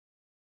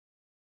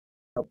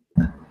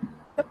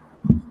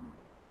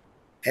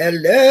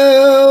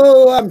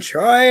Hello, I'm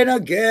trying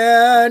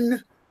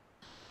again.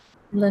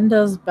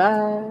 Linda's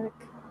back.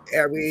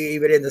 Are we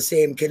even in the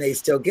same? Can they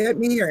still get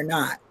me or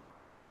not?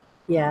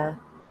 Yeah.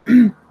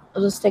 It'll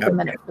just take a Okay.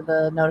 minute for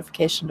the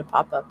notification to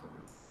pop up.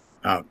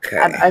 Okay.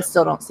 I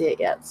still don't see it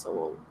yet,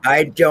 so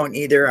I don't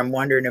either. I'm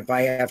wondering if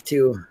I have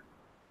to.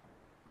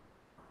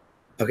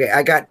 Okay,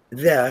 I got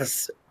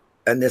this,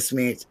 and this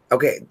means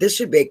okay. This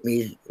should make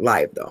me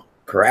live though,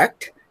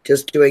 correct?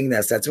 Just doing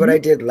this. That's what I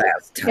did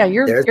last time. yeah,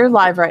 you're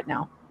live right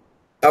now.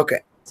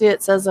 Okay. See,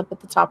 it says up at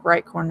the top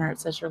right corner. It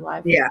says you're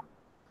live. Yeah,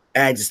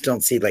 I just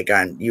don't see like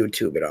on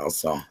YouTube at all.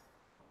 So,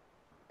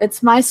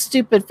 It's my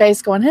stupid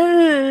face going.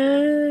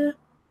 Hey.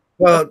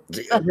 well,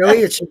 really,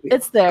 it should be.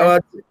 It's there. Oh,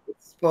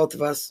 it's both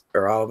of us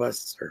or all of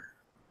us, or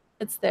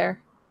It's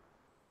there.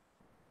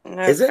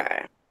 Okay. Is it?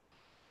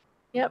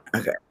 Yep.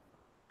 Okay.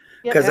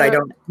 Yep. Because I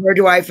don't. Where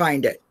do I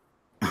find it?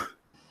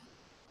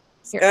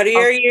 Go to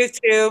your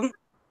YouTube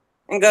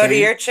and go to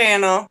your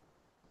channel.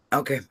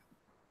 Okay.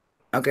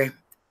 Okay.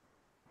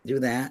 Do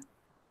that.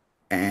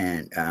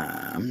 And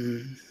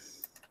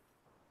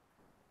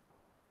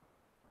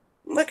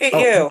look at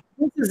you.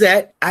 This is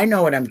it. I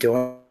know what I'm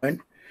doing.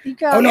 You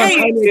got no,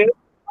 you do.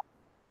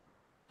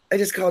 I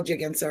just called you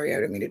again. Sorry, I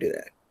didn't mean to do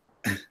that.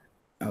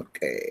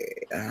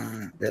 Okay.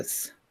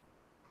 This.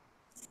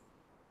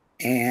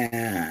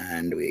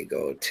 And we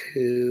go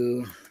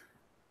to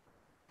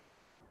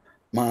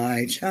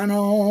my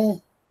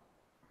channel.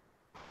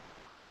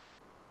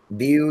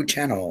 View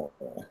channel.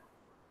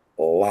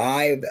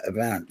 Live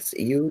events.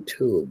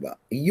 YouTube.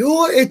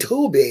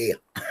 YouTube.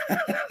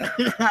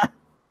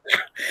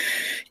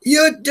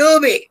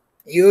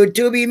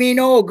 YouTube me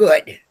no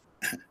good.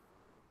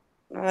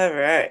 All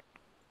right.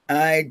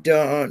 I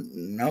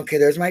don't. Okay,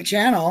 there's my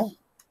channel.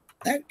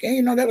 Okay,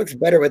 that looks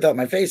better without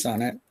my face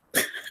on it.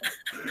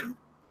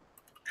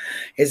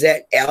 Is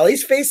that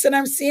Allie's face that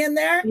I'm seeing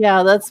there?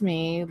 Yeah, that's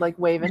me, like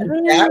waving.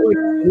 That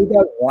would be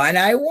the one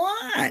I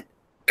want.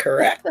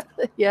 Correct.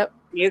 Yep.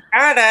 You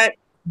got it.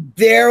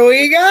 There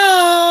we go.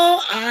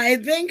 I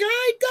think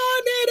I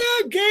done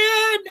it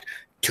again.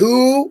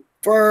 2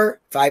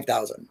 for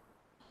 5,000.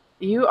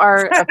 You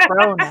are a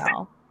pro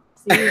now.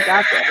 See, you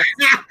got this.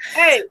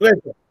 Hey,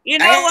 listen. You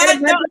know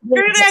what? Don't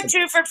do that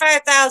 2 for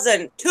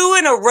 5,000. 2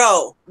 in a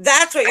row.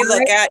 That's what you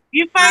look at.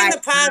 You find the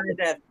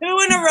positive. 2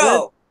 in a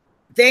row.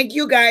 Thank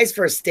you guys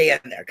for staying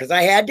there because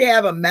I had to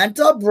have a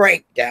mental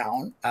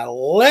breakdown. I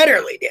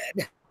literally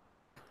did.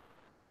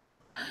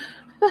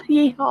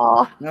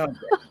 Yeehaw. Okay.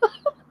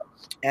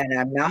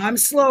 And now I'm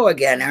slow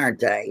again,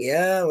 aren't I?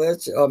 Yeah,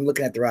 I'm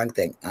looking at the wrong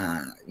thing.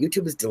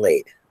 YouTube is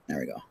delayed. There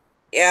we go.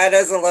 Yeah, it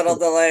is a little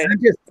delayed.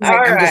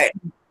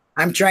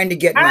 I'm trying to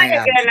get Hi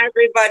again,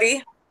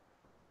 everybody.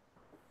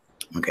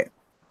 Okay.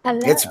 Hello.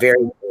 It's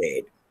very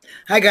delayed.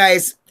 Hi,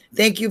 guys.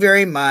 Thank you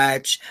very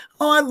much.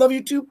 Oh, I love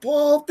you too,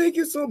 Paul. Thank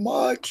you so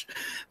much.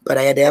 But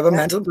I had to have a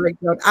mental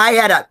breakdown. I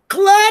had a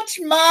clutch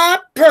my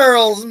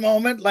pearls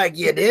moment like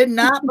you did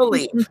not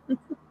believe.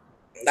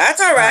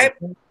 That's all right.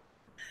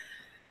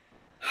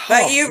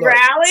 But you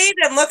rallied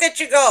and look at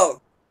you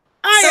go.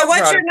 So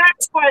what's your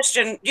next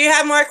question? Do you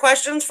have more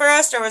questions for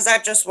us or was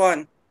that just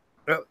one?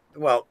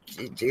 Well,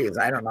 geez,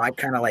 I don't know. I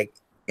kind of like,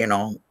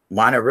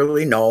 want to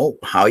really know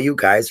how you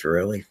guys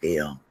really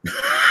feel.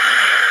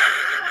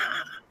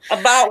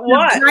 About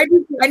what?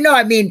 I know.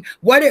 I mean,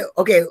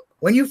 okay,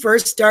 when you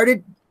first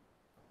started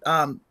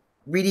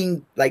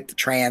reading like the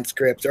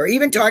transcripts or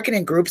even talking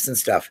in groups and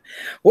stuff,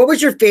 what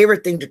was your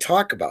favorite thing to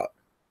talk about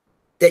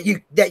that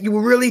you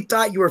really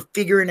thought you were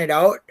figuring it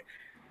out?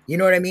 You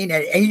know what I mean?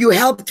 And you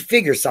helped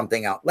figure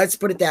something out. Let's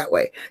put it that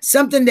way.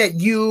 Something that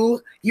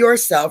you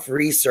yourself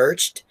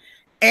researched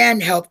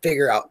and helped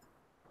figure out.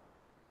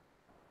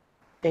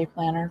 Day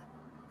planner.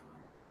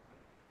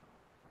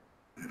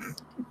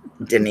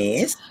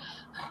 Denise?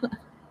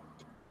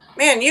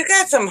 Man, you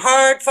got some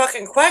hard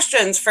fucking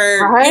questions for,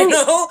 right?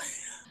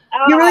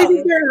 You really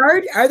think they're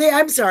hard? Are they?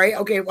 I'm sorry.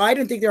 Okay, well, I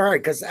didn't think they're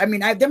hard because, I mean,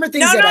 there are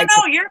things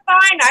No, you're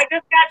fine. I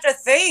just got to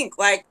think.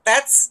 Like,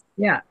 that's...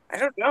 Yeah. I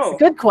don't know.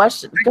 Good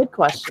question. Good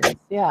question.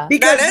 Yeah.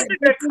 That is a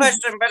good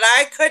question, but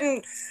I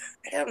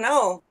don't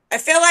know. I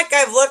feel like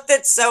I've looked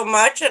at so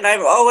much and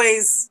I've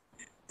always...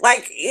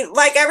 Like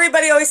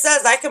everybody always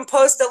says, I can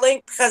post a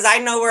link because I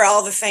know where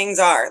all the things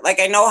are. Like,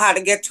 I know how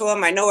to get to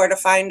them. I know where to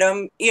find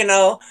them,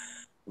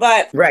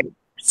 But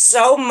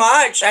so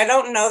much, I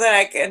don't know that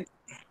I could...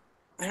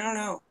 I don't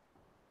know.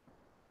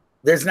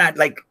 There's not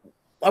like...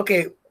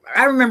 Okay,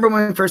 I remember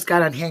when we first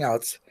got on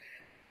Hangouts,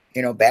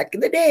 back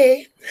in the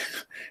day.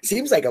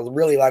 Seems like a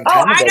really long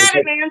time ago. I got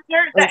an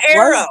answer. The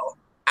arrow.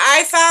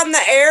 I found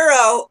the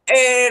arrow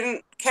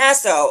in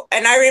Casso,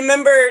 and I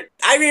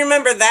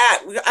remember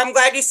that. I'm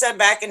glad you said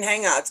back in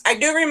Hangouts. I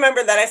do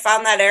remember that I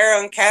found that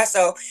arrow in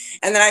Casso,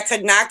 and then I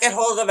could not get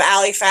hold of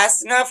Allie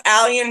fast enough.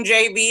 Allie and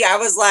JB, I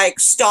was like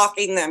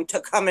stalking them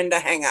to come into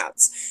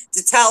Hangouts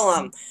to tell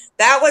them.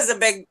 That was a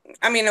big,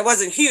 I mean, it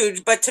wasn't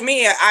huge, but to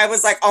me, I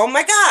was like, oh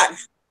my God,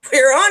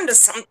 we're on to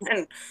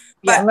something.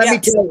 But let yeah, me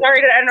tell you.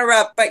 sorry to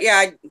interrupt, but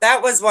yeah,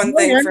 that was one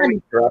thing You're for not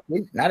me.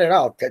 interrupting. Not at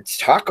all.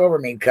 Talk over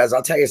me because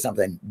I'll tell you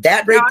something.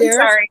 That No, right I'm there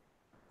sorry.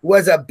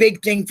 was a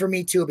big thing for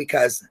me too,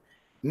 because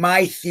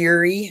my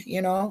theory,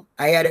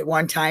 I had at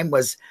one time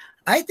was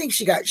I think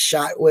she got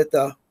shot with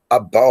a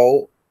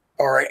bow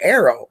or an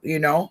arrow,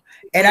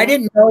 and I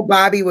didn't know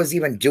Bobby was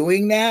even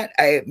doing that.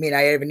 I mean,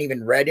 I haven't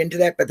even read into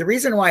that, but the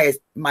reason why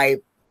my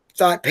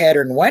thought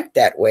pattern went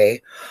that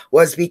way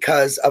was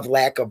because of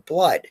lack of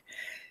blood.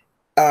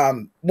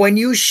 When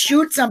you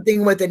shoot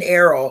something with an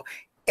arrow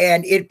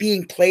and it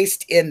being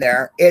placed in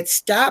there, it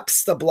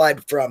stops the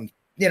blood from,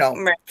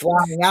 Right.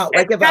 flying out. It's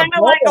Like if kind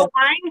of like a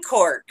wine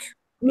cork.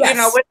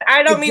 yes,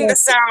 I don't mean to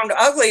sound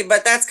ugly,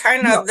 but that's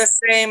kind of the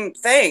same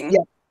thing.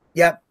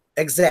 Yep,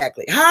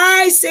 exactly.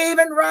 Hi,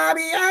 Saving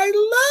Robbie.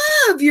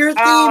 I love your theme.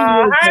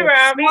 Hi,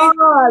 Robbie.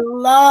 Oh, I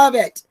love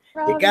it.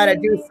 Robbie. You got to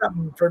do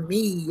something for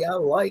me. I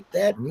like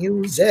that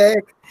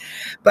music.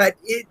 But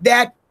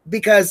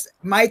because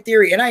my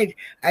theory, and I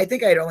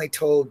think I'd only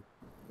told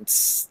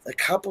a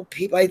couple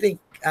people, I think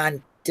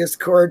on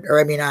Discord, or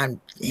I mean on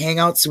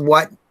Hangouts,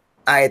 what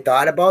I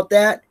thought about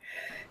that.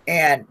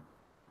 And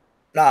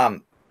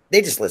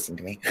they just listened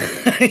to me,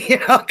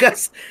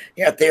 because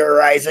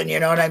theorizing, you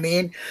know what I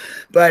mean?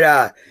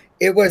 But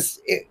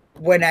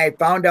when I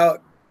found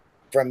out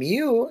from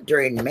you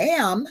during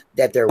Ma'am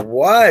that there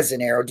was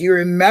an arrow. Do you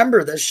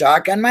remember the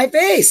shock on my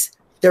face?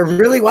 There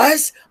really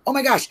was? Oh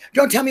my gosh.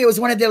 Don't tell me it was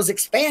one of those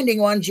expanding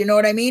ones, you know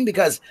what I mean?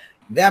 Because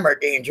them are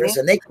dangerous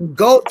and they can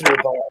go through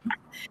bone.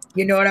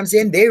 You know what I'm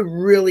saying? They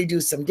really do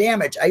some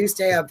damage. I used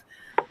to have,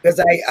 because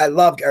I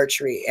loved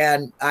archery,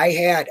 and I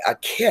had a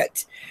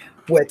kit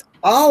with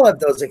all of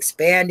those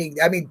expanding.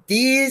 I mean,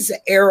 these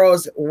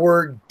arrows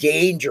were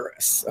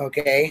dangerous,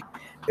 okay?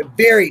 They're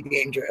very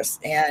dangerous,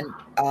 and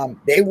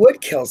they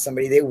would kill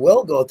somebody. They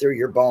will go through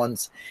your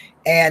bones,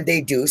 and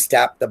they do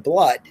stop the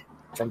blood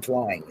from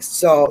flowing.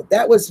 So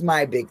that was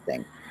my big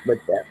thing with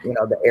that,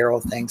 the arrow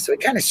thing. So we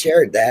kind of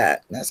shared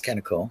that. That's kind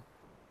of cool.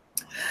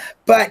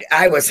 But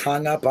I was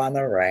hung up on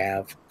the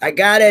Rav. I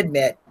gotta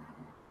admit,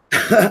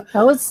 that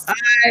was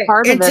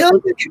part of it. Until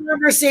the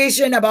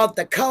conversation about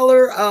the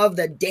color of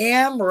the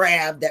damn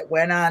Rav that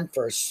went on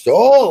for so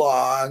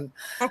long,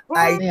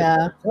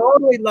 I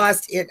totally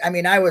lost it. I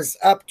mean, I was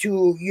up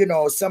to,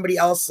 somebody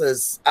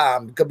else's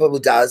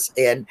Gabudas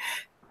and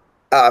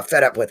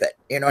fed up with it.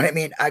 You know what I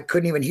mean? I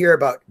couldn't even hear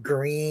about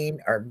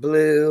green or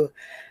blue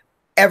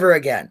ever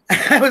again.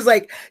 I was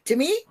like, to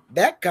me,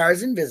 that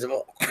car's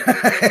invisible.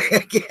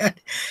 Again,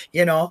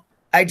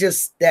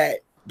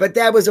 but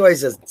that was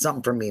always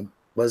something for me,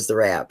 was the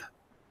Rav.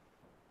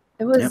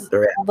 It was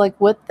like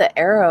with the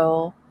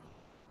arrow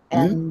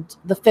and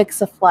the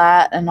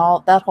fix-a-flat and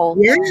all that whole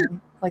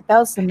thing. Like that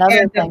was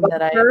another thing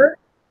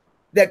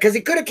because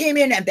it could have came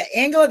in at the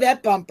angle of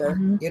that bumper,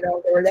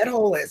 where that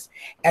hole is,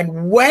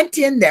 and went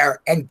in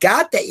there and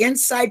got the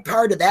inside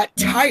part of that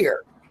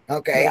tire.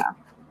 Okay. Yeah.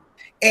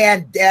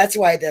 And that's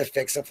why the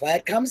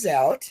fix-a-flat comes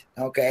out,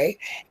 okay?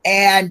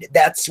 And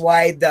that's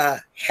why the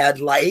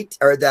headlight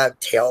or the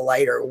tail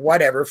light or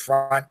whatever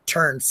front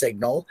turn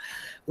signal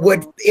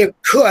it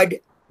could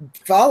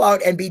fall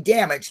out and be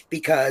damaged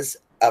because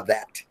of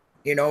that.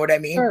 You know what I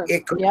mean? Sure.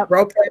 It could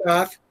broke that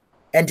off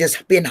and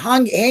just been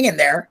hanging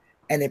there,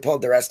 and they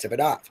pulled the rest of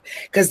it off.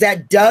 Because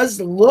that does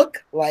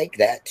look like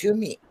that to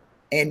me,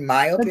 in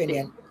my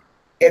opinion.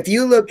 If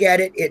you look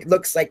at it, it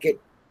looks like it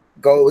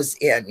goes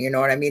in. You know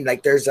what I mean?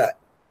 Like there's a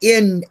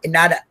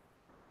not a,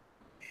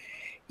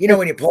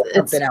 when you pull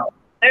something out.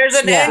 There's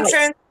an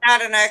entrance,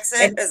 not an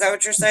exit. Is that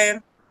what you're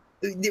saying?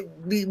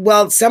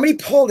 Well, somebody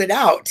pulled it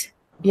out.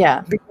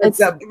 Yeah. Because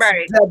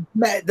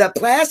the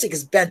plastic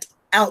is bent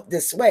out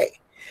this way.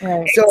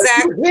 Right. So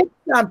if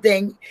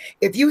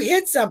you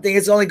hit something,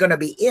 it's only going to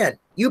be in.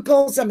 You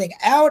pull something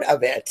out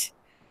of it,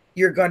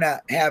 you're going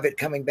to have it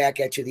coming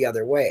back at you the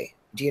other way.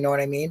 Do you know what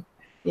I mean?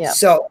 Yeah.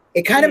 So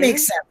it kind of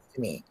makes sense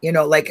to me.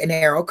 Like an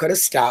arrow could have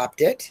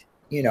stopped it.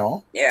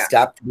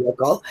 Stop the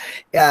vehicle.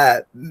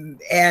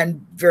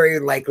 And very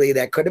likely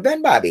that could have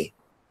been Bobby.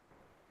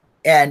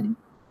 And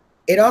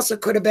it also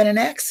could have been an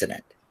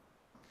accident.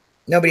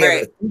 Nobody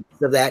ever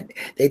thinks of that.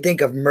 They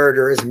think of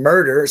murder as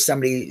murder,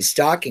 somebody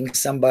stalking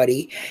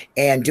somebody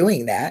and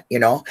doing that,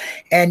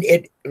 and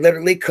it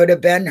literally could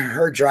have been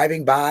her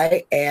driving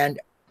by. And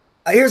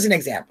here's an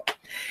example.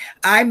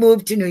 I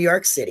moved to New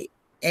York City,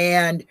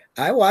 and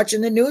I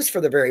watching the news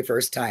for the very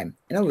first time,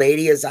 and a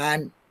lady is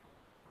on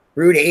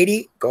Route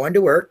 80 going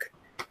to work,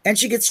 and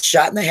she gets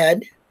shot in the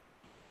head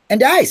and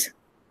dies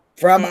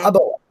from a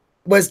bullet.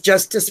 Was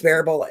just a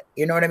spare bullet.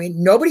 You know what I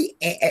mean?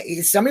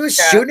 Somebody was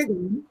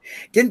shooting,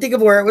 didn't think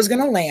of where it was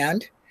going to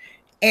land,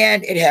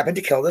 and it happened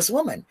to kill this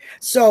woman.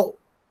 So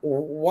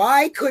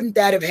why couldn't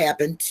that have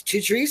happened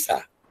to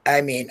Teresa? I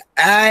mean,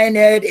 and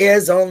it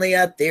is only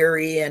a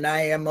theory, and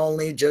I am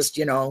only just,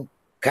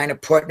 kind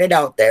of putting it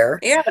out there.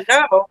 Yeah,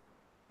 no.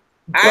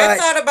 I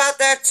thought about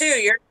that too.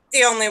 You're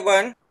the only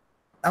one.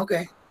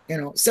 Okay.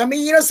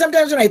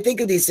 Sometimes when I think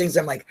of these things,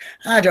 I'm like,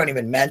 I don't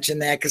even mention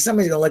that because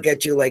somebody's going to look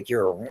at you like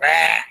you're,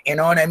 you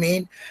know what I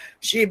mean?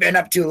 She'd been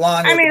up too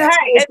long. I mean,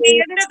 hey, at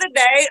the end of the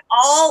day,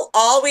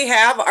 all we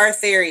have are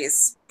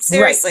theories.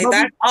 Seriously, right.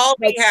 That's all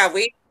we have.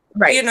 We,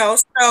 right. You know,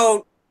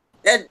 so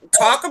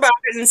talk about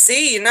it and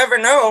see. You never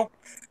know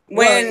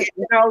when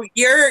you know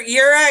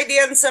your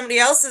idea and somebody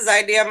else's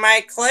idea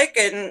might click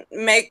and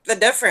make the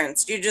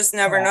difference. You just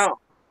never know.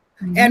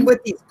 And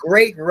with these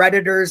great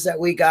Redditors that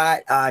we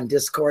got on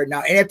Discord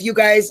now, and if you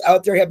guys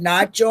out there have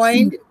not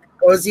joined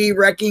Cozy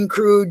Wrecking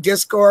Crew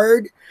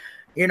Discord,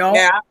 you know,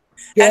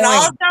 and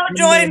also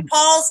join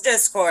Paul's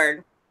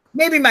Discord.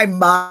 Maybe my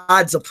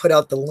mods will put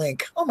out the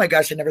link. Oh my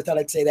gosh, I never thought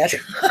I'd say that.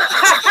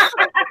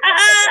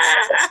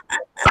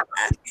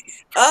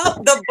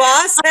 Oh, the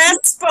boss has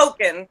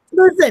spoken.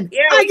 Listen,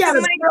 I got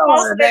a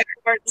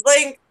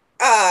link.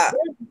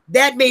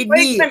 That made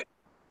me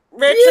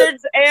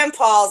Richard's and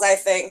Paul's, I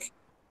think.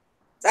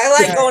 I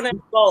like going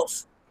in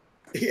both.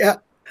 Yeah.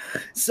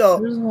 So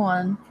there's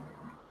one.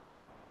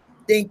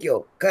 Thank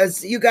you,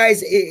 because you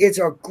guys, it's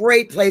a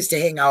great place to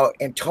hang out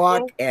and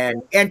talk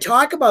and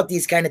talk about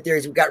these kind of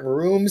theories. We've got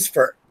rooms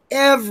for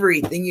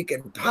everything you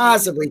can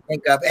possibly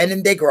think of, and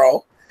then they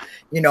grow,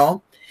 you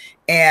know.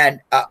 And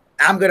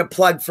I'm going to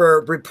plug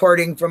for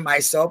reporting from my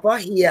SOPA.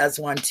 He has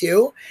one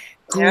too.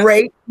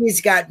 Great.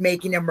 He's got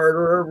Making a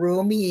Murderer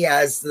room. He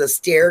has the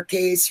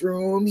Staircase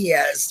room. He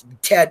has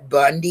Ted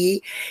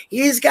Bundy.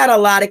 He's got a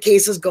lot of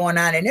cases going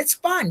on, and it's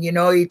fun. You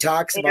know, he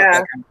talks about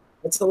that.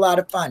 It's a lot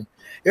of fun.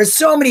 There's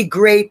so many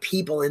great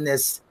people in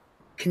this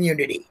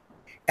community.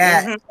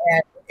 And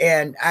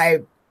I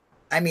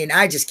mean,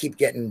 I just keep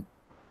getting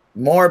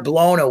more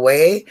blown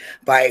away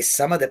by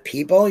some of the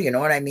people, you know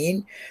what I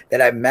mean,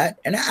 that I've met.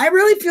 And I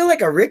really feel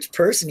like a rich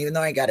person, even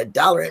though I got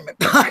 $1 in my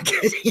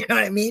pocket. You know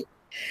what I mean?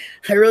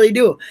 I really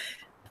do.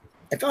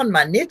 I found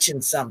my niche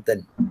in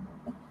something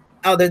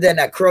other than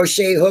a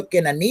crochet hook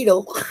and a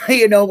needle.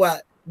 You know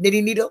what?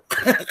 Knitting needle.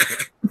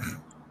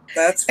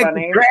 That's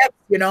funny.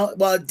 You know,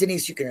 well,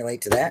 Denise, you can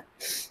relate to that.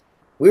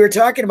 We were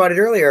talking about it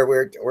earlier.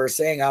 We're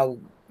saying how,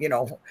 you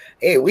know,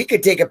 hey, we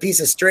could take a piece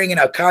of string in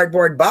a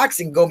cardboard box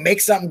and go make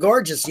something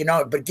gorgeous, you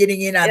know, but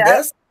getting in on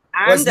this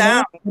was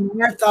not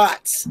in our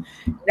thoughts.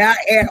 Not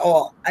at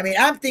all. I mean,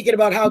 I'm thinking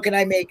about how can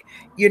I make,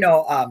 you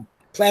know,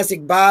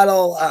 plastic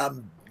bottle,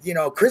 you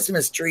know,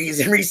 Christmas trees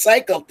and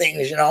recycle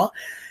things, you know,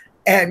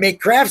 and make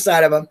crafts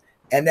out of them.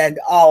 And then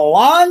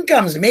along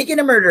comes Making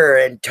a Murderer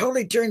and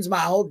totally turns my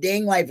whole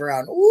dang life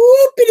around.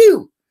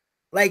 Whoop-a-doo.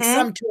 Like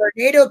some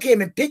tornado came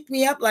and picked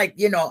me up like,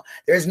 you know,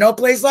 there's no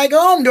place like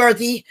home,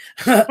 Dorothy.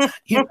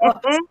 You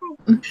know,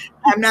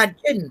 I'm not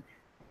kidding.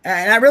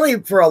 And I really,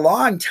 for a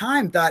long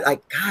time, thought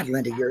like, God,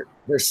 Linda,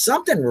 there's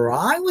something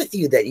wrong with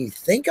you that you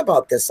think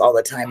about this all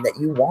the time, that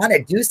you want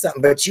to do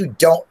something, but you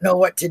don't know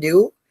what to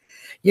do.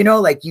 You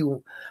know, like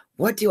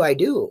what do I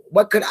do?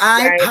 What could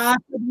I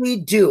possibly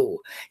do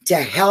to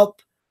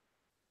help?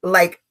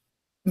 Like,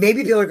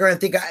 maybe people are going to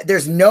think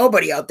there's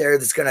nobody out there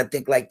that's going to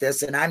think like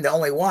this, and I'm the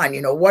only one.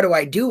 You know, what do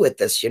I do with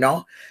this? You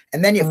know,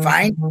 and then you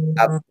find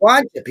a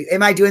bunch of people.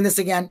 Am I doing this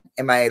again?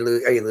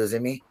 Are you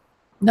losing me?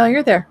 No,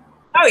 you're there.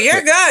 Oh,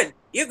 you're good.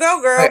 You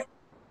go, girl.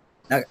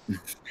 Okay.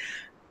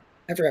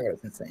 I forgot what I was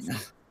going to say.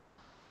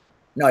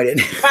 No, I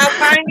didn't. About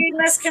finding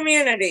this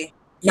community.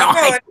 No,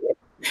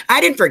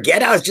 I didn't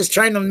forget. I was just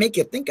trying to make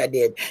you think I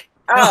did.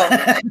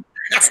 Oh,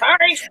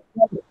 sorry.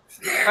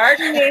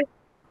 Pardon me.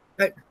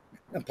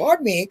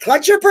 Pardon me.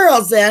 Clutch your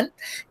pearls then.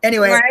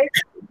 Anyway.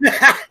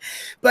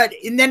 But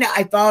and then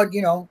I found,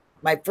 you know,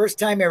 my first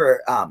time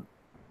ever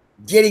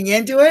getting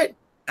into it,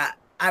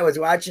 I was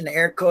watching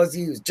Eric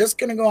Cozy, who's just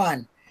going to go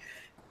on.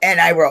 And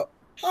I wrote,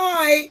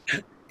 hi.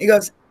 He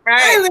goes,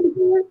 hi,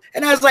 Linda.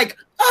 And I was like,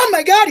 oh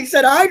my God, he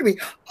said hi to me.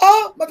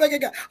 Oh my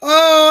God.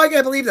 Oh, I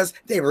can't believe this.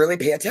 They really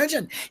pay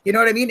attention. You know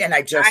what I mean? And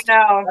I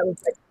know.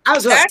 I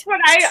was That's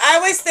what I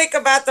always think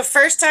about the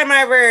first time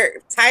I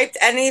ever typed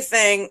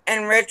anything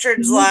in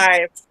Richard's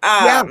live.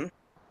 And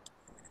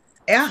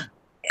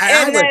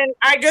then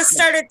I just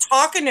started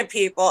talking to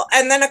people.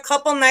 And then a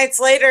couple nights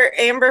later,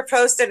 Amber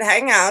posted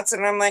Hangouts,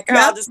 and I'm like,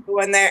 I'll just go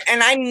in there.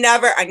 And I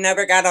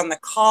never got on the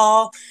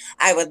call.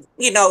 I would,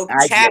 you know,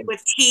 chat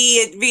with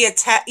T via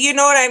text. You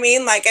know what I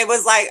mean? Like, it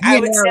was like,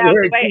 I would sound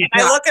away.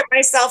 And I look at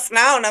myself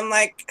now, and I'm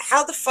like,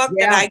 how the fuck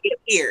did I get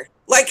here?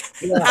 Like,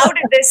 how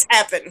did this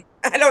happen?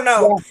 I don't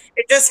know.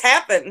 It just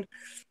happened.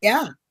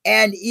 Yeah.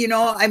 And, you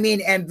know, I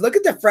mean, and look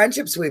at the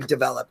friendships we've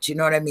developed. You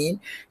know what I mean?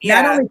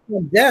 Not only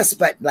from this,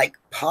 but like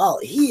Paul,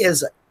 he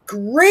is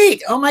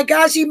great. Oh my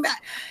gosh.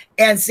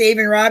 And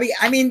Saving Robbie.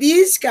 I mean,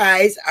 these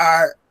guys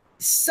are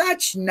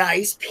such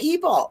nice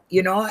people.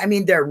 You know, I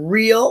mean, they're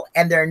real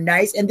and they're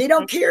nice and they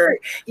don't care.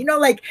 You know,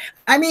 like,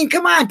 I mean,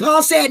 come on.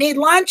 Paul said eat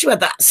lunch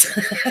with us.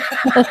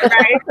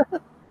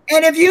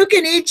 And if you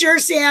can eat your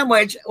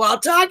sandwich while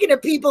talking to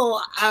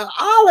people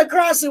all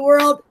across the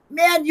world,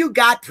 man, you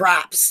got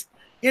props.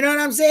 You know what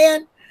I'm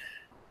saying?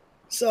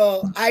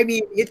 So, I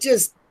mean,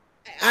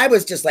 I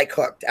was just like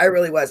hooked. I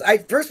really was.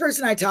 First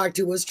person I talked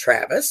to was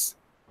Travis.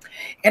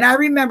 And I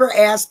remember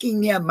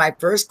asking him, my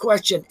first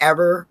question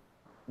ever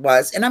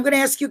was, and I'm going to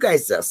ask you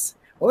guys this.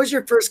 What was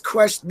your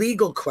first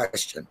legal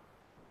question?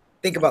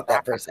 Think about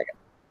that for a second.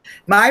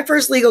 My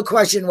first legal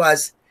question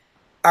was,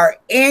 are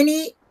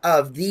any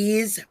of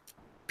these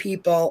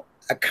people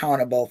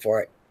accountable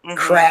for it?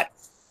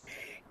 Kratz,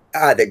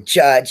 the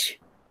judge,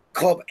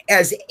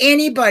 is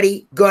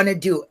anybody going to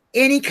do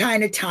any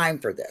kind of time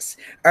for this?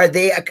 Are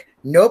they?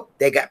 Nope,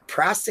 they got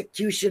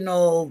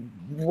prosecutional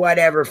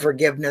whatever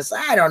forgiveness.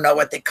 I don't know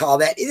what they call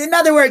that. In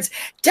other words,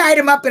 tied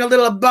him up in a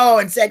little bow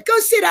and said, go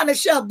sit on a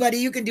shelf, buddy.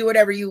 You can do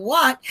whatever you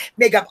want.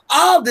 Make up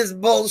all this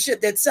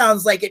bullshit that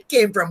sounds like it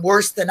came from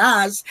worse than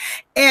Oz,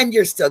 and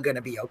you're still going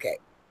to be okay.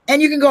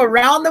 And you can go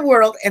around the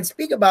world and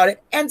speak about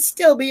it and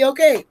still be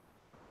okay.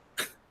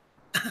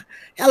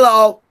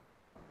 Hello.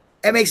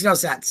 It makes no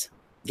sense.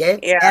 Okay.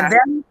 Yeah. And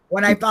then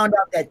when I found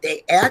out that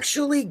they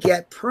actually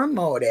get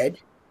promoted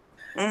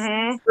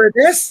for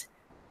this,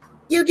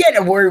 you get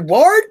a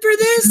reward for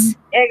this?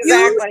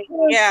 Exactly.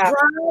 Yeah.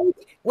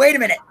 Wait a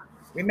minute.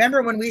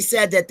 Remember when we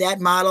said that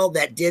model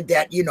that did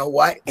that, you know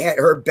what, had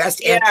her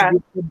best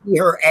attribute would be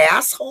her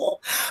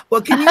asshole?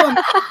 Well, can you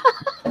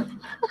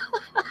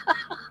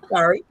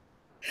sorry.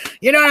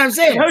 You know what I'm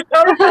saying?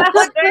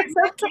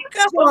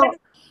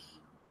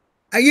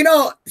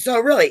 So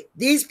really,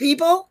 these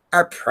people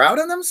are proud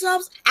of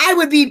themselves. I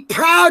would be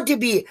proud to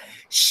be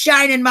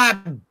shining my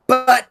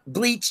butt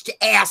bleached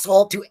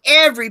asshole to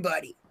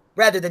everybody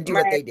rather than do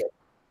what they did.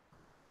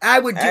 I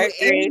would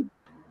do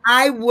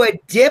I would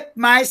dip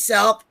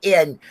myself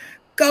in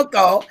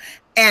cocoa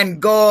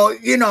and go,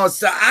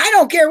 so I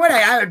don't care what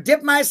I would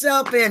dip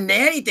myself in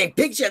anything.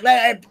 Picture,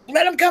 let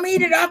them come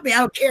eat it off me. I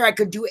don't care. I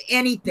could do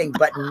anything,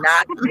 but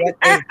not what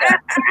they've done.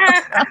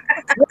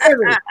 What they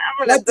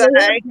have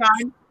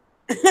done,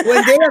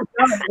 when they have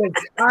done,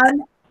 it's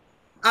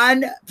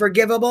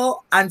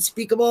unforgivable,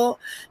 unspeakable,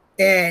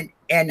 and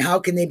how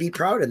can they be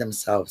proud of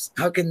themselves?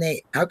 How can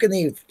they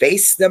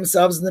face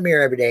themselves in the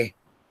mirror every day?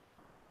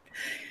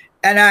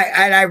 And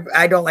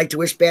I don't like to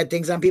wish bad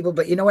things on people,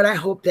 but you know what? I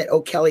hope that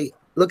O'Kelly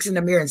looks in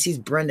the mirror and sees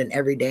Brendan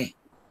every day.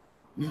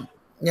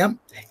 Yep.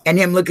 And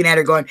him looking at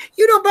her going,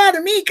 you don't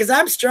bother me because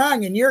I'm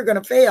strong and you're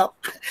going to fail.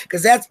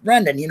 Because that's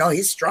Brendan.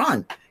 He's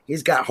strong.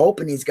 He's got hope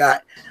and he's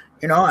got,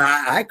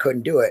 I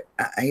couldn't do it.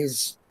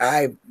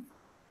 I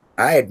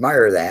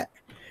admire that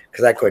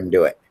because I couldn't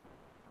do it.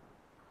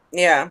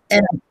 Yeah.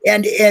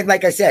 And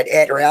like I said,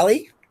 at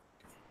rally,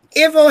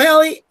 if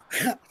O'Helly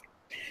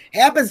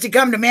happens to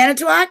come to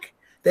Manitowoc,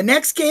 the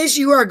next case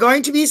you are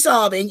going to be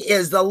solving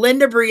is the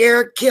Linda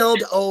Briere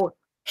killed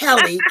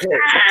O'Helly case.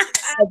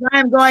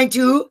 I'm going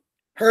to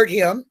hurt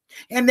him,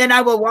 and then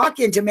I will walk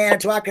into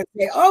Manitowoc and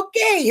say,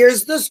 okay,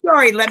 here's the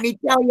story. Let me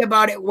tell you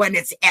about it when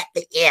it's at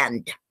the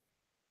end.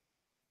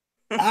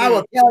 I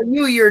will tell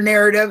you your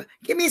narrative.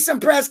 Give me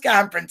some press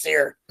conference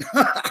here.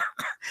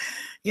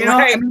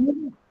 Right.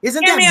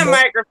 Isn't Give that me a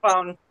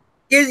microphone?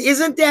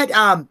 Isn't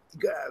that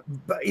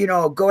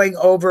going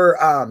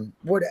over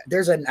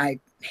I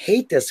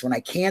hate this when I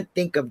can't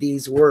think of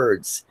these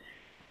words.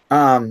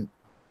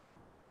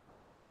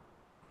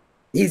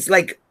 He's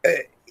like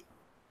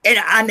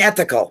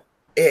unethical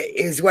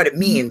is what it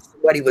means,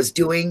 what he was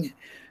doing.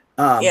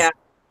 Yeah.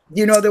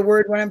 You know the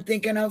word what I'm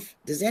thinking of?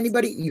 Does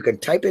anybody? You can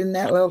type it in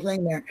that little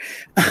thing there.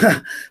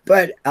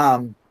 But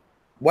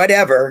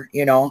whatever,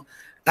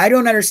 I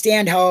don't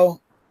understand how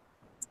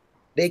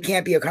they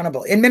can't be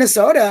accountable. In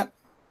Minnesota,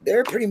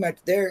 they're pretty much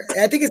there.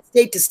 I think it's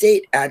state to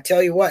state. I'll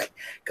tell you what,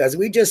 because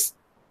we just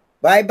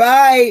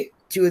bye-bye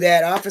to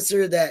that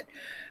officer that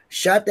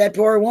shot that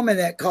poor woman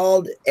that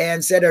called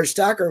and said her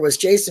stalker was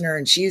chasing her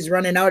and she's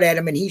running out at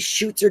him and he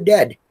shoots her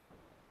dead.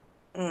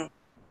 They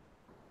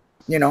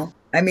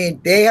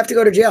have to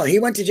go to jail. He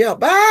went to jail.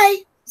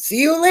 Bye.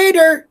 See you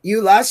later.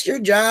 You lost your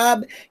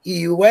job.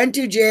 You went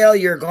to jail.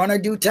 You're going to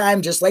do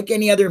time just like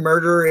any other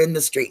murderer in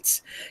the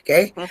streets.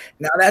 Okay.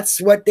 Now that's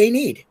what they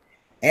need.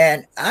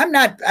 And I'm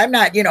not,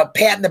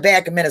 patting the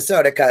back of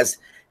Minnesota because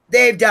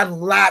they've done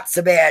lots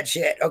of bad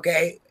shit.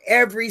 Okay.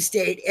 Every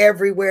state,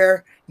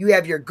 everywhere, you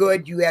have your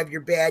good, you have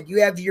your bad,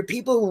 you have your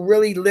people who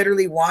really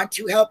literally want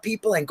to help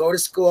people and go to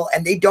school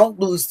and they don't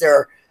lose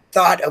their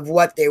thought of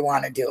what they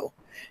want to do.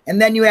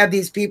 And then you have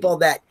these people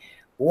that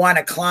want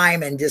to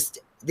climb and just,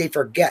 they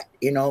forget,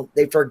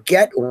 they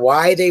forget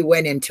why they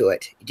went into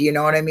it. Do you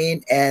know what I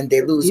mean? And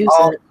they lose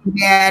all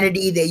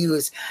humanity. They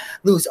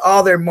lose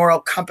all their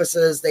moral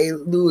compasses. They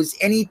lose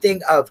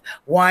anything of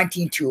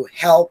wanting to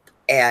help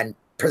and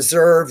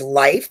preserve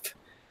life.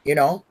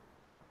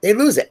 They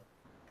lose it.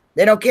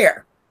 They don't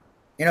care.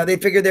 They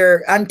figure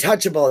they're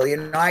untouchable.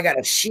 I got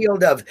a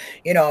shield of,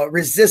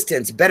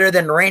 resistance better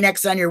than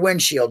Rain-X on your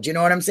windshield. You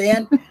know what I'm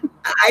saying?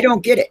 I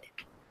don't get it.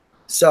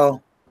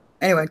 So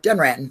anyway, done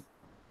ranting.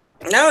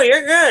 No,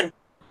 you're good.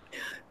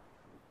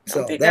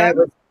 So them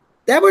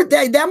were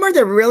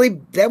the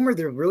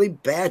really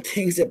bad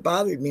things that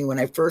bothered me when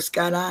I first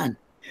got on.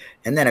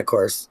 And then of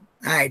course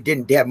I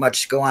didn't have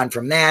much go on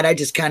from that. I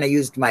just kind of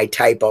used my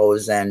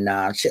typos and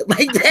shit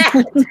like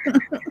that.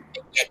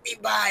 Get me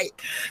by.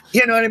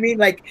 You know what I mean?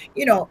 Like,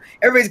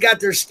 everybody's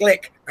got their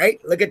slick, right?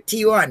 Look at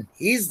T1.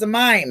 He's the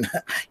mime,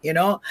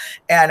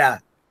 and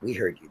we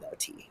heard you though,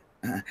 T.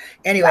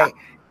 Anyway,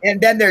 and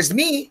then there's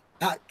me.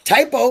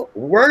 Typo,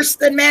 worse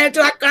than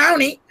Manitowoc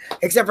County,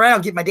 except for I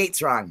don't get my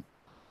dates wrong.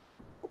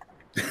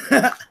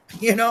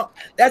 You know,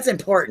 that's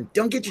important.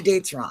 Don't get your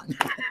dates wrong.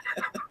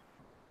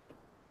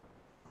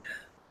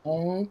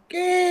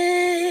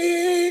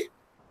 Okay.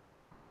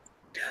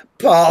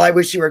 Paul, I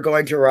wish you were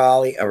going to a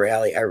rally.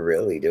 I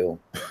really do.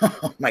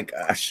 Oh my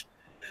gosh.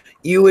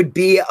 You would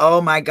be,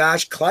 oh my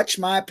gosh, clutch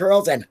my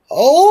pearls and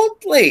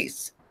hold,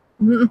 please.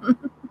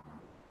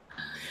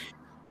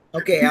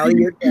 Okay,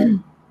 Allie, you're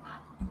done.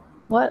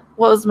 What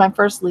was my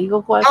first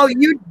legal question? Oh,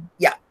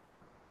 yeah.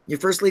 Your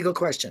first legal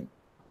question.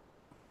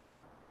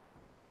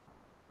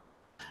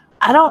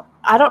 I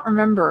don't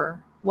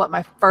remember what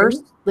my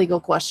first legal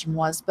question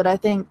was, but I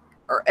think,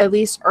 or at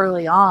least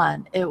early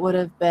on, it would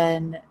have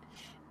been,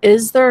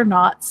 is there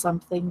not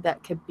something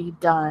that could be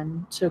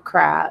done to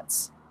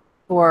Kratz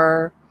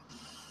or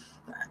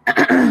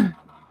to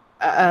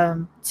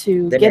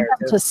get them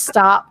to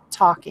stop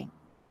talking,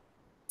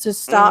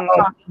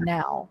 talking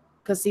now?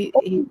 Because he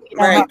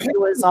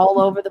was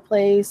all over the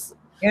place.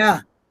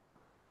 Yeah.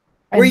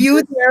 Were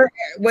you there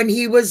when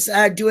he was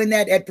doing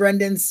that at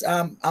Brendan's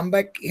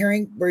Umbeck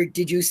hearing?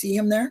 Did you see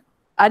him there?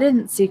 I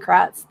didn't see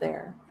Kratz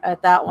there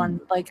at that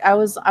one. Like I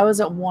was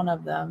at one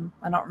of them.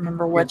 I don't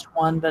remember which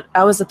one, but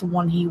I was at the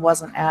one he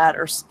wasn't at,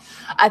 or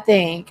I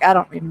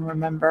don't even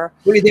remember.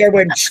 Were you there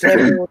when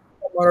Schlemmer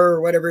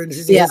or whatever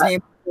his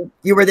name?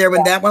 You were there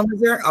when that one was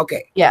there?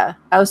 Okay. Yeah,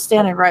 I was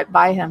standing right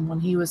by him when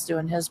he was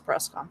doing his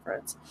press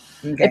conference.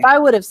 Okay. If I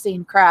would have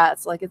seen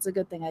Kratz, like it's a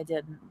good thing I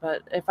didn't,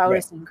 but if I would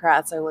have seen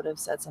Kratz, I would have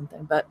said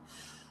something. But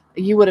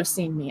you would have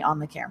seen me on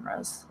the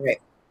cameras. Right.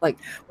 Like,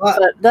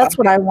 that's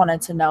what I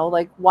wanted to know.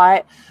 Like,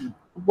 what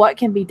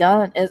can be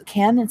done?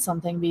 Can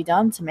something be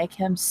done to make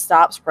him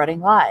stop spreading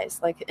lies?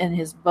 Like in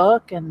his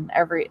book and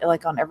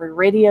on every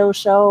radio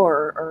show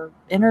or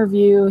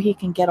interview he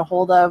can get a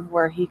hold of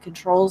where he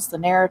controls the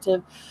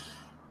narrative.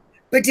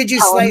 But did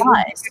you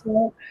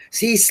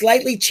he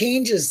slightly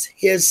changes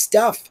his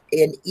stuff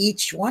in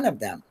each one of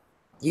them?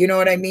 You know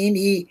what I mean?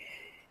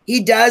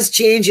 He does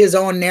change his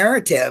own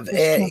narrative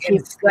in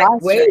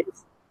slight ways.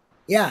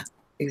 Yeah,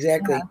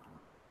 exactly.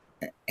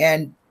 Yeah.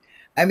 And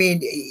I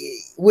mean,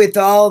 with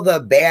all the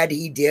bad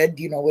he did,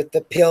 you know, with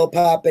the pill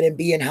popping and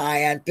being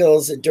high on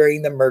pills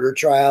during the murder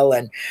trial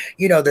and,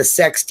 you know, the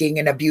sexting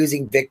and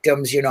abusing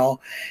victims, you know,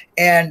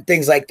 and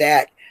things like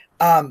that.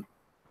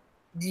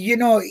 You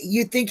know,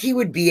 you think he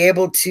would be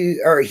able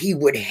to, or he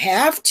would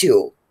have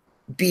to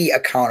be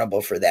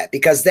accountable for that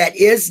because that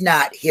is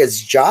not his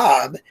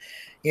job.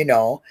 You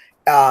know,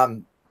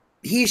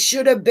 he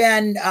should have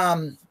been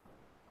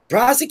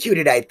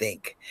prosecuted, I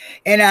think.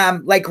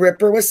 And like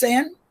Ripper was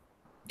saying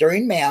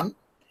during MAM,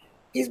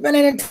 he's been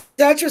in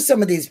touch with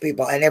some of these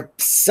people. And if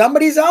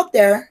somebody's out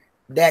there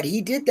that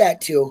he did that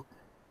to,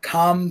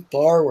 come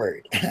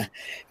forward.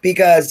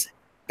 Because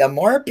the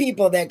more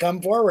people that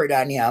come forward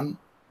on him,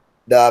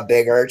 the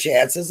bigger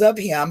chances of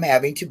him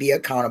having to be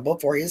accountable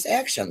for his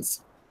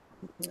actions.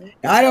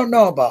 Now, I don't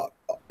know about,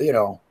 you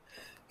know,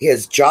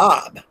 his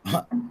job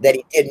that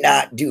he did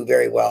not do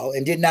very well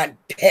and did not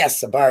pass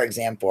the bar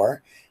exam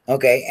for.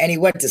 Okay. And he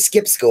went to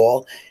skip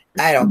school.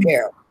 I don't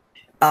care.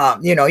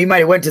 You know, you might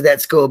have went to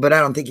that school, but I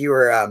don't think you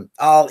were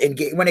all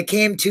engaged. When it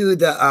came to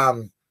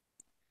the,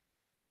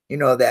 you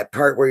know, that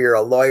part where you're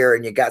a lawyer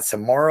and you got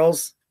some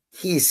morals,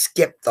 he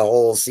skipped the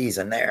whole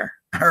season there.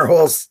 Or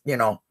whole, you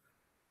know,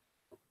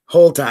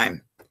 whole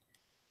time.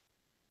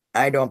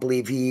 I don't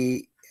believe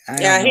he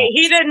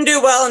didn't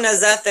do well in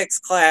his ethics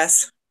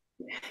class.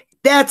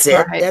 That's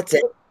it. Right. That's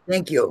it.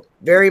 Thank you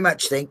very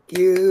much. Thank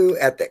you,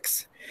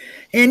 ethics.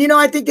 And you know,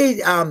 I think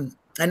they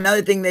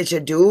another thing they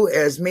should do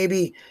is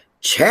maybe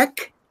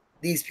check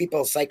these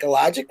people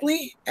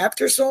psychologically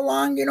after so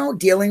long, you know,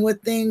 dealing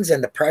with things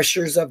and the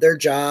pressures of their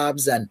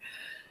jobs, and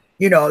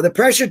you know, the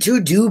pressure to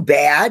do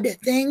bad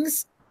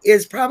things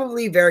is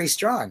probably very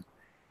strong.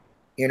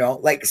 You know,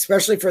 like,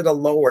 especially for the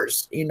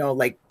lowers, you know,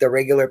 like the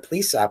regular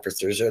police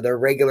officers or the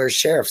regular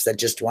sheriffs that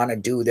just want to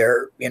do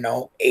their, you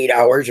know, 8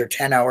 hours or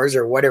 10 hours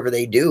or whatever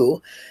they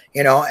do,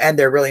 you know, and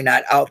they're really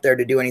not out there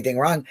to do anything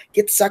wrong,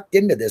 get sucked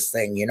into this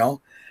thing, you know.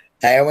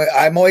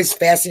 I'm always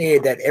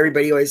fascinated that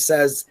everybody always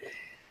says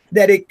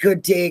that it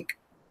could take,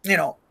 you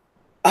know,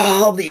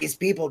 all these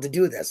people to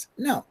do this.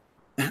 No.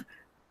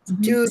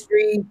 2,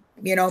 3,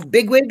 you know,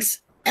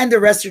 bigwigs, and the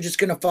rest are just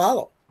going to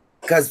follow.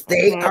 Because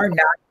they are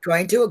not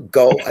going to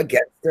go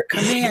against their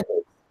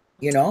commanders,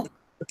 you know?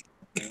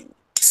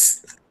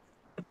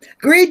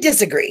 Agree,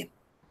 disagree.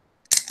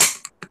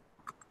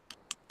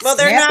 Well,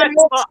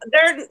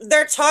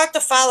 they're taught to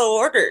follow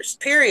orders,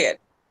 period.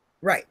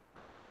 Right.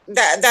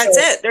 That's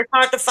it. They're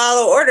taught to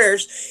follow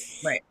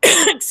orders. Right.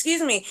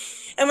 Excuse me.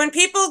 And when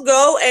people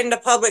go into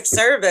public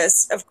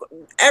service,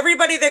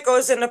 everybody that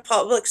goes into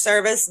public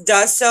service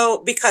does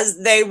so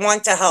because they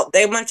want to help.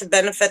 They want to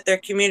benefit their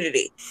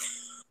community.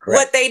 Correct.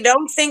 What they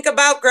don't think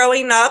about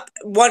growing up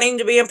wanting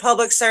to be in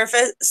public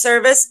service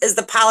is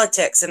the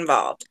politics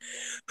involved.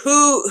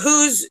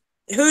 Who's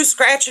who's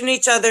scratching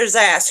each other's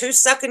ass, who's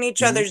sucking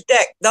each other's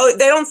dick. Though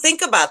they don't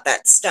think about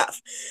that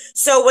stuff.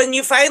 So when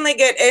you finally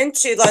get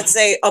into, let's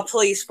say, a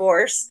police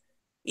force,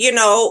 you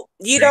know,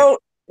 you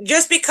don't,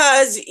 just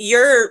because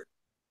your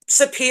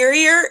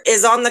superior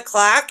is on the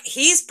clock,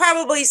 he's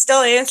probably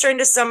still answering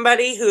to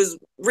somebody who's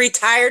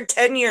retired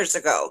 10 years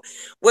ago,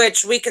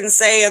 which we can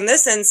say in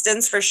this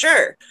instance for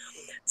sure.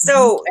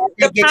 So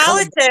the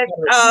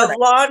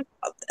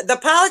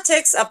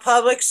politics of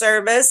public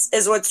service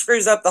is what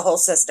screws up the whole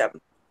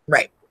system.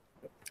 Right.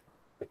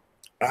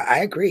 I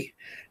agree.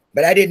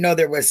 But I didn't know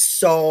there was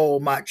so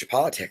much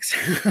politics.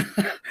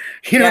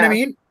 You know what I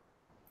mean?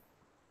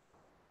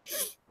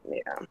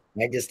 Yeah.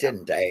 I just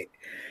didn't.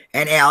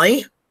 And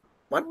Allie,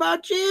 what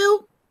about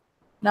you?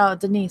 No,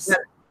 Denise.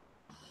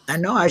 I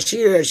know.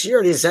 She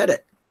already said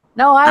it.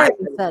 No, I already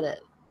said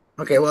it.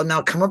 Okay, well,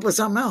 now come up with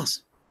something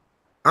else.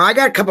 I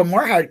got a couple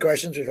more hard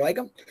questions. Would you like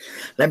them?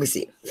 Let me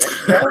see.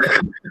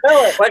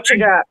 What you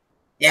got?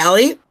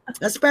 Allie,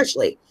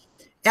 especially.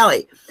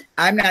 Allie,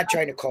 I'm not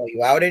trying to call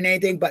you out in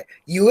anything, but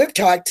you have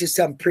talked to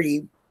some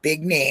pretty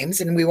big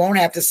names, and we won't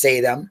have to say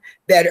them,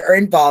 that are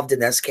involved in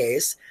this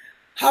case.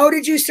 How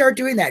did you start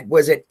doing that?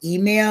 Was it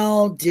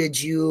email? Did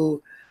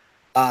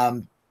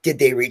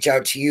they reach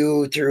out to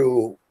you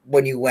through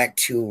when you went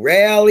to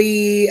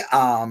rally,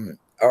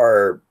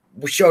 or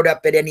showed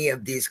up at any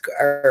of these,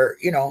 or,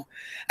 you know,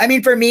 I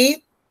mean, for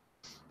me,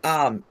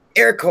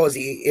 Eric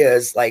Cozy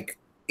is like,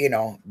 you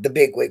know, the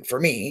big wig for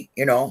me,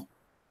 you know,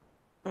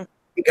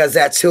 because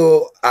that's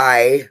who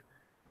I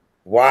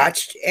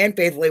watched and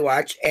faithfully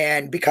watched.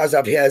 And because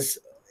of his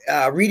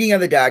reading of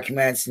the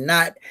documents,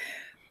 not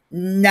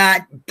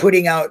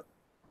putting out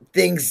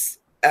things,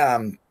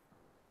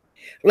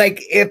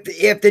 like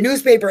if the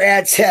newspaper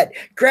ad said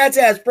Kratz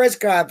has press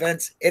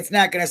conference, it's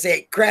not going to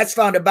say Kratz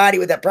found a body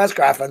with a press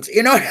conference.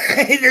 You know,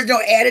 there's no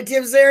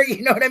additives there.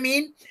 You know what I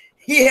mean?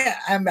 Yeah,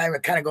 I'm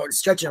kind of going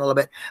stretching a little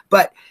bit,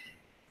 but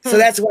so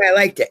that's why I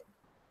liked it.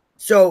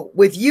 So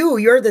with you,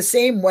 you're the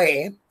same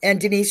way, and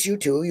Denise, you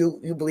too.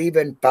 You believe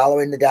in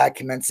following the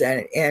documents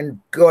and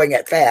going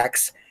at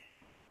facts.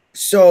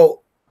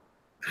 So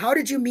how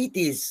did you meet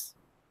these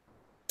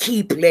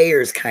key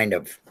players? Kind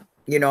of,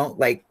 you know,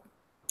 like.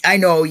 I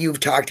know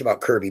you've talked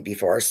about Kirby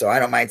before, so I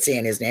don't mind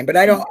saying his name, but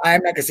I'm not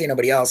going to say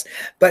nobody else.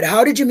 But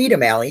how did you meet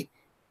him, Allie?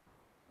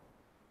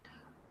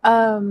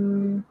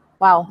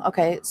 Wow.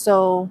 Okay.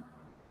 So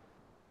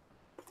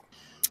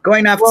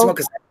going off smoke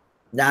a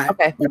not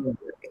okay.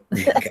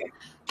 Okay.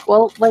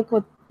 Well, like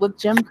with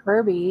Jim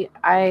Kirby,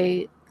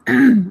 I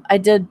I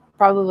did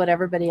probably what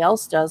everybody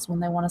else does when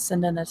they want to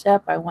send in a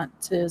tip. I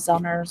went to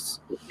Zellner's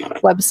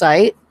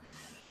website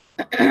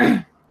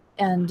and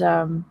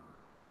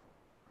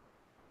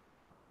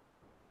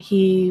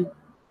he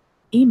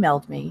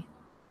emailed me.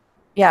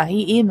 Yeah,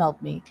 he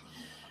emailed me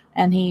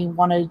and he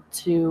wanted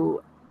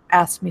to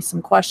ask me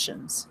some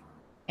questions.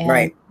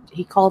 And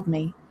he called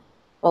me.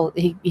 Well,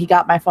 he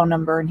got my phone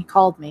number and he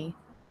called me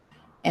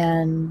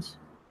and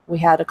we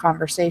had a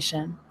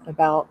conversation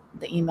about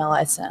the email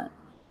I sent.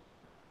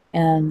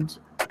 And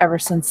ever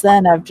since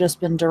then, I've just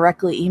been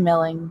directly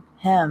emailing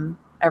him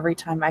every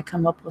time I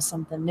come up with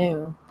something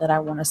new that I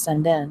want to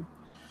send in.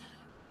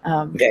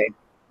 Okay.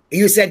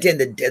 You sent in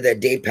the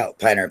date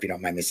planner, if you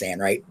don't mind me saying,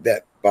 right?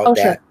 About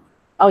that. Sure.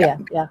 Oh, yeah.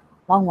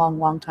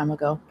 Long time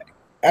ago.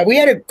 We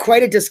had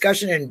quite a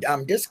discussion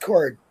in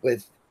Discord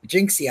with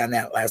Jinxie on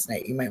that last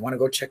night. You might want to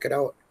go check it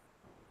out.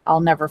 I'll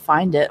never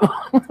find it.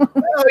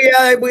 Oh,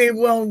 yeah, we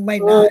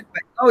might not.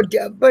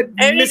 But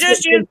and you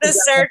just use the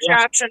search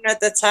option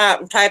at the top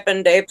and type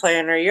in day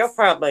planner. You'll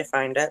probably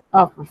find it.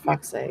 Oh, for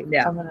fuck's sake.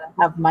 Yeah. I'm going to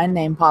have my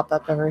name pop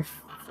up every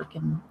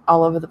freaking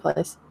all over the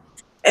place.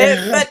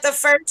 But the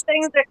first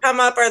things that come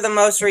up are the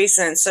most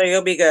recent, so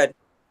you'll be good.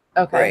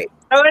 Okay. Right.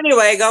 Oh,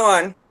 anyway, go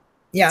on.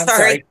 Yeah,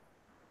 sorry.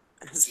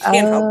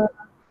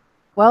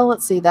 Well,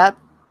 let's see.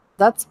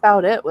 That's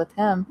about it with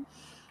him.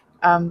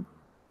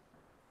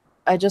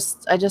 I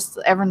just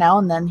every now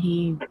and then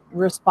he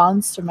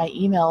responds to my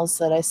emails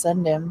that I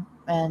send him,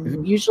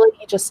 and usually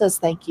he just says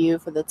thank you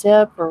for the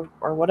tip or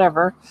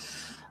whatever.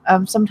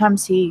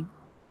 Sometimes he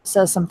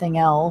says something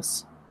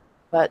else,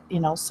 but you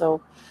know,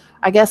 so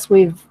I guess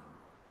we've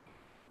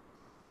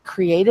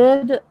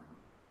created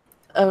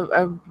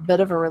a bit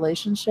of a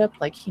relationship.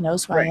 Like he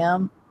knows who I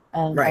am,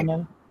 and I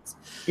know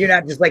you're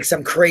not just like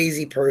some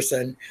crazy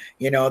person,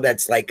 you know,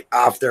 that's like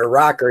off their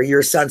rocker.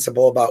 You're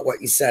sensible about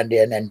what you send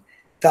in and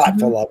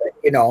thoughtful of it,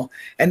 you know,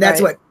 and that's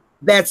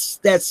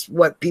that's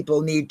what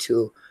people need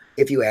to,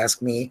 if you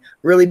ask me,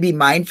 really be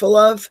mindful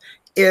of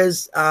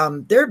is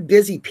they're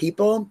busy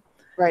people,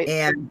 right?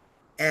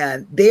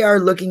 And they are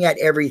looking at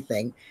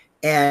everything.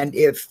 And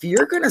if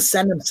you're going to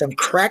send them some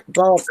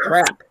crackball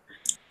crap,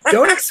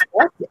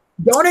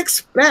 don't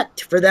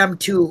expect for them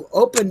to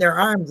open their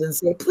arms and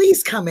say,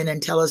 please come in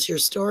and tell us your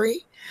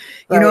story.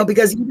 You know,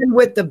 because even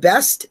with the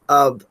best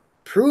of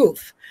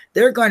proof,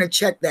 they're going to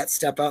check that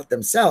stuff out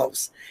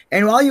themselves.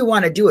 And all you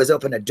want to do is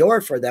open a door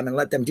for them and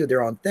let them do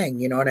their own thing.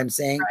 You know what I'm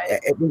saying?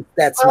 At least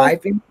that's my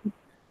opinion.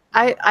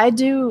 I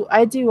do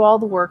all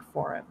the work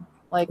for him.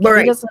 Like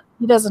Right.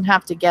 he doesn't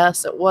have to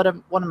guess at what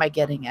am I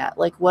getting at?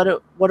 Like what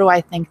do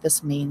I think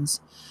this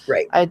means?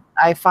 Right.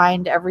 I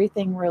find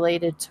everything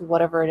related to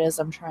whatever it is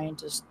I'm trying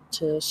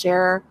to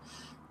share,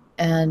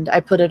 and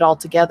I put it all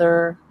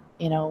together,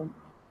 you know,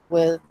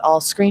 with all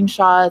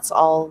screenshots,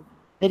 all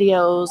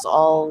videos,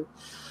 all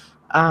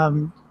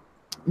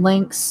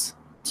links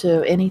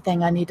to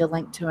anything I need to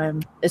link to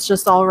him. It's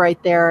just all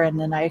right there, and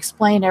then I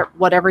explain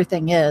what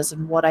everything is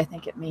and what I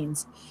think it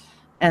means.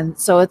 And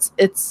so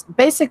it's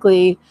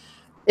basically,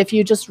 if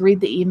you just read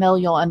the email,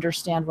 you'll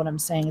understand what I'm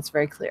saying. It's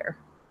very clear.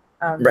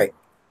 Right.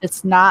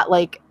 It's not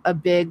like a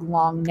big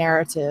long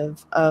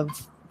narrative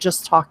of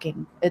just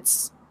talking.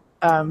 It's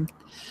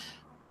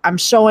I'm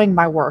showing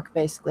my work,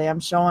 basically. I'm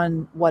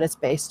showing what it's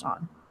based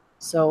on.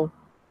 So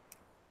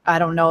I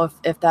don't know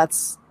if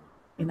that's,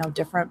 you know,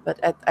 different, but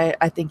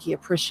I think he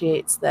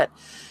appreciates that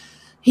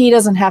he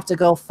doesn't have to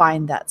go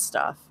find that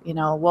stuff. You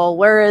know, well,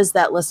 where is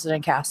that listed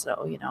in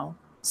Casto? You know,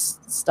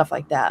 stuff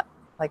like that.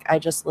 Like, I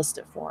just list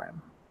it for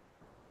him.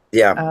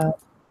 Yeah.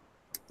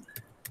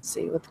 Let's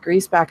see, with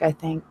Greaseback, I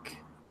think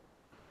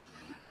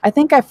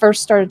I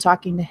first started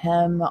talking to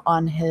him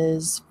on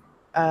his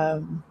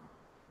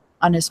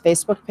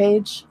Facebook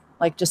page,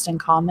 like just in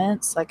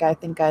comments. Like, I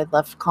think I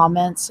left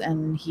comments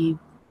and he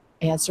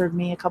answered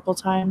me a couple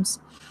times.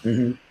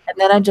 Mm-hmm. And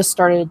then I just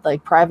started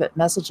like private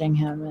messaging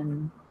him,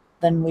 and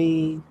then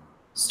we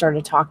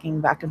started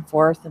talking back and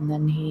forth, and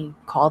then he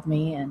called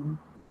me and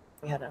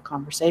we had a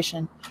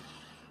conversation.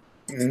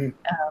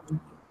 Mm-hmm.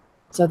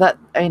 So that,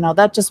 you know,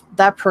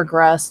 that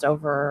progressed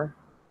over,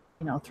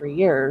 you know, 3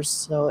 years.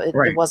 So it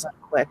wasn't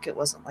quick. It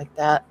wasn't like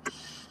that.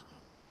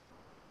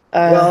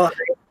 Well,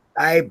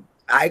 I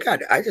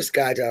just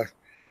got a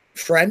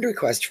friend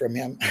request from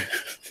him.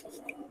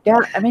 Yeah,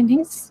 I mean,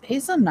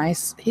 he's a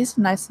nice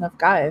enough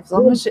guy. As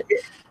long as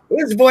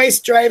his voice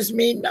drives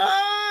me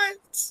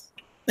nuts.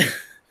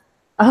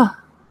 Oh,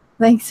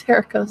 thanks,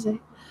 Harakoze.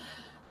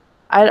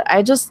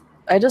 I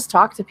just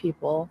talk to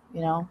people,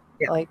 you know,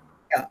 like.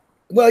 Yeah.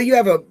 Well, you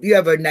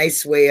have a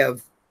nice way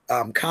of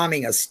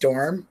calming a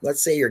storm.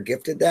 Let's say you're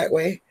gifted that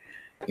way.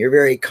 You're a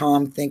very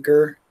calm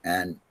thinker,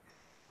 and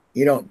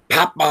you don't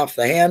pop off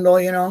the handle.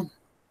 You know,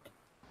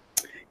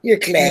 you're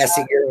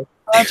classy, girl.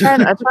 I try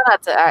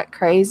not to act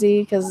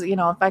crazy, because, you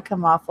know, if I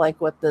come off like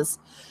with this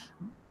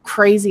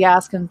crazy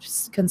ass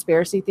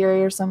conspiracy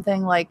theory or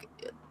something, like,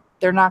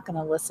 they're not going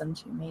to listen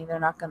to me.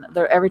 They're not going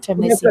to. Every time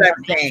they see my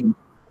name,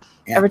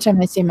 every time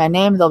they see my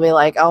name, they'll be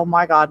like, "Oh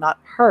my God, not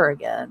her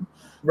again!"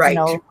 Right. You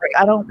know, right.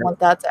 I don't want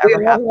that to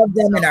ever happen. We all have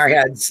them in our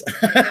heads.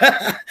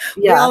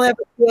 We all have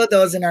a few of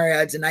those in our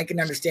heads, and I can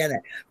understand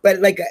that. But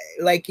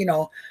like you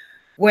know,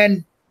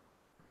 when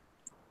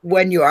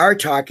you are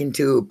talking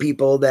to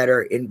people that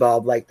are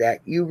involved like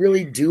that, you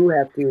really do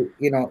have to,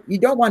 you know, you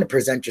don't want to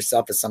present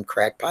yourself as some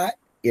crackpot,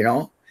 you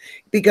know,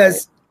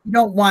 because you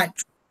don't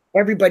want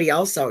everybody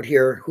else out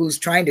here who's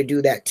trying to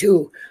do that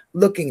too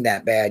looking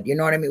that bad. You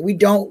know what I mean? We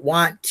don't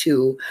want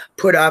to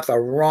put off a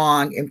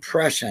wrong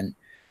impression.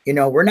 You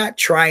know, we're not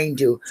trying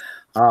to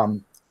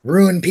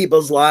ruin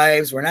people's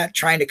lives. We're not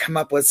trying to come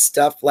up with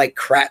stuff like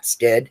Kratz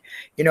did.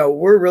 You know,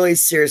 we're really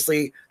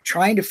seriously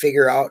trying to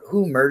figure out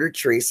who murdered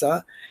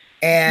Teresa.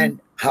 And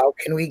how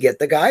can we get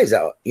the guys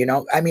out? You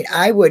know, I mean,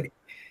 I would,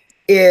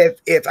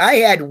 if I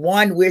had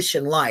one wish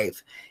in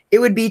life, it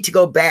would be to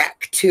go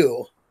back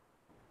to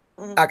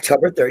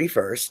October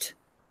 31st,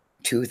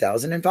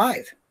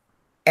 2005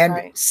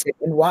 and sit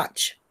and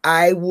watch.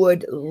 I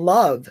would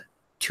love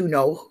to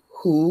know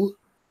who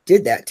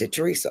did that to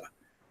Teresa.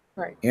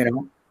 Right. You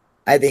know,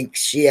 I think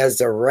she has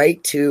the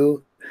right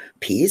to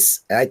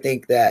peace. I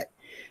think that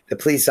the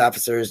police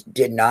officers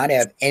did not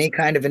have any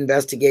kind of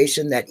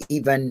investigation that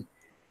even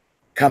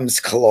comes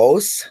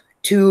close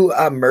to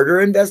a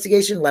murder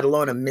investigation, let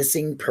alone a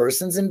missing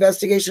persons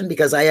investigation,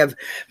 because I have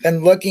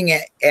been looking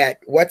at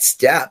what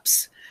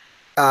steps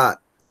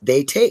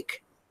they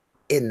take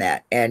in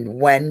that, and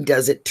when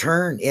does it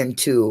turn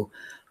into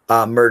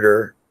a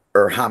murder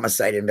or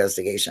homicide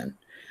investigation.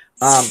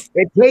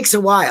 It takes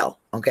a while.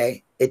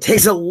 Okay, it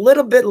takes a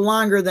little bit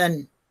longer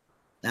than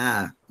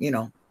you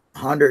know,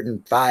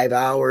 105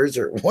 hours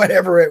or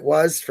whatever it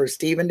was for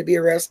Stephen to be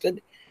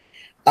arrested.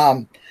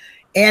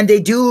 And they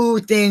do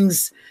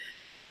things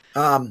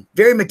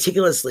very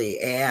meticulously,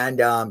 and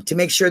to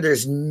make sure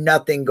there's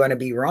nothing going to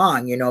be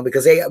wrong, you know,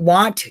 because they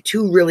want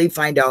to really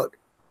find out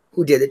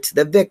who did it to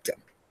the victim,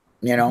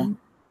 you know.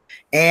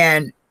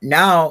 And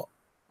now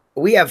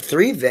we have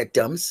 3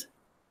 victims,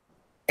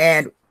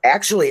 and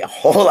actually a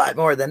whole lot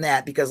more than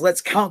that, because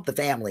let's count the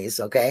families,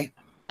 okay?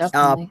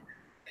 Definitely.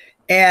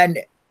 And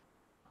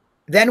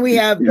then we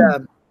have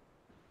the,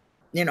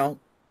 you know,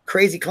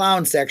 crazy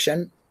clown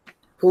section,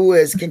 who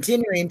is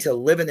continuing to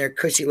live in their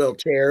cushy little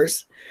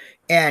chairs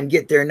and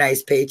get their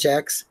nice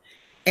paychecks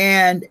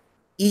and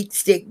eat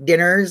steak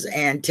dinners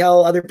and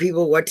tell other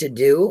people what to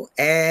do,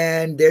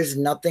 and there's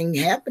nothing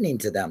happening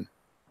to them.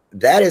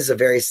 That is a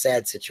very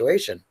sad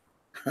situation.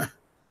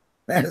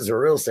 That is a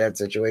real sad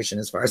situation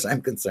as far as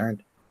I'm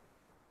concerned.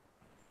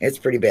 It's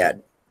pretty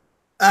bad.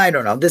 I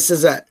don't know. This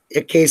is a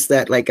case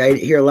that, like, I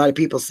hear a lot of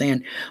people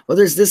saying, well,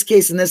 there's this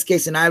case and this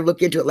case, and I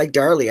look into it like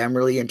Darlie. I'm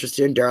really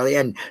interested in Darlie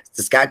and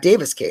the Scott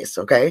Davis case,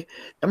 okay?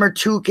 Them are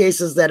two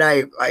cases that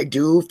I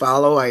do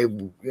follow. I,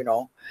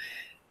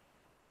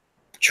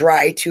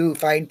 try to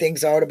find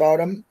things out about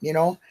them,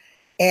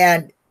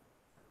 and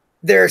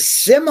they're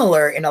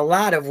similar in a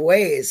lot of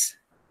ways,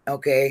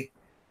 okay?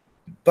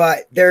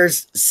 But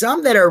there's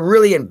some that are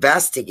really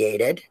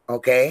investigated,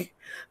 okay?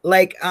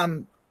 Like, I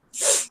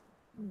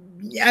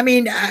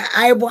mean,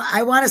 I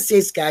want to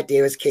say Scott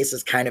Davis case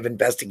is kind of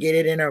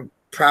investigated in a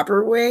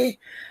proper way,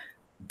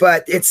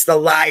 but it's the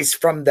lies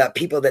from the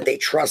people that they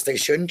trust, they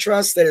shouldn't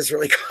trust, that has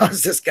really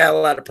caused this guy a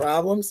lot of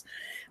problems.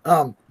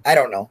 I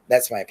don't know.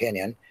 That's my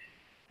opinion.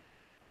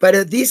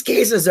 But these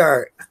cases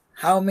are,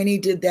 how many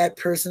did that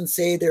person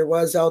say there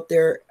was out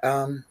there?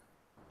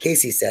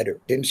 Casey said,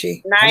 didn't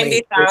she?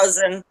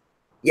 90,000.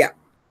 Yeah,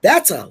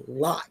 that's a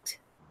lot.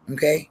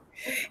 Okay.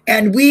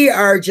 And we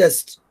are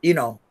just,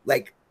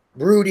 like,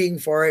 rooting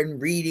for it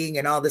and reading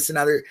and all this and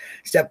other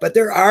stuff. But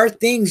there are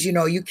things,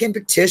 you can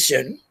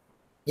petition,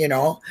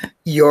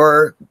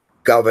 your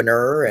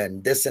governor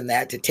and this and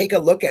that to take a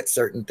look at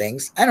certain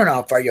things. I don't know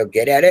how far you'll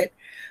get at it,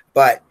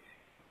 but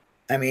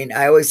I mean,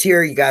 I always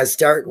hear you guys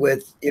start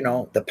with,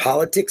 the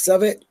politics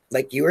of it,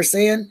 like you were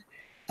saying.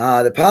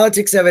 The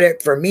politics of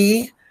it, for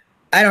me,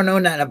 I don't know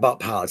nothing about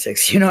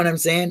politics. You know what I'm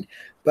saying?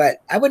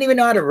 But I wouldn't even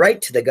know how to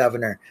write to the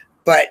governor.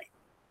 But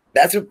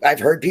that's what I've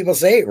heard people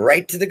say,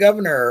 write to the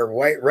governor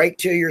or write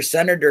to your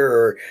senator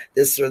or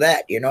this or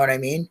that. You know what I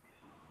mean?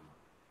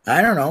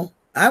 I don't know.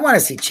 I want to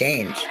see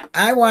change.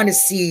 I want to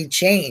see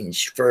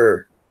change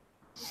for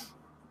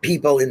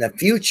people in the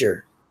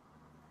future.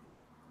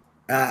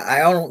 I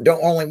don't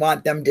only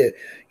want them to,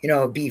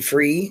 be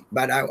free,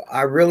 but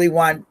I really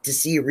want to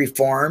see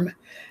reform.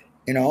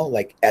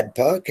 Like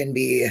EDPA can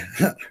be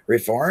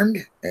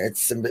reformed.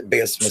 It's the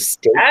biggest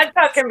mistake.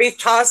 EDPA can be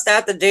tossed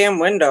out the damn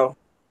window.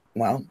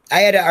 Well, I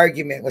had an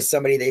argument with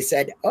somebody. They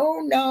said,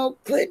 oh, no,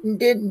 Clinton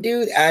didn't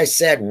do that. I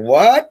said,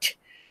 what?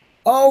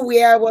 Oh,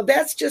 yeah, well,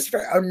 that's just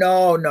for, oh,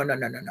 no.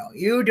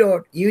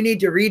 You need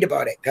to read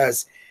about it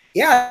because,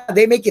 yeah,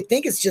 they make you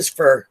think it's just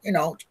for,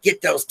 to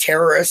get those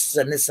terrorists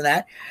and this and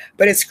that.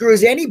 But it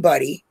screws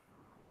anybody,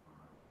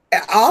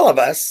 all of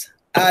us,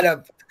 out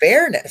of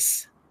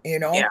fairness,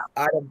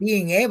 out of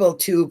being able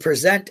to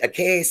present a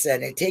case,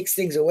 and it takes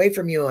things away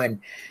from you. And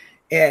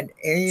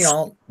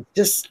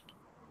just,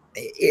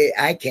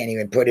 I can't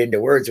even put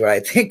into words what I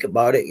think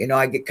about it.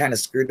 I get kind of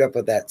screwed up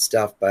with that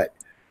stuff, but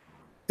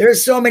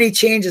there's so many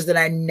changes that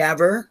I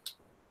never,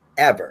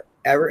 ever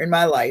in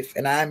my life,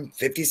 and I'm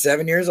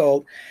 57 years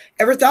old,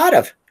 ever thought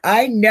of.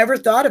 I never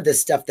thought of this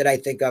stuff that I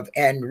think of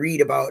and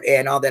read about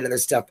and all that other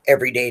stuff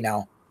every day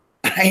now.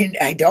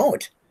 I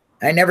don't.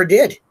 I never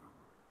did.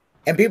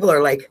 And people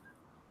are like,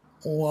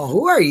 well,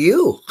 who are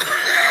you?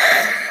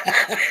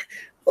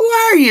 Who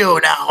are you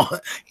now?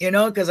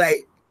 Because I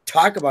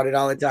talk about it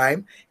all the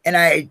time, and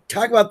I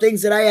talk about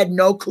things that I had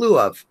no clue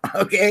of.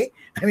 Okay.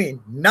 I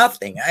mean,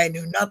 nothing. I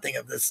knew nothing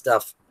of this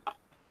stuff.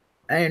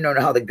 I didn't know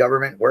how the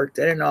government worked.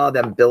 I didn't know how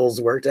them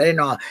bills worked. I didn't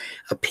know how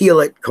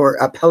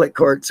appellate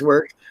courts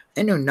worked.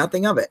 I knew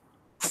nothing of it.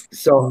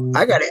 So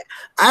I got it.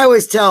 I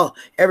always tell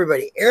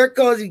everybody, Eric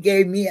Cozy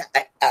gave me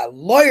a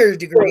lawyer's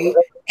degree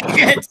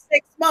in 6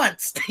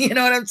 months. You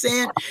know what I'm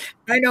saying?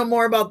 I know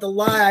more about the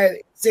law in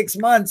 6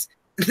 months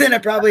than I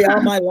probably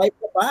all my life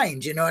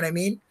combined. You know what I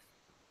mean?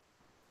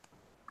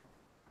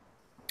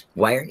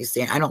 Why aren't you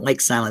saying? I don't like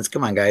silence.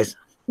 Come on, guys.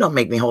 Don't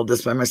make me hold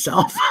this by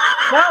myself.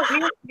 No,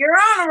 you're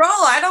on a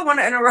roll. I don't want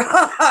to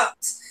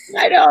interrupt.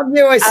 I don't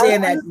know. I was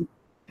saying that.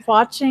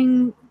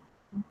 Watching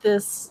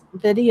this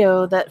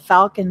video that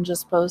Falcon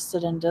just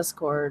posted in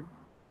Discord.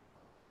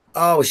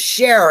 Oh,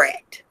 share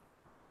it.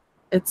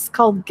 It's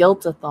called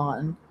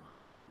Guiltathon.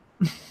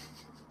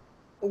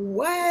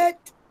 What?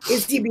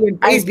 Is he being?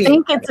 I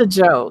think it's a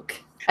joke.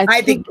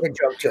 I think it's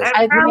a joke too.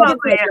 I think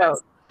it's a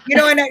joke.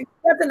 And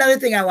that's another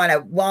thing I want to,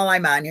 while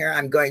I'm on here,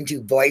 I'm going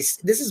to voice,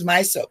 this is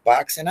my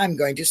soapbox and I'm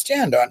going to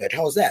stand on it.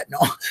 How's that?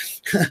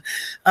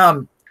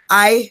 No.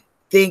 I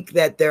think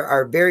that there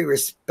are very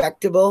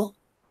respectable,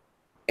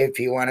 if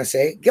you want to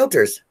say,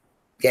 guilters.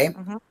 Okay.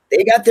 Mm-hmm.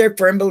 They got their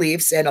firm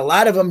beliefs, and a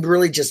lot of them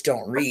really just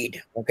don't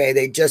read. Okay.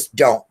 They just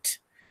don't,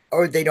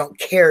 or they don't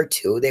care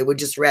to. They would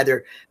just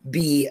rather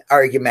be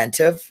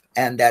argumentative,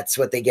 and that's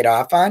what they get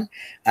off on.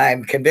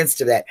 I'm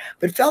convinced of that.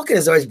 But Falcon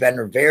has always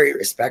been very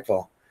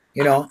respectful.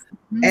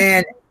 Mm-hmm.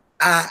 And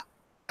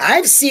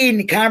I've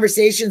seen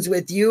conversations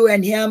with you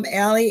and him,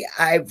 Allie.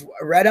 I've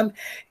read them,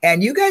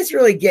 and you guys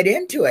really get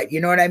into it.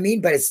 You know what I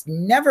mean? But it's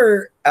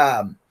never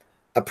a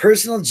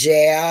personal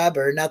jab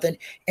or nothing.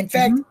 In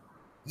fact,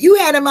 you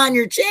had him on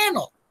your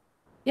channel.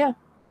 Yeah.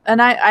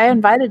 And I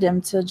invited him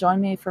to join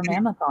me for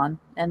Mammothon.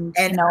 And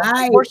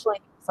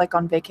unfortunately, it's like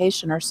on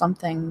vacation or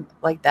something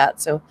like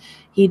that. So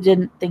he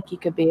didn't think he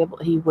would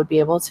be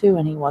able to,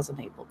 and he wasn't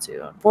able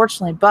to,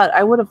 unfortunately. But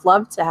I would have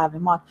loved to have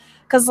him on,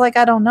 because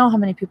I don't know how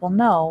many people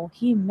know,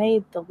 he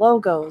made the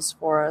logos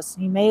for us.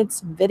 He made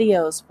some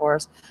videos for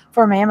us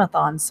for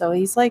Mammothon. So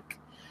he's like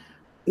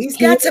He's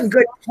got some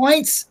good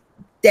points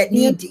that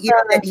need to,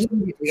 that he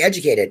needs to be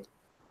educated.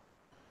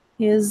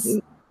 He is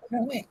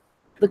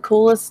the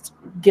coolest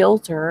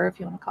guilter, if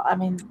you want to call. I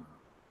mean,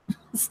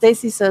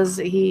 Stacy says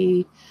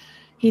he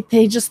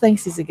just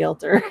thinks he's a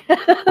guilter.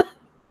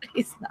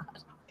 He's not.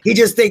 He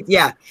just thinks,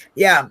 yeah,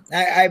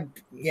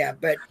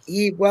 but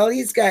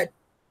he's got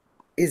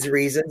his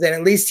reasons, and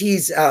at least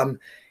he's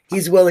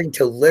willing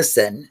to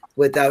listen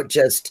without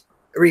just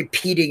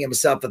repeating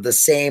himself of the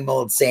same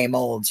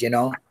olds, you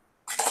know.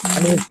 I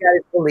mean, he's got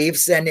his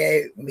beliefs, and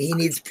he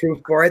needs proof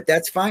for it.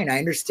 That's fine. I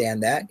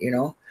understand that, you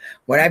know.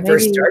 When I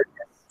first started,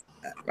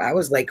 I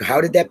was like,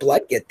 how did that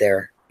blood get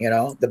there? You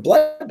know, the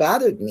blood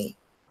bothered me.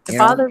 It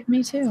bothers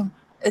me too.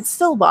 It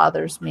still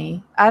bothers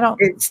me.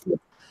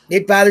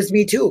 It bothers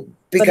me too,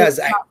 because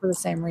but it's not for the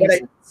same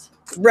reasons.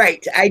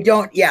 Right.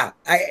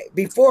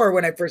 Before,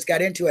 when I first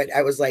got into it,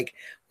 I was like,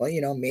 well, you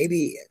know,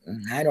 maybe,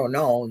 I don't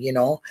know, you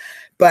know,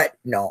 but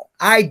no,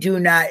 I do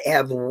not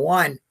have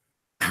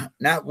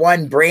not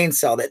one brain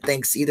cell that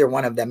thinks either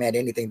one of them had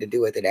anything to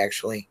do with it,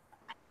 actually.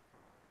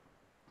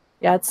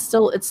 Yeah, it's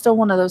still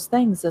one of those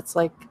things. It's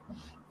like,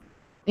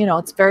 you know,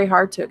 it's very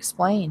hard to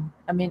explain.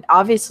 I mean,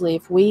 obviously,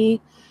 if we,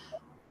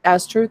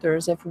 as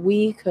truthers, if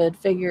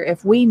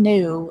we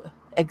knew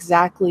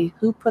exactly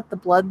who put the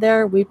blood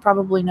there, we'd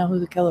probably know who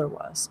the killer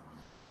was.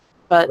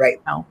 But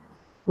you know,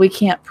 we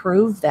can't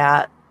prove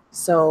that.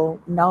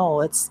 So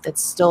no, it's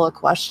still a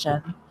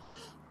question.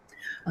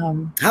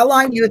 How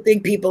long do you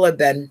think people have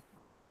been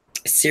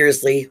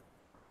seriously?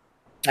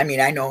 I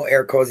mean, I know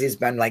Eric Cozy's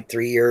been like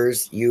 3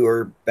 years.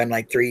 You been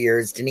like 3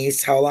 years.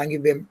 Denise, how long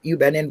you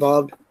been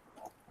involved?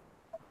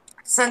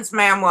 Since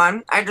Man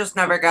One. I just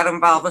never got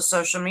involved with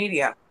social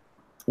media.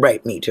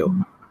 Right, me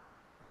too.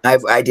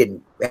 I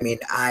didn't. I mean,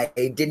 I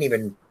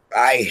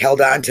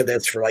held on to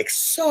this for like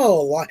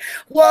so long.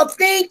 Well,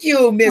 thank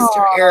you,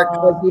 Mr. Eric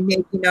Cozy,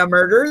 making a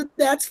murder.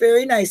 That's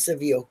very nice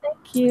of you.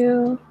 Thank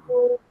you.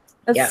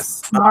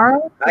 Yes.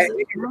 Tomorrow?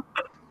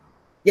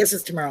 Yes,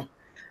 it's tomorrow.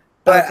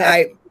 But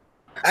okay.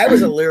 I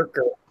was a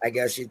lurker, I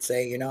guess you'd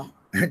say, you know,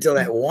 until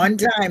that one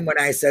time when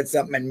I said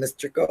something and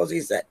Mr.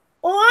 Cozy said,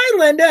 "Oh, hi,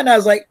 Linda." And I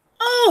was like,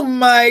 oh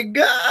my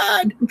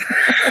God.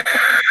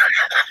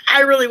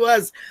 I really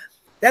was.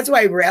 That's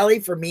why rally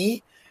for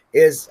me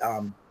is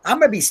I'm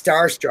going to be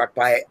starstruck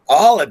by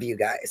all of you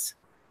guys.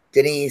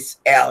 Denise,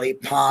 Allie,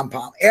 Pom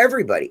Pom,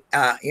 everybody.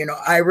 You know,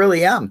 I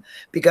really am,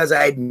 because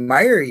I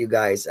admire you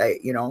guys.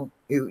 You know,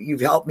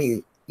 you've helped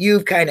me.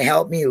 You've kind of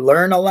helped me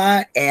learn a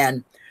lot.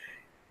 And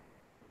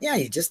yeah,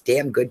 you're just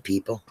damn good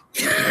people.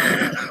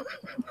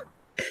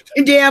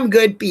 You're damn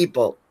good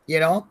people, you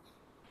know.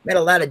 Met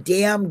a lot of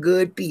damn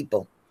good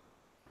people.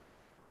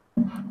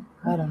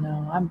 I don't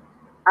know.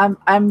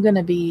 I'm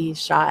gonna be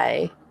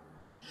shy.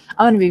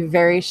 I'm gonna be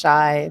very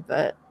shy,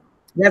 but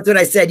that's what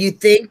I said. You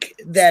think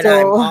that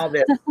I'm all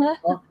this?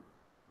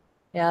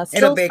 Yeah,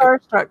 still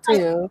starstruck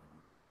too.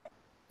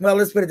 Well,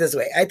 let's put it this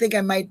way. I think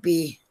I might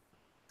be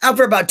out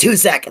for about 2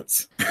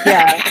 seconds.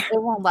 Yeah,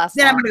 it won't last.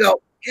 Then long. I'm gonna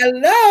go,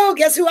 hello,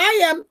 guess who I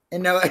am?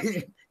 And no,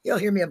 you'll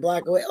hear me a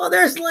block away. Oh,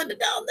 there's Linda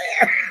down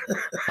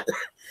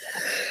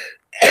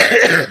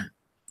there.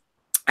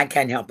 I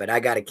can't help it.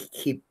 I gotta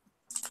keep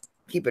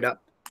it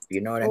up. You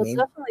know what I mean?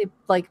 Definitely,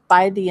 like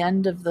by the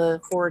end of the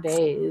 4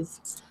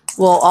 days,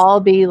 we'll all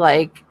be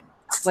like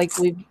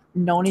we've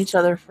known each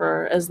other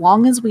for as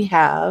long as we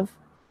have,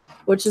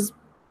 which is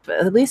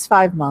at least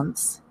 5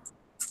 months,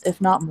 if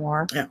not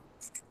more. Yeah.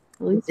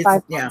 At least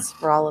 5 months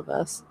for all of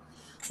us.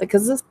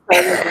 Because this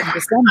started in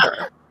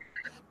December.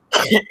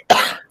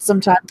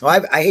 Sometimes.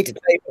 Well, I hate to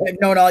tell you,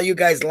 I've known all you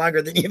guys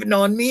longer than you've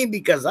known me,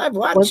 because I've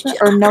watched. Was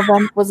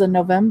it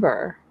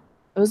November?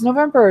 It was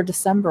November or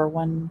December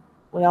when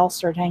we all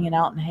started hanging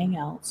out in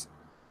hangouts.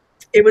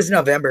 It was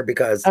November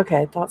because.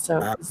 Okay, I thought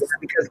so.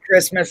 Because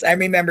Christmas. I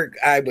remember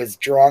I was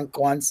drunk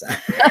once.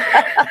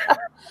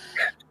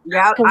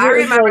 Yeah, I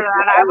remember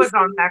that. I was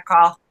on that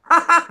call.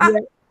 Yeah.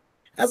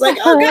 I was like,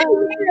 oh, God,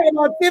 I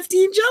want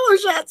 15 Jello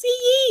shots.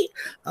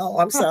 Oh,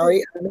 I'm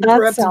sorry.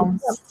 That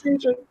sounds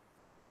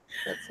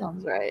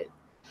right.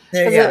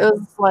 Because it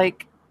was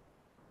like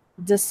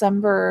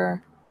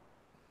December.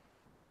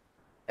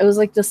 It was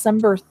like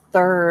December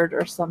 3rd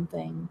or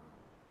something.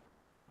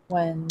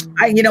 When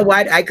you know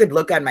what? I could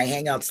look on my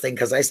Hangouts thing,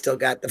 because I still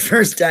got the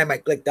first time I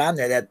clicked on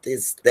there that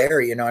is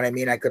there. You know what I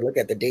mean? I could look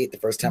at the date the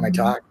first time I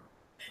talked,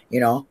 you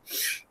know,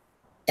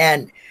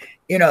 and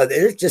you know,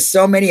 there's just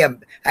so many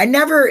of. I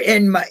never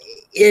in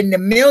a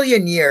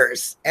million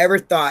years ever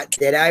thought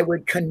that I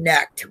would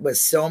connect with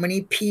so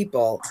many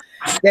people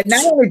that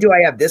not only do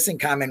I have this in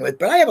common with,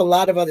 but I have a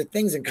lot of other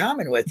things in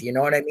common with. You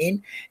know what I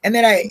mean? And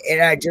then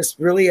I just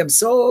really am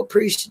so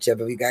appreciative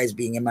of you guys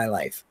being in my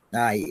life.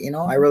 You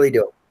know, I really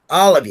do.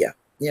 All of you,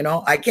 you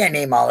know, I can't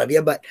name all of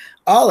you, but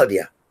all of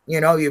you,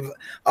 you know, you've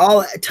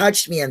all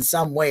touched me in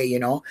some way, you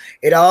know,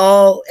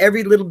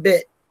 every little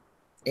bit,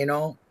 you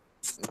know,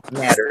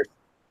 matters.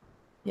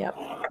 Yep.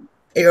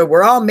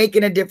 We're all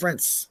making a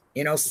difference.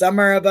 You know, some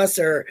of us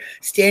are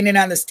standing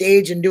on the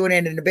stage and doing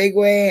it in a big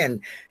way. And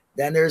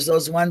then there's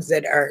those ones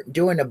that are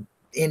doing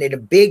in a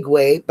big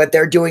way, but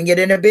they're doing it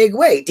in a big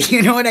way. Do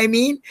you know what I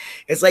mean?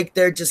 It's like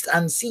they're just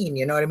unseen.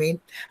 You know what I mean?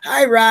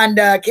 Hi,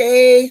 Rhonda.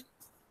 Kay.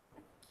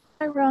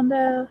 Hi,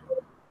 Rhonda.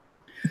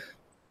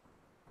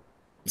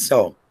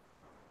 So,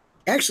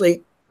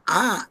 actually,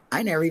 I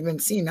never even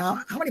seen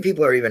how many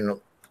people are even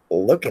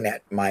looking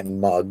at my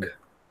mug.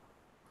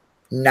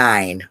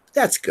 9.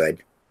 That's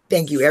good.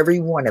 Thank you, every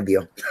one of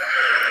you.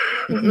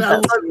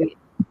 That's sweet.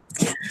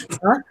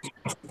 Huh?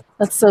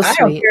 That's so I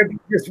don't sweet. care.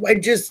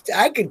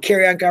 I could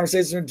carry on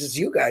conversations with just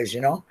you guys.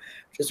 You know,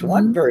 just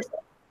one person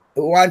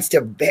who wants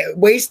to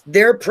waste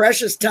their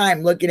precious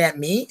time looking at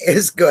me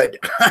is good,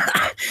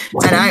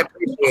 and I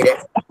appreciate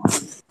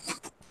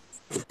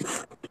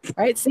it.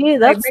 Right? See,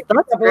 that's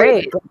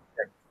great.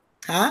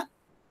 Huh?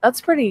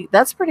 That's pretty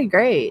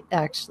great,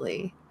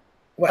 actually.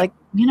 What? Like,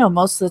 you know,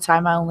 most of the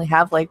time I only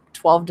have like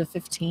 12 to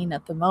 15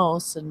 at the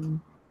most,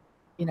 and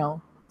you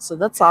know, so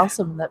that's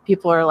awesome that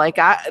people are like,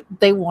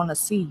 they want to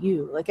see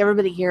you. Like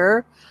everybody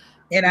here.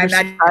 And I'm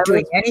not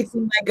doing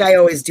anything like I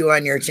always do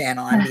on your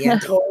channel. I'm being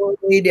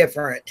totally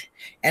different.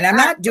 And I'm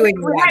not doing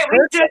we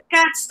just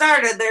got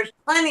started. There's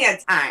plenty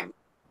of time.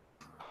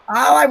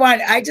 All I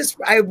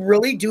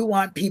really do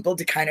want people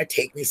to kind of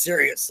take me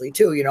seriously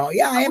too. You know,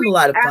 yeah, I am a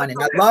lot of fun and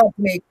I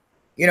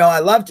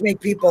love to make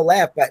people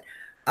laugh, but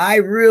I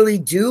really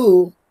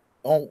do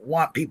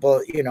want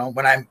people, you know,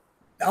 when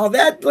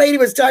that lady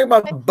was talking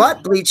about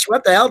butt bleach.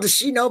 What the hell does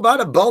she know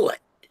about a bullet?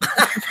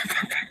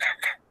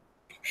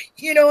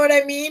 You know what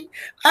I mean?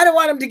 I don't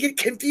want them to get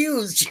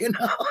confused, you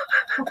know?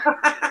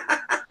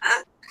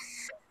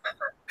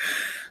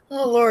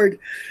 Oh, Lord.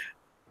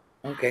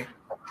 Okay.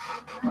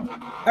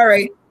 All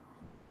right.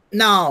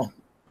 Now,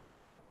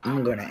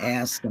 I'm going to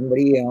ask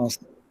somebody else.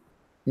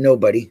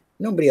 Nobody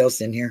else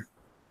in here.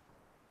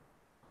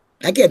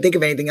 I can't think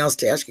of anything else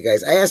to ask you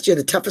guys. I asked you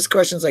the toughest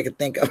questions I could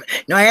think of.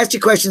 No, I asked you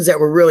questions that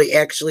were really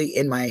actually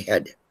in my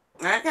head.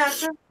 I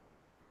gotcha.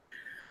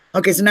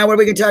 Okay, so now what are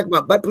we going to talk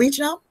about? Butt bleach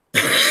now?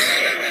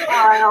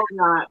 I hope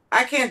not.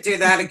 I can't do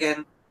that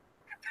again.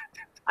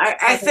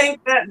 I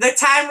think that the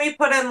time we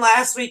put in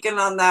last weekend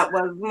on that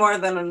was more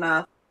than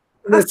enough.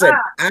 Listen,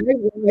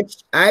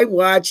 I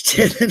watched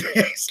it the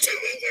next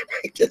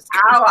day.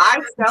 I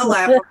still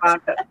laugh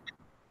about it.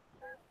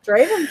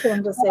 Draven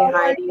came to say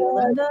hi to you,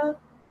 Linda.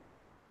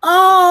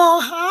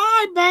 Oh,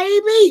 hi,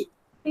 baby.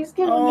 He's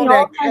giving me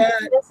all kinds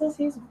of kisses.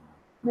 He's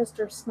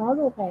Mr.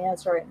 Snuggle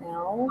Pants right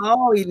now.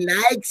 Oh, he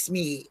likes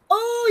me.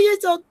 Oh, you're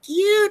so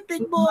cute,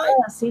 big boy.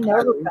 Yes, he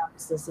never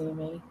comes to see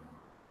me.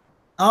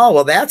 Oh,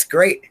 well, that's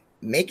great.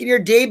 Making your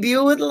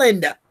debut with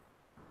Linda.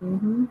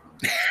 Mm-hmm.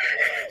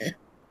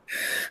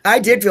 I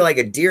did feel like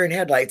a deer in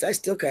headlights. I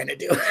still kind of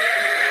do.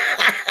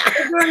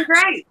 You're doing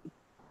great.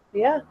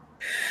 Yeah.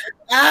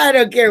 I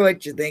don't care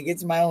what you think.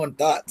 It's my own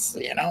thoughts,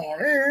 you know.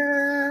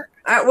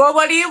 Well,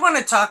 what do you want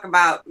to talk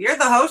about? You're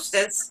the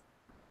hostess.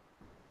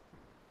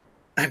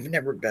 I've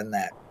never been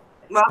that.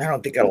 Well, I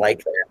don't think I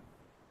like that.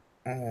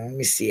 Let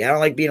me see. I don't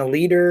like being a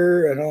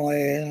leader.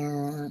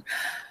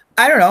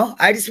 I don't know.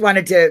 I just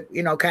wanted to,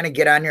 you know, kind of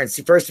get on here and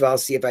see, first of all,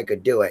 see if I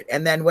could do it.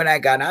 And then when I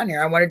got on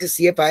here, I wanted to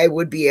see if I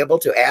would be able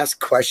to ask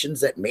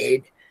questions that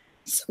made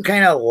some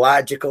kind of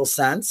logical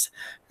sense.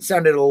 It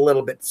sounded a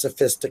little bit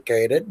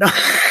sophisticated.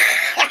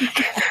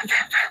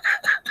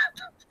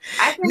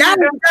 Not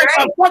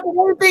fucking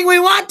everything we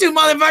want to,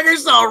 motherfuckers,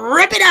 so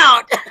rip it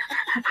out.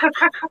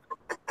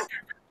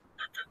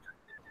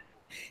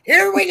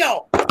 Here we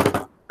go.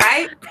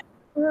 Right?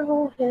 Your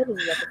whole head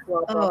is like a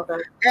flop off.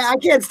 I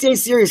can't stay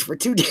serious for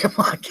too damn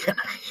long, can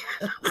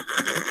I?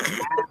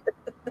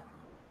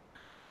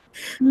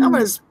 I'm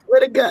going to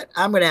split a gut.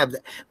 I'm going to have,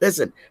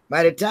 listen,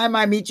 by the time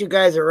I meet you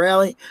guys at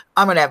Rally,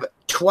 I'm going to have a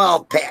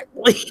 12-pack.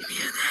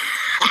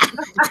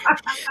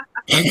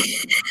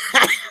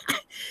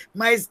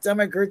 My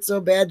stomach hurt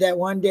so bad that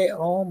one day.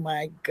 Oh,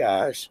 my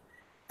gosh.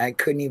 I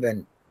couldn't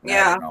even.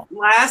 Yeah,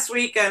 last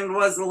weekend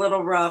was a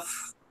little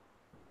rough.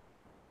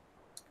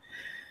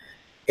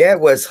 It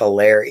was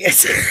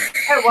hilarious.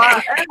 It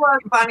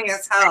was funny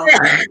as hell.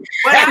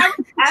 When I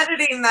was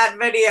editing that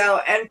video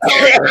and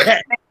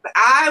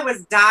I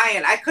was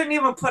dying. I couldn't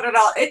even put it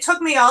all. It took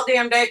me all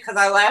damn day because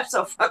I laughed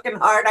so fucking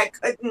hard. I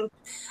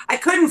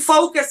couldn't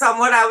focus on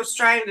what I was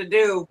trying to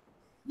do.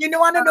 You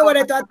know, I don't know what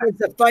I thought was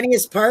the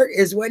funniest part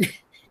is when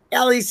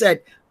Ellie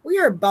said, "We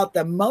are about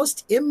the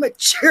most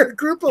immature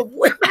group of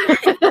women."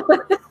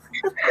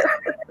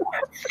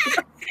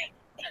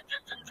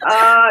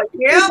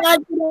 Yeah,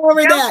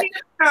 over that.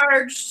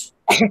 Charged.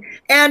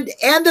 And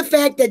the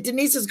fact that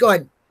Denise is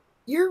going,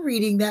 "You're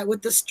reading that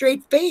with a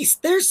straight face.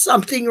 There's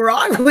something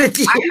wrong with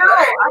you." I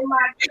know. I'm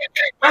like,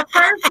 the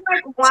first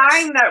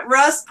line that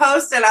Russ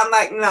posted, I'm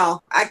like,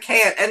 no, I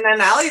can't. And then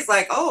Allie's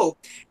like, oh,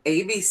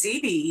 A B C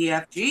D E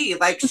F G.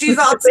 Like she's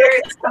all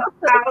serious.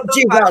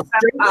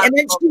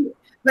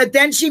 But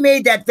then she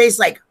made that face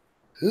like,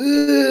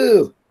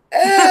 ooh,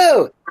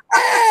 oh,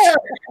 oh.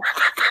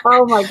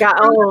 Oh my god!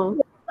 Oh.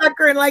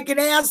 Suckering like an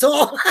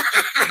asshole.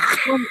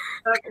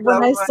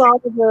 When I saw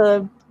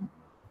the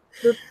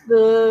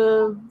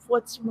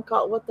what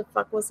the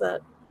fuck was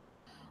that?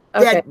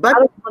 Okay, that butt I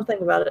don't want to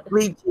think about it.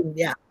 bleaching,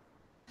 yeah.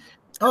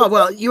 Oh,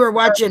 well, you were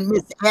watching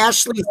Miss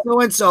Ashley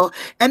so-and-so,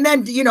 and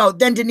then,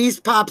 then Denise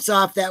pops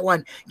off that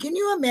one. Can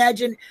you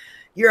imagine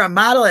you're a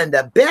model and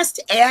the best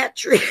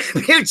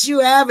attribute you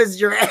have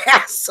is your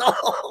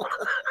asshole?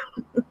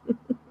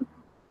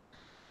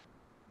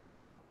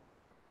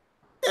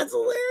 That's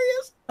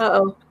hilarious.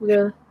 Uh-oh.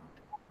 Yeah.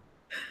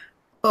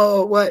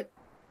 Oh, what?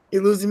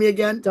 You losing me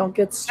again? Don't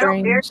get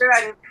Nope, you're strange.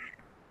 good.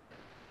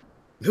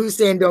 Who's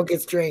saying don't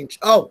get strange?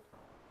 Oh,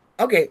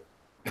 okay.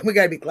 We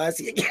got to be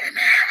classy again.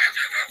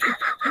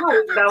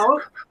 No,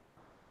 don't.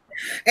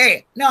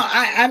 Hey, no,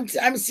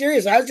 I'm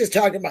serious. I was just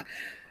talking about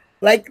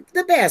like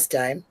the past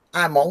time.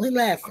 I'm only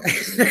laughing.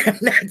 I'm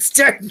not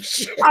starting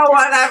shit. Oh,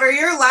 whatever.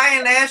 You're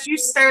lying ass. You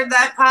stirred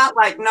that pot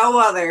like no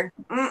other.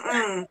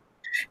 Mm-mm.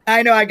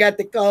 I know I got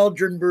the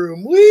cauldron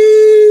broom.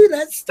 Woo!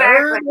 Let's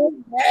stir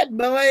Exactly. that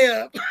boy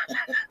up.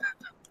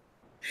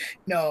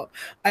 No,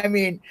 I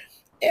mean,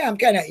 yeah, I'm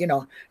kind of,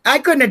 I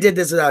couldn't have did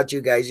this without you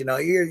guys.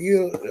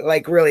 You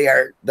like really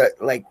are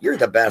you're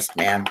the best,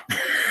 man.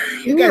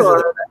 You guys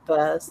are the the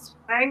best.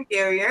 Thank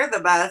you. You're the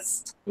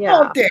best. Yeah.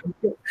 Oh, thank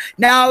you.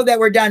 Now that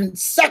we're done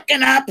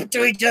sucking up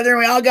to each other, and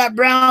we all got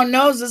brown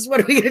noses.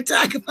 What are we going to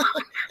talk about?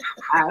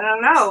 I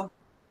don't know.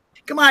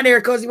 Come on,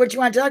 Eric Cozy, what you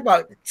want to talk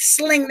about?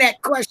 Sling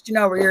that question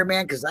over here,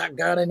 man, because I've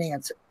got an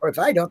answer. Or if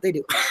I don't, they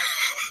do.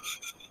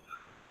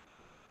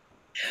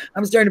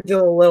 I'm starting to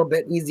feel a little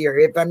bit easier.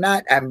 If I'm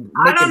not, I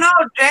don't know.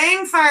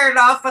 Jane fired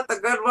off with a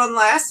good one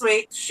last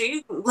week.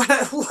 She let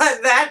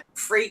that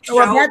freak show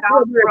Well, that's down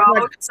what the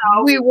road.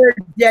 So, we were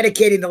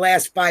dedicating the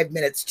last 5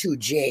 minutes to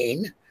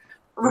Jane.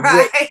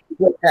 right.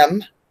 With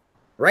them.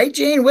 Right,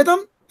 Jane? With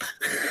them?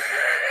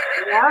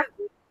 Yeah.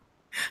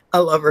 I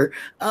love her.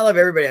 I love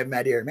everybody I've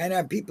met here.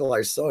 Man, people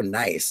are so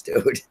nice,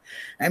 dude.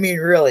 I mean,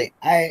 really.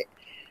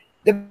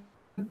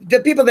 The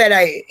people that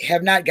I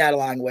have not got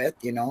along with,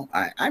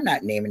 I'm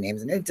not naming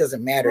names, and it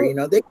doesn't matter.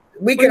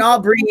 We can all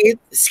breathe,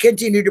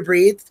 continue to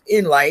breathe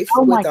in life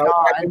without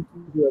having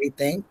to do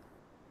anything.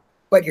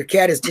 But your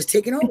cat is just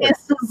taking over.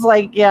 This is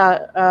like,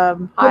 yeah.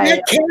 Hi.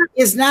 That cat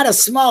is not a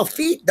small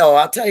feat, though.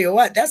 I'll tell you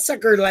what. That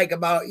sucker, like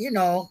about,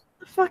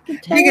 Fucking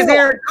big as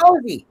Eric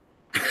Cozy.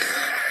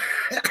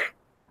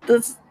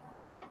 This.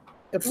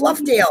 The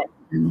fluff tail.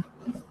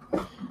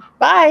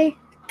 Bye.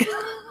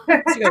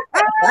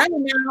 Bye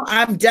now.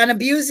 I'm done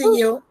abusing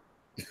you.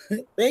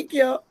 Thank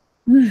you.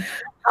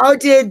 How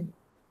did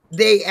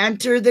they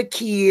enter the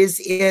keys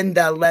in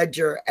the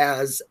ledger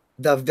as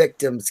the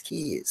victim's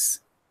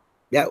keys?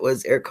 That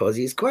was Eric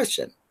Cozy's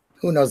question.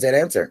 Who knows that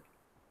answer?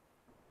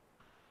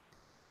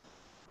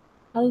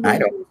 How did they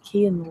enter the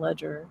key in the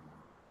ledger?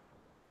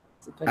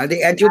 How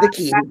they enter the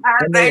key?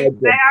 They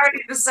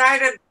already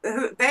decided.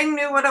 They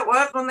knew what it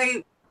was when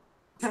they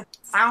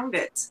found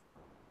it.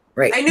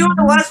 Right. They knew what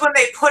it was when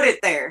they put it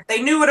there.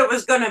 They knew what it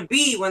was going to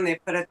be when they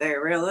put it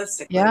there,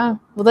 realistically. Yeah.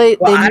 Well, they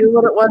knew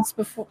what it was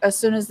before. As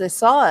soon as they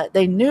saw it,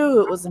 they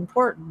knew it was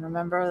important.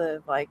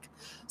 Remember, as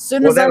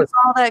soon as I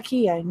saw that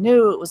key, I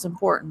knew it was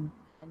important.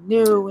 I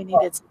knew we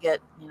needed to get,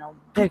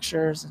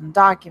 pictures and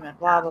document,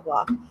 blah, blah,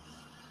 blah.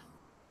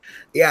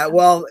 Yeah.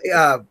 Well,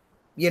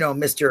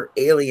 Mr.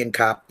 Alien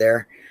Cop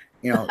there,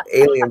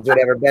 aliens would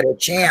have a better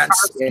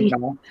chance.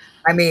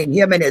 I mean,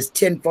 him and his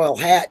tinfoil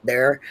hat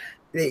there.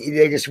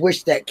 They just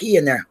wished that key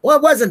in there. Well,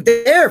 it wasn't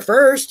there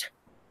first.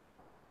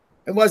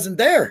 It wasn't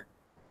there.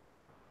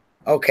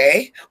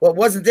 Okay. Well, it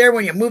wasn't there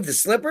when you moved the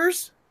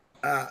slippers.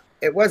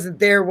 It wasn't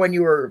there when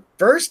you were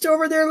first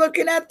over there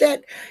looking at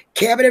that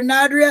cabinet of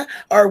Nadria.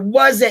 Or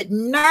was it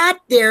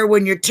not there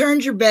when you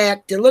turned your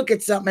back to look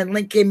at something and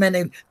Link came in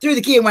and threw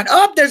the key and went,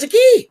 oh, there's a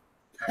key.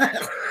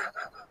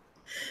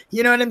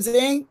 You know what I'm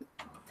saying?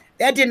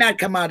 That did not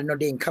come out of no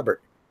dang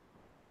cupboard.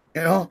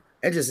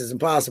 It just is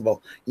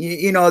impossible.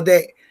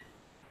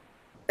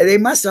 They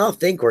must all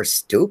think we're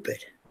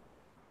stupid.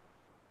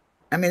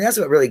 I mean, that's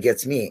what really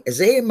gets me, is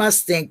they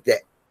must think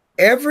that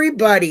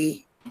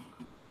everybody,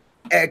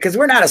 because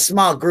we're not a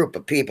small group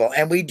of people,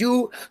 and we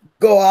do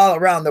go all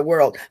around the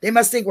world. They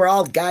must think we're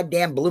all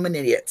goddamn blooming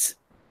idiots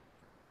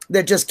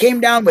that just came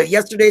down with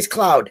yesterday's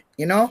cloud,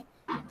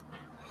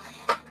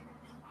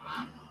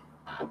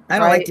 I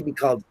don't like to be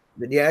called,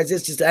 but yeah, it's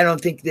just I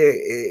don't think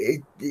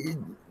the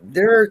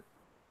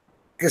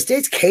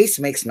state's case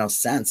makes no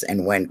sense.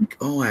 And when,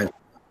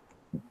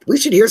 we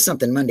should hear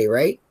something Monday,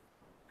 right?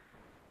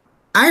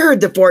 I heard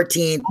the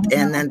 14th,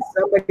 and then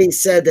somebody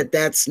said that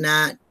that's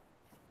not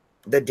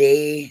the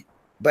day,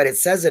 but it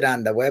says it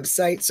on the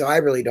website, so I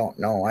really don't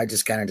know. I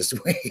just kind of just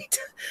wait.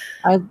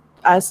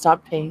 I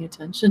stopped paying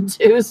attention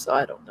too, so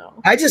I don't know.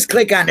 I just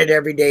click on it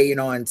every day,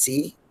 and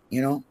see,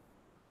 Well,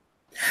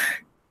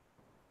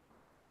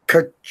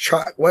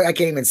 I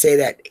can't even say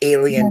that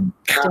alien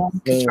cop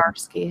name.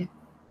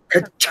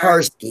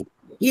 Kacharsky.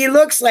 He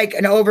looks like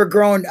an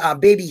overgrown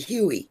baby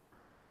Huey.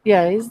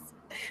 Yeah, he's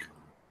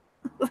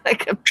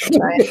like a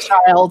giant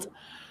child.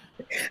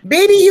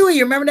 Baby Huey,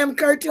 you remember them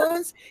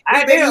cartoons?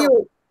 I Baby do.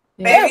 Huey.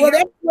 Yeah, well,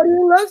 that's what he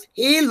looks.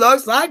 He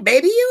looks like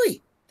Baby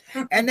Huey.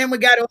 And then we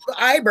got old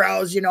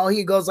eyebrows,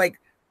 he goes like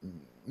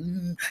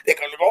They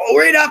go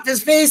right off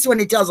his face when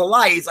he tells a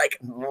lie. He's like,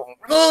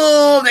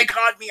 oh, they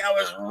caught me. I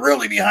was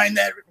really behind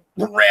that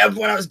ramp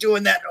when I was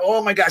doing that.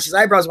 Oh my gosh, his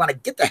eyebrows want to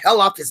get the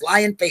hell off his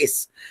lying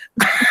face.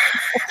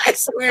 I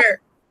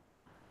swear.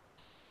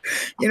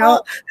 You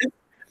know,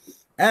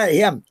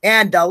 him.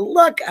 And the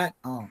look on,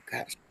 oh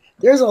gosh,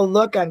 there's a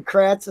look on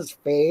Kratz's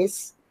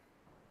face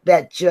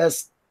that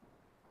just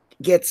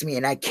gets me,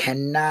 and I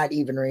cannot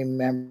even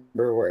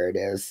remember where it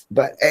is,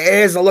 but it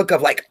is a look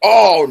of like,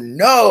 oh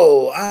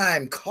no,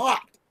 I'm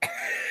caught.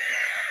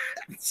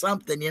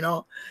 Something, you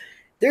know.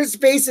 There's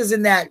faces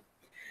in that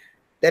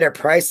are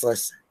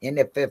priceless, and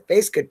if a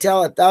face could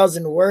tell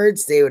 1,000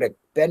 words, they would have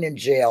been in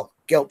jail.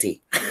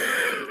 Guilty.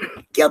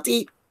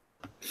 Guilty.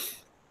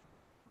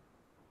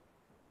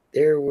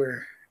 There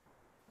would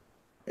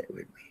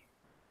be.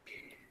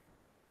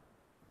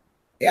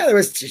 Yeah, there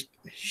was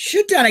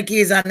shit ton of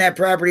keys on that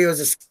property. It was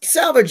a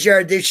salvage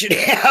yard. They should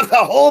have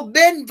a whole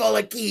bin full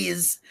of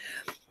keys.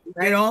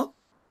 You know,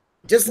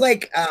 just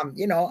like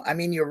you know, I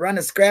mean, you run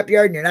a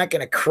scrapyard and you're not going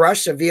to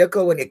crush a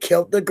vehicle when you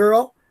killed the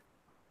girl.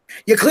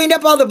 You cleaned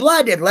up all the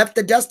blood and left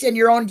the dust in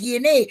your own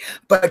DNA,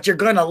 but you're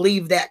going to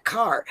leave that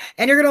car,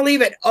 and you're going to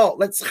leave it. Oh,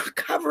 let's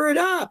cover it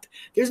up.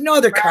 There's no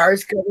other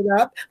cars covered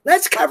up.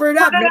 Let's cover it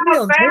up.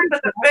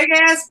 With a big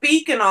ass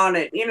beacon on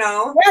it, you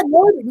know. Yeah,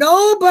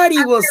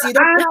 nobody will see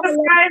that. I'm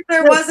surprised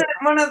there wasn't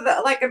one of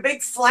the like a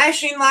big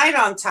flashing light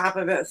on top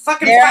of it.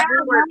 Fucking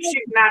fireworks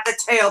shooting out the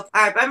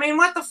tailpipe. I mean,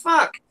 what the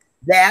fuck?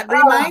 That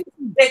reminds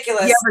me.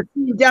 Ridiculous. You ever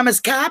seen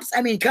Dumbest Cops?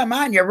 I mean, come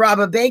on, you rob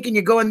a bank and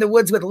you go in the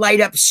woods with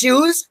light up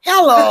shoes.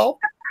 Hello.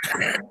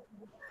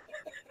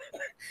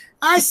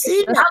 I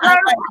see. I'll never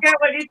forget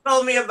what you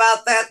told me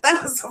about that.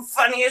 That was the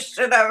funniest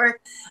shit ever.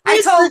 I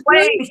told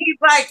Wayne, he's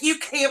like, you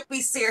can't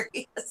be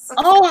serious.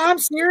 Oh, I'm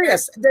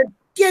serious. The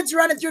kid's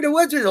running through the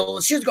woods with little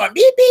shoes going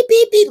beep, beep,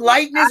 beep, beep,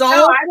 lighting his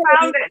all. I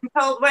found it and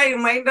told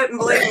Wayne. Wayne didn't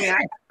believe me.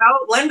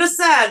 Linda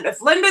said,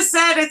 if Linda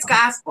said, it's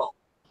gospel.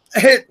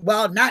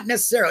 Well, not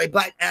necessarily,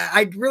 but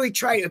I really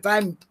try. If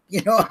I'm,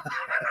 you know,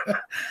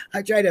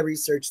 I try to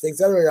research things.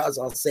 Otherwise,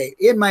 I'll say,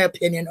 in my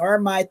opinion, or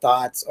my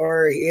thoughts,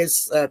 or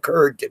it's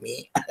occurred to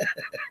me.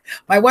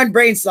 My one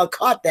brain cell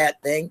caught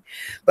that thing,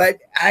 but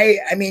I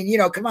mean, you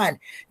know, come on,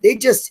 they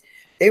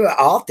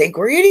all think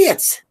we're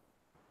idiots.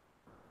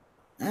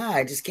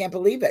 I just can't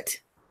believe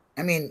it.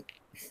 I mean,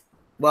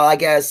 well, I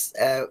guess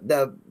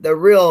the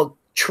real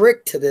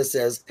trick to this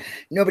is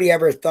nobody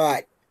ever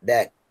thought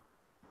that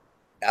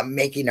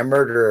making a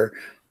murderer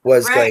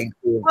was going to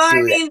well,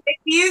 I mean, that. If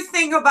you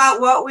think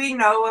about what we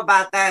know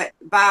about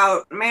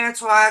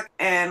Manitowoc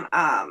and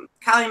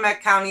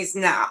Calumet counties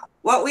now,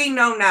 what we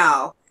know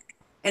now,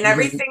 and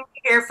everything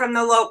we hear from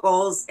the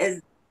locals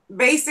is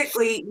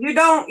basically you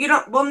don't.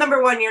 Well,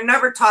 number one, you're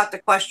never taught to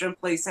question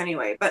police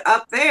anyway. But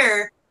up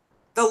there,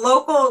 the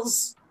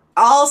locals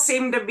all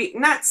seem to be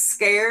not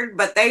scared,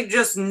 but they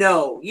just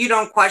know you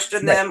don't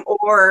question them,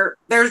 or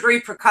there's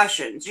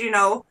repercussions. You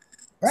know,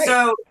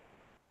 so.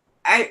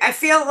 I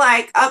feel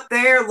like up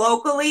there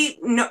locally,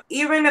 no,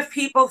 even if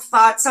people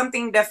thought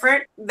something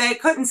different, they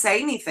couldn't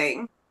say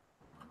anything.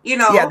 You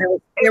know, yeah,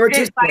 they were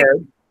too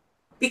scared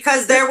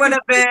because there would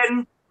have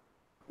been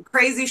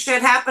crazy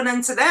shit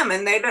happening to them,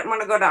 and they didn't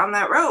want to go down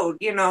that road.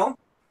 You know,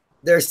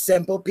 they're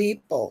simple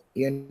people.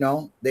 You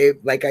know, they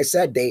like I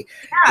said, they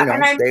you know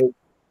they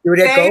do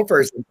it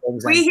gophers and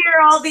things. We hear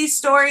all these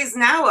stories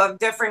now of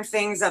different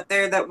things up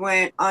there that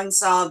went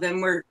unsolved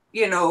and were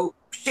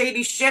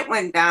shady shit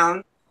went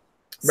down.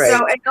 Right.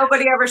 So, and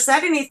nobody ever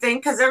said anything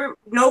because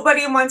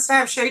nobody wants to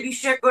have shady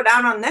shit go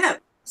down on them.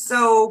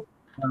 So,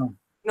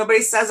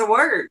 nobody says a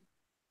word.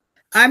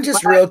 I'm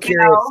just real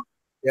curious.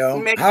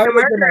 How the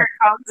murderer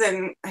comes,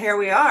 and here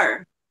we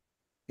are.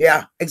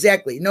 Yeah,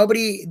 exactly.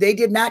 They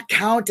did not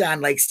count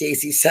on, like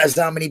Stacy says,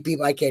 how many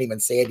people. I can't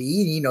even say it.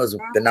 He knows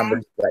the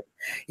numbers, but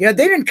they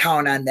didn't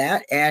count on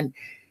that, and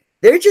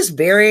they're just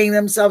burying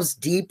themselves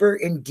deeper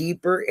and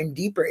deeper and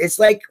deeper. It's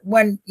like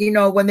when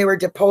they were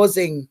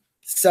deposing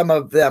some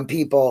of them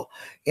people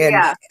in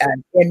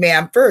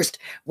Man First,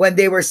 when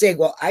they were saying,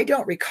 well, I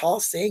don't recall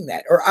saying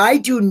that, or I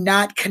do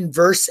not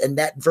converse in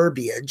that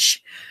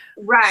verbiage.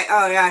 Right.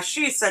 Oh yeah.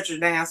 She's such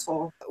an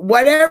asshole.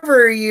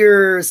 Whatever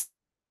your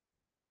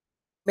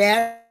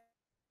man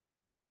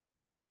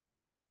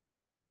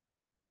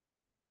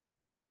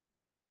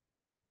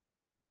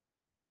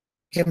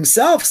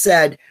himself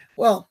said,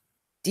 well,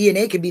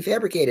 DNA can be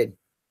fabricated.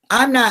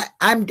 I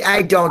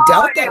don't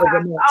doubt that.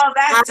 Oh,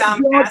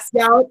 that's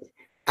dumb.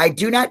 I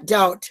do not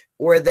doubt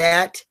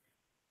that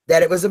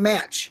it was a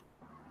match.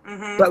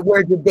 But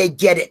where did they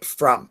get it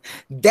from?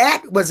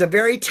 That was a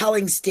very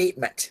telling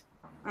statement.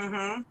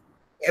 A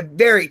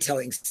very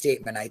telling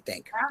statement, I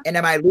think. Yeah. And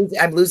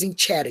I'm losing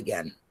Chad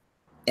again.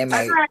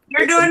 That's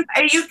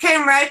right. You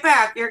came right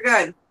back. You're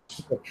good.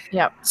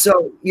 Yep.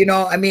 So,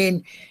 I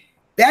mean,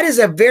 that is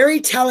a very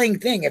telling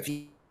thing. If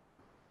you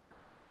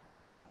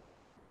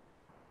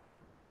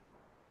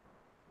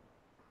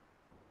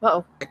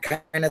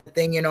that kind of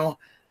thing,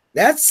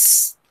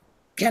 that's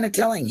kind of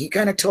telling. He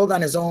kind of told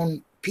on his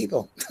own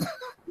people.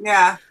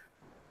 Yeah.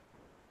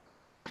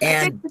 I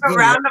think And in a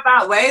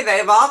roundabout way,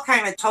 they've all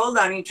kind of told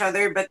on each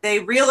other, but they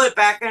reel it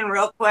back in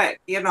real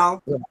quick, you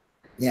know.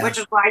 Yeah. Which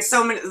is why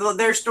so many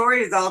their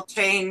stories all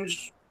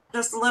change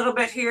just a little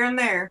bit here and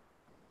there.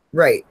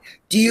 Right.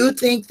 Do you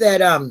think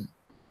that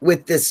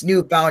with this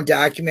newfound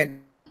document,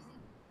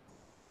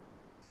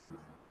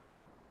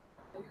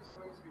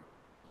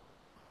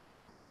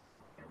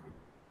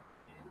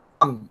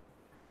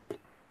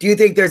 do you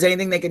think there's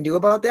anything they can do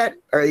about that?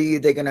 Or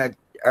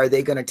are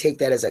they gonna take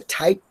that as a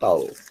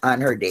typo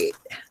on her date,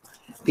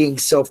 being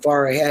so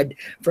far ahead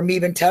from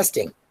even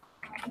testing?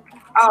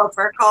 Oh,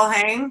 for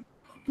Culhane?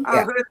 Oh,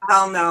 Yeah. who the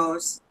hell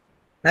knows?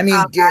 I mean,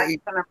 I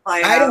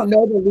don't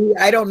know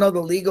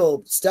the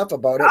legal stuff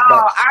about it. Oh,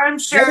 but I'm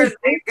sure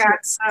they've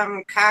got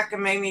some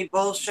cockamamie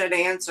bullshit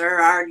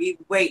answer already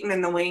waiting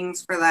in the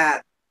wings for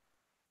that.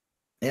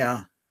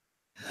 Yeah,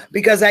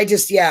 because I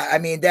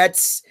mean,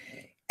 that's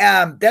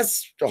a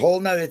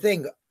whole nother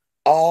thing.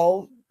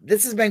 All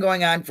this has been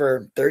going on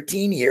for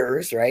 13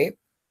 years, right?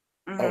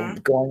 Mm-hmm.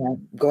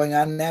 Going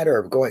on that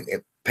or going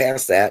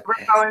past that.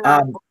 We're going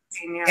on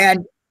 14, yeah.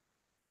 And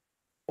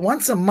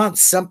once a month,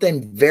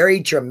 something very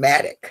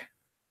dramatic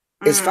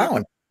is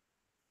found.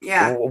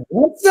 Yeah.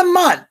 Once a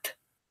month,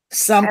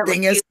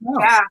 something is found.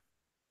 Yeah.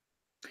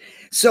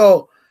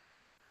 So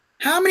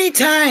how many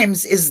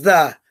times is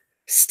the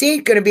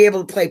state going to be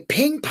able to play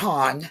ping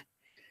pong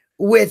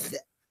with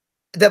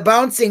the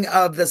bouncing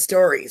of the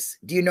stories?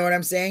 Do you know what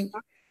I'm saying?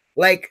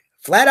 Like,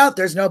 flat out,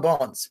 there's no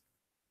bones.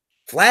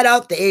 Flat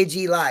out, the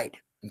AG lied.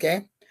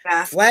 Okay.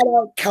 Yeah. Flat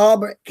out,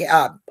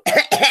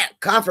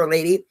 coffer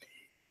lady,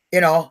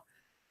 you know,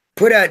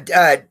 put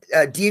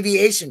a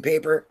deviation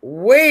paper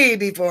way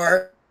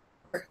before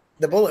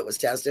the bullet was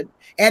tested,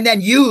 and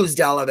then used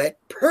all of it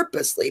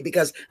purposely,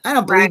 because I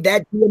don't believe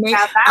that DNA.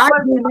 Yeah, I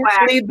don't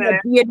believe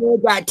that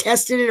DNA got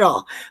tested at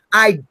all.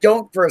 I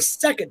don't for a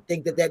second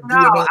think that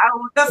DNA.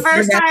 The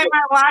first time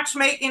I watched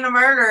Making a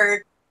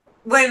Murder,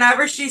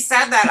 whenever she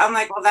said that, I'm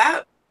like, well,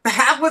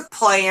 that was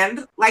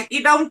planned. Like,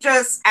 you don't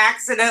just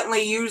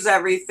accidentally use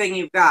everything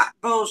you've got.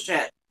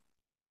 Bullshit.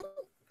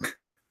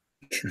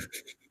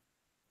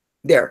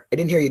 There, I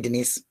didn't hear you,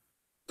 Denise.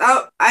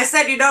 Oh, I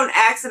said you don't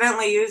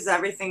accidentally use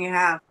everything you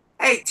have.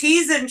 Hey,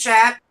 T's in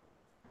chat.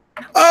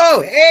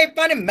 Oh, hey,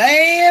 funny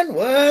man,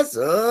 what's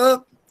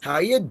up? How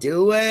you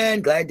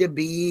doing? Glad to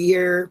be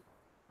here.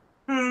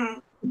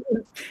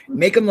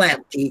 Make them laugh,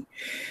 T.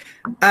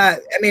 I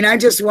mean, I'm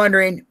just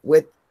wondering,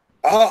 with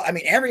all, I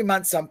mean, every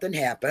month something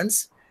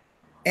happens,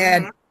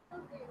 and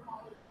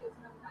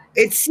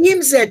it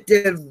seems that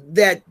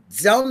that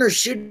Zellner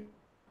should.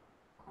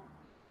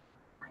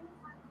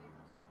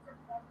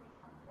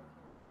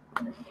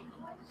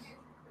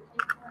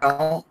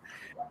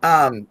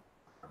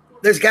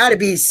 There's got to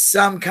be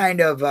some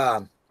kind of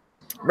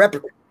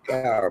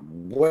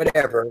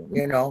whatever,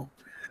 you know,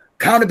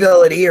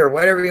 accountability or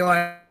whatever you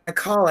want to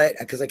call it,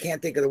 because I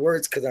can't think of the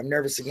words because I'm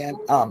nervous again.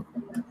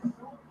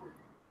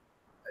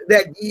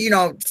 That, you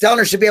know,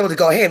 Zellner should be able to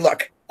go, hey,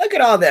 look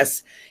at all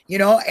this, you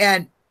know,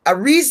 and a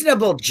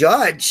reasonable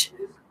judge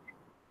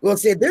will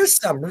say there's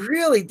some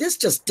really, this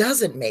just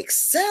doesn't make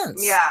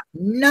sense. Yeah.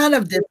 None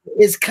of this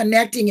is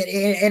connecting it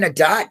in a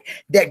dot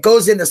that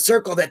goes in the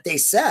circle that they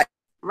set.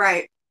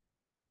 Right.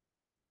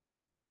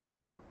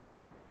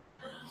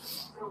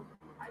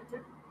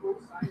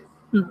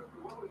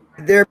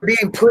 They're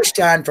being pushed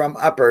on from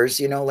uppers,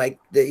 you know, like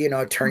the, you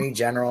know, attorney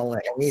general,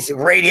 and he's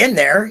right in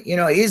there, you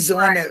know, he's the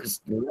one that was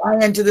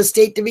lying to the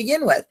state to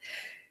begin with.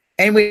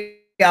 And we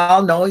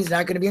all know he's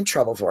not going to be in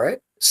trouble for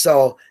it.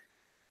 So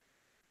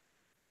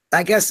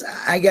I guess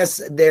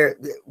there's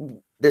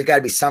got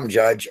to be some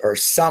judge or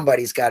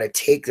somebody's got to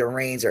take the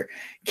reins, or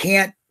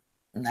can't,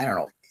 I don't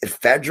know, if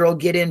federal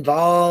get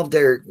involved,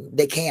 or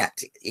they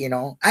can't, you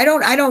know.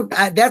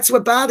 That's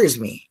what bothers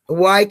me.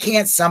 Why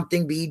can't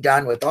something be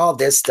done with all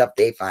this stuff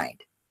they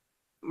find?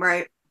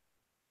 Right.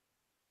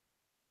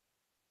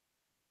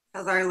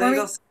 Because our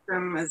legal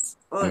system is.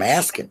 I'm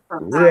asking.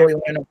 Really,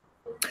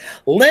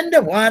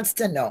 Linda wants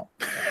to know.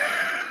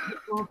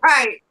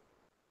 Right.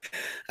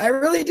 I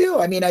really do.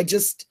 I mean, I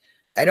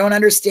don't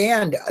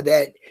understand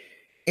that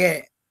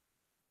in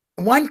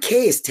one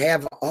case to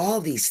have all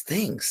these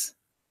things.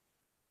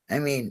 I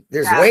mean,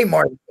 there's way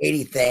more than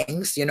 80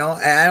 things, you know,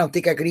 and I don't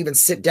think I could even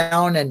sit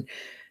down and,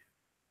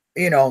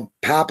 you know,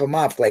 pop them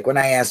up. Like when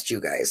I asked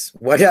you guys,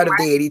 what out of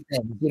the 80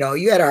 things, you know,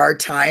 you had a hard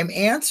time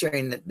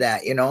answering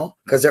that, you know,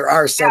 because there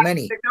are so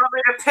many. If you want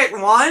me to pick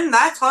one,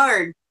 that's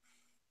hard.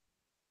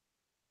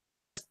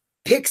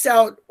 Picks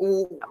out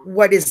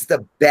what is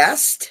the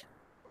best,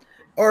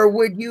 or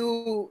would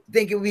you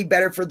think it would be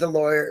better for the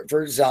lawyer,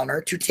 for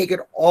Zellner, to take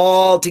it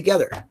all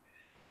together?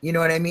 You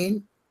know what I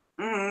mean?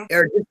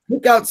 Or just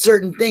pick out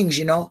certain things,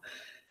 you know,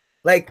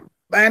 like,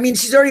 I mean,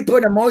 she's already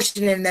put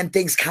emotion in, and then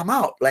things come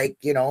out, like,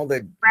 you know,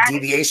 the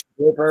deviation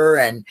paper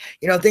and,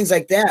 you know, things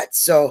like that.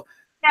 So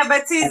yeah,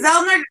 but see,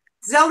 Zellner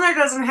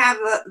doesn't have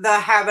the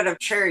habit of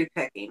cherry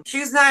picking.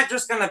 She's not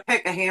just going to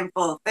pick a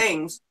handful of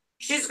things.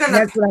 She's going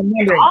to pick all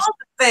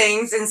the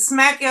things and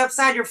smack you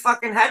upside your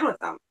fucking head with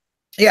them.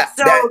 Yeah.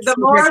 So the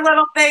more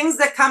little things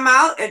that come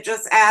out, it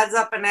just adds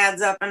up and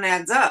adds up and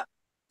adds up.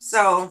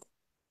 So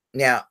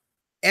yeah.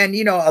 And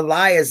you know, a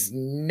lie is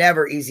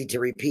never easy to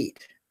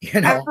repeat.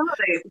 You know,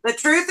 absolutely. The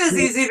truth is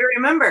easy to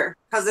remember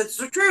because it's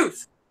the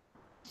truth.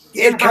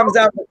 It comes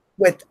out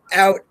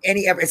without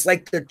any effort. It's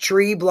like the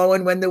tree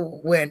blowing when the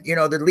wind, you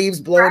know, the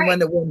leaves blowing when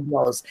the wind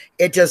blows.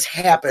 It just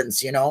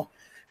happens, you know.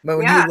 But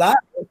when you lie,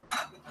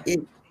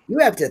 you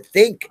have to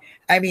think.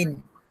 I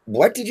mean,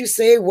 what did you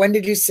say? When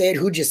did you say it?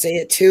 Who'd you say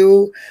it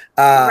to?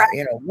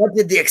 You know, what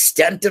did the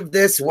extent of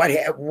this? What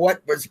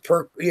was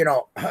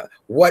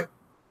what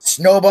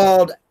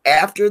snowballed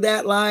after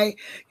that lie?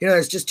 You know,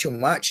 it's just too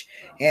much.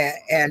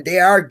 And they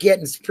are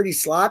getting pretty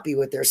sloppy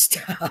with their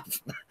stuff.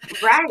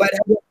 Right.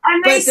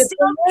 And they still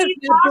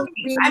keep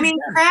talking. I mean,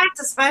 Kratz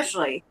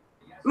especially.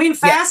 I mean,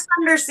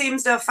 Fassbender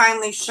seems to have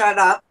finally shut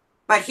up,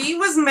 but he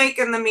was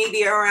making the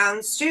media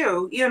rounds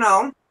too, you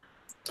know.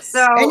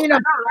 So, and you know,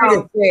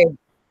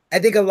 I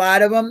think a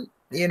lot of them,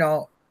 you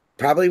know,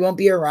 probably won't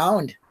be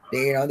around.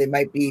 You know, they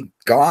might be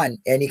gone,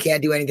 and you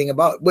can't do anything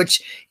about it,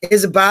 which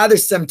is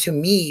bothersome to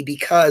me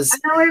because I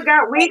know we've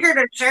got Uyghur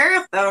to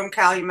sheriff though in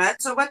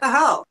Calumet. So what the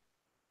hell?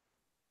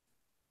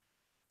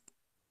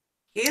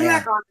 He's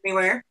not going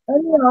anywhere.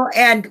 And, you know,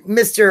 and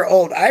Mr.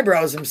 Old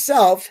Eyebrows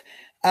himself,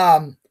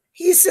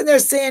 he's sitting there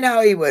saying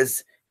how he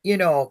was, you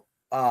know,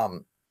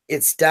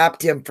 it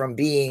stopped him from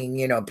being,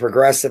 you know,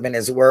 progressive in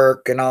his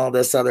work and all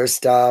this other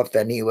stuff.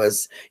 And he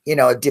was, you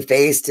know,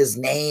 defaced his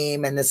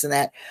name and this and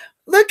that.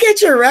 Look at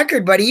your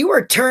record, buddy. You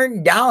were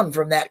turned down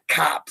from them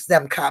cops.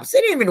 They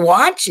didn't even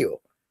want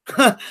you.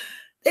 They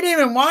didn't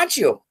even want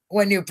you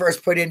when you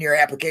first put in your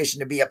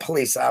application to be a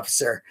police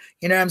officer.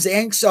 You know what I'm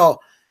saying? So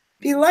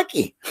be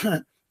lucky,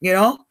 you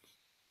know?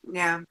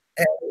 Yeah.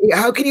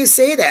 How can you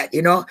say that,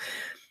 you know?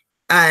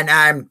 And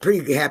I'm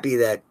pretty happy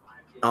that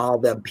all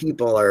the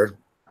people are,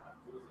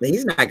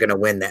 he's not going to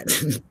win that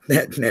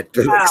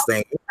Felix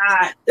thing.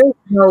 There's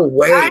no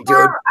way, dude.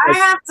 I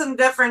have some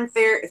different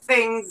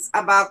things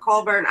about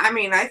Colburn. I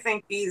mean, I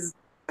think he's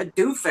a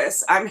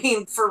doofus. I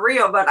mean, for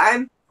real, but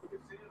I'm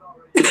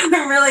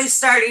really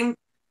starting.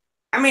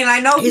 I mean, I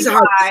know he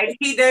lied.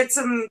 He did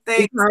some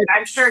things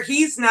I'm sure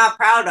he's not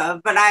proud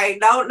of, but I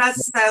don't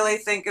necessarily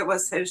think it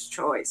was his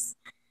choice.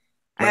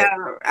 Right.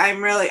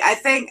 I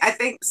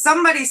think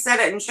somebody said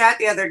it in chat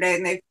the other day,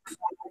 and they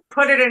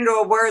put it into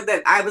a word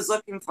that I was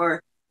looking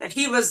for, that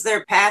he was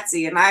their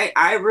patsy, and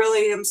I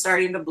really am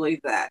starting to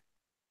believe that.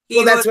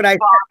 That's what I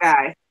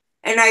guy.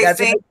 And I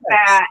think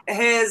that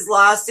his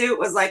lawsuit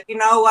was like, you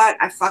know what?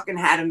 I fucking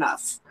had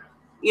enough.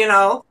 You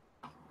know?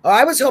 Oh,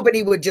 I was hoping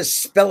he would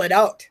just spill it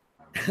out.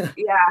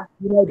 Yeah.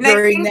 You know, and I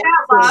think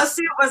that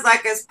lawsuit was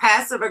like his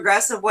passive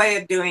aggressive way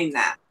of doing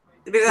that.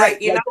 To be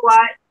like, you know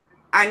what?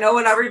 I know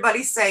what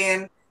everybody's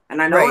saying,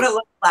 and I know what it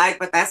looks like,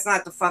 but that's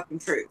not the fucking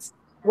truth.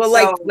 Well,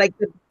 so,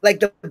 like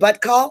the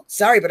butt call.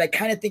 Sorry, but I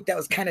kind of think that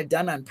was kind of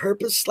done on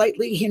purpose,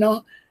 slightly. You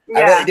know,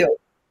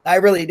 I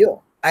really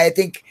do. I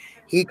think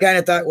he kind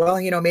of thought, well,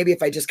 you know, maybe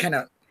if I just kind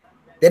of,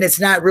 then it's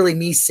not really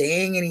me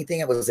saying anything.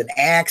 It was an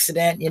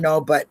accident, you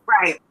know. But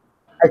I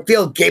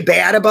feel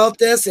bad about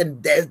this,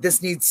 and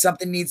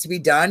something needs to be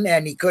done,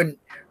 and he couldn't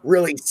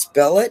really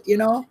spill it, you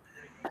know.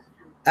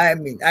 I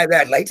mean,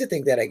 I'd like to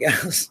think that, I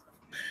guess,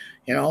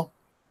 you know.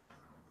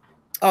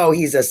 Oh,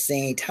 he's a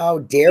saint. How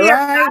dare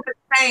I? Not a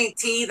saint,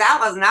 T. That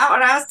was not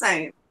what I was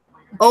saying.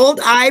 Old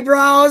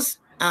Eyebrows.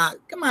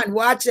 Come on,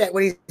 watch that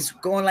when he's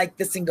going like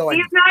this and going.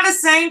 He's not a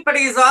saint, but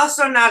he's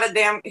also not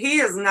he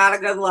is not a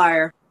good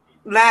liar.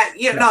 That,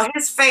 you know,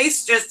 his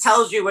face just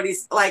tells you what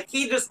he's like.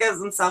 He just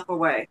gives himself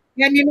away.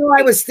 And, you know,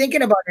 I was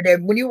thinking about it.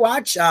 And when you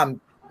watch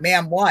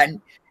Ma'am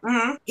One,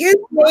 his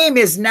name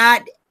is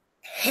not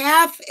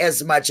half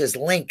as much as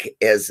Link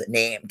is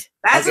named.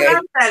 That's what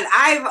I said.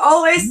 I've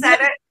always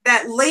said it,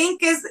 that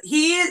Link is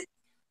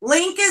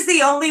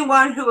the only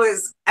one who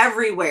is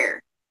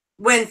everywhere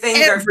when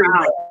things are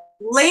found.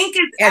 Link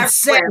is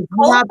everywhere.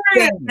 Colburn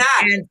is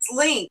not. It's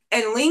Link.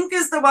 And Link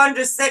is the one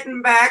just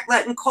sitting back,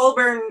 letting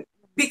Colburn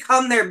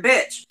become their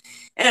bitch.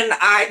 And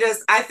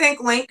I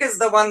think Link is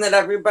the one that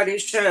everybody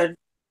should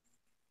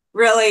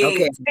really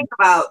think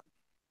about.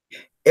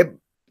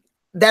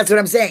 That's what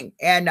I'm saying.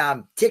 And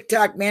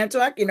TikTok Man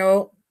Talk, you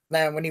know,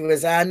 when he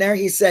was on there,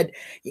 he said,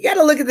 you got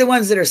to look at the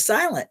ones that are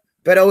silent,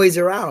 but always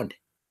around.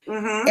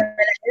 And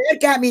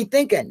it got me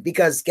thinking,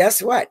 because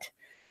guess what?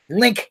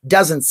 Link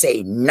doesn't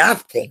say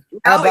nothing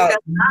about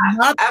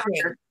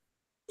nothing,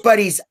 but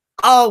he's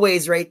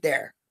always right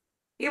there.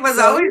 He was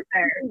always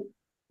there.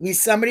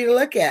 He's somebody to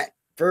look at,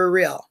 for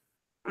real.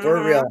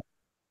 For real.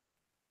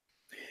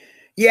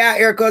 Yeah,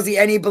 Eric Cozy,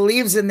 and he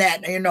believes in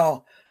that, you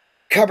know,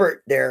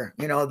 cupboard there,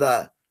 you know,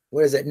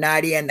 what is it,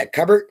 Nadia and the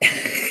cupboard?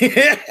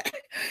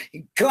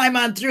 You climb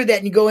on through that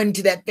and you go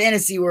into that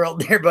fantasy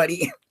world there,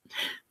 buddy.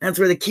 That's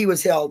where the key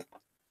was held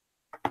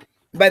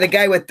by the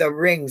guy with the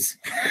rings.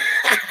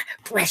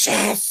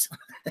 Precious.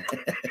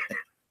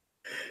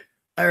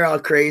 They're all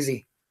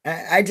crazy.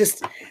 I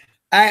guess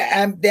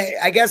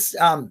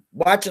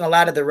watching a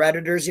lot of the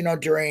Redditors, you know,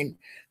 during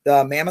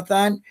the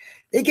Mammothon,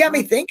 It got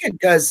me thinking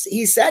because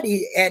he said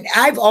and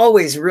I've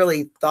always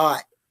really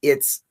thought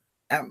it's,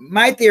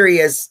 my theory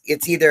is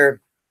it's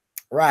either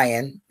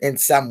Ryan in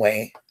some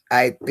way.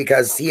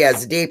 Because he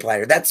has a day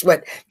planner. That's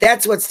what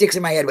sticks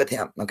in my head with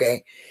him.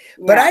 Okay.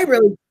 Yeah.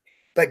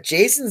 But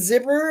Jason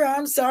Zipper,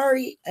 I'm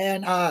sorry.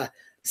 And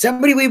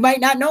somebody we might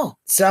not know.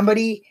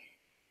 Somebody.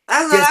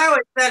 That's what I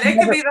always said. It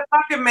could be the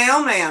fucking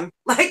mailman.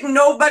 Like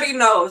nobody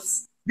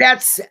knows.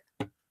 That's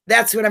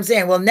what I'm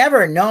saying. We'll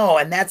never know.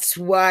 And that's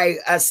why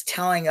us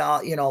telling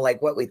all,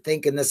 like what we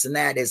think and this and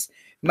that is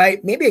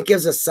maybe it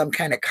gives us some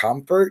kind of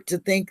comfort to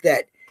think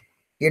that,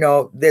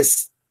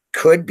 this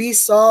could be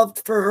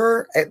solved for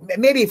her.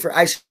 Maybe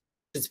I should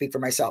speak for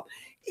myself.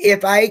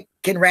 If I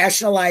can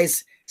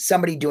rationalize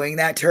somebody doing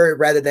that to her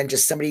rather than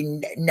just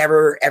somebody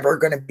never ever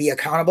going to be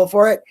accountable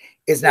for it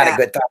is not a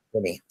good thought for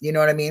me. You know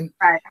what I mean?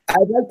 Right.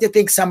 I'd like to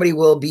think somebody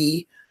will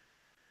be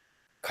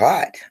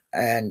caught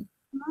and,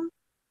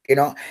 and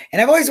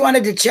I've always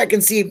wanted to check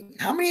and see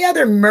how many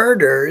other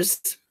murders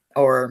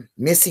or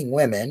missing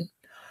women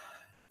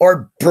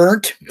or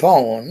burnt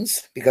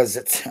bones, because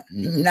it's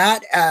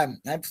not,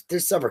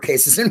 there's several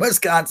cases in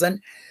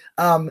Wisconsin,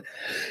 has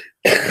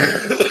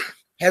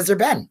there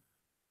been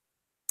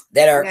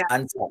that are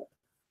unsolved,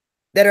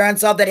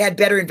 that had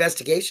better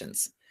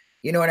investigations?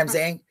 You know what I'm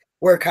saying?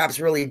 Where cops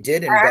really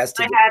did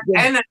investigate.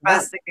 Had an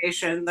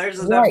investigation. There's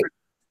a difference.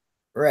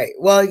 Right.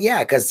 Well, yeah,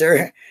 because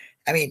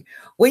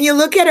when you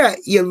look at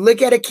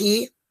a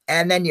key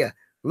and then you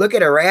look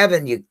at a RAV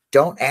and you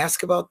don't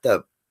ask about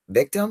the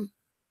victim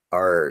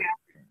or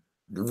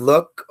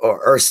look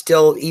or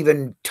still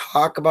even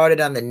talk about it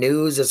on the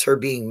news as her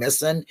being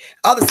missing,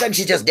 all of a sudden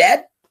she's just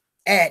dead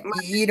and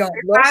you don't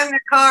look. Find the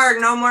car,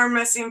 no more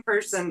missing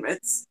person.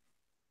 It's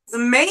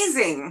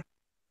amazing.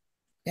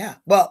 Yeah.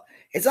 Well,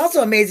 it's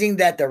also amazing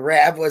that the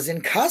RAV was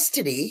in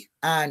custody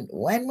on,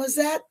 when was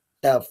that?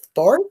 The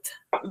 4th?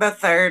 The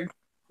 3rd.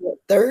 The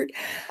 3rd?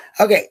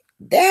 Okay.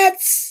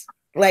 That's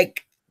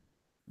like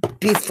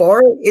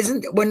before,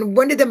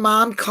 when did the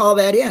mom call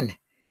that in?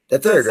 The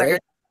 3rd,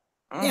 right?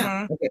 Mm-hmm.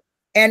 Yeah. Okay.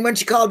 And when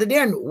she called it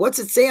in, what's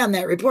it say on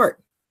that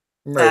report?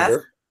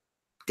 Murder.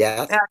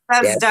 Death. Yeah,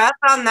 it says death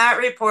on that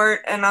report,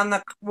 and on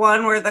the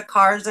one where the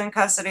car's in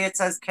custody, it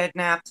says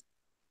kidnapped.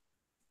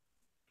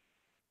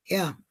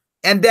 Yeah.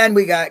 And then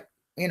we got,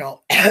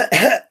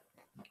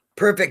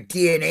 perfect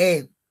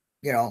DNA,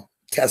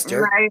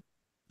 tester. Right.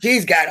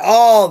 She's got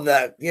all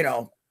the,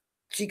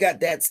 she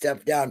got that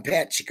stuff down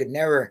pat. She could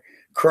never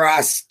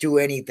do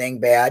anything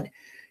bad.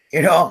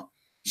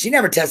 She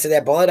never tested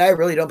that bullet. I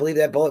really don't believe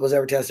that bullet was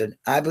ever tested.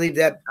 I believe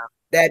that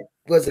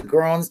was a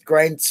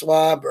grind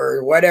swab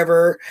or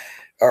whatever,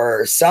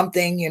 or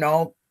something,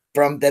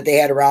 from that they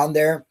had around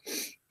there.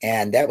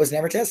 And that was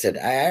never tested.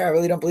 I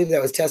really don't believe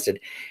that was tested.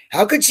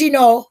 How could she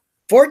know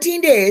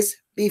 14 days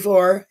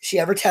before she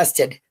ever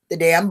tested the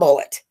damn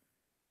bullet?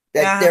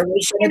 That there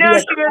was she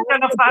was going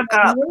to fuck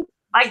up.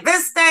 Like,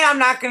 this day, I'm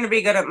not going to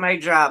be good at my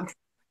job.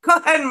 Go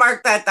ahead and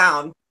mark that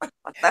down.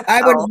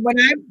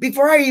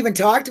 Before I even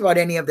talked about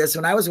any of this,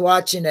 when I was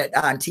watching it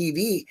on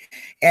TV,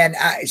 and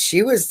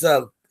she was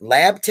the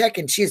lab tech,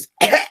 and she's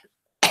on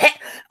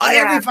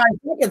every 5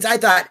 seconds, I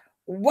thought,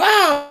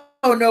 wow,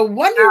 no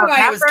wonder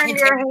why it was in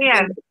your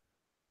hand.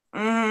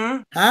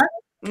 Mm-hmm. Huh?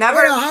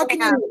 Never. How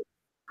can you?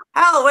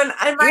 Hell, when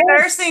in my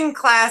nursing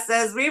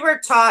classes, we were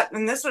taught,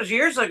 and this was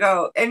years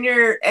ago, in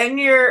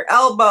your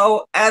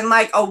elbow and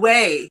like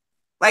away.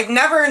 Like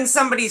never in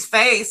somebody's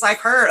face, like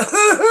her.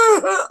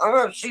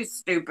 Oh, she's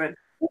stupid.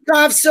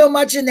 Off so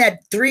much in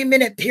that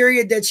 3-minute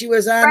period that she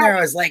was on there.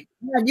 I was like,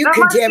 man, you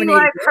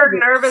contaminated. Like her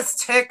nervous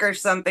tick or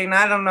something.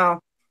 I don't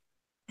know.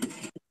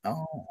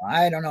 Oh,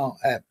 I don't know.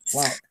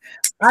 Well,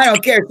 I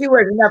don't care. She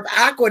wears enough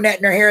Aquanet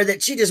in her hair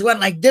that she just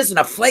went like this and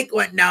a flake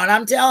went down.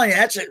 I'm telling you,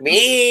 that's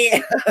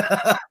me.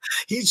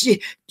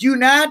 Do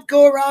not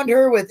go around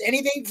her with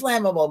anything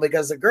flammable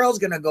because the girl's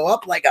going to go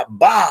up like a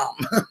bomb.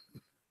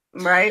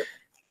 Right.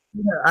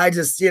 I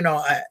just,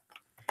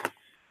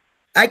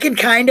 I can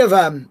kind of,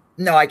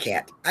 no, I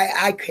can't.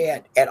 I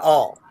can't at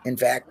all. In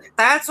fact,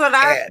 that's what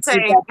I'm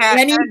saying.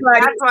 That's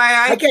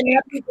why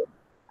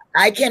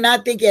I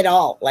cannot think at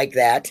all like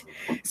that.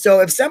 So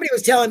if somebody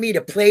was telling me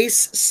to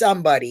place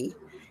somebody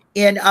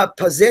in a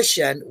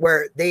position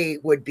where they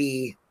would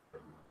be,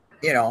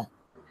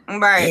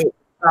 right,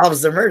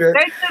 solves the murder.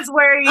 This is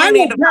where you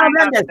need to find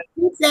out.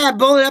 Shoot that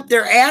bullet up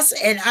their ass,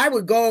 and I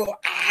would quit.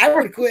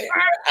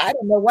 I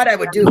don't know what I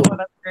would do. I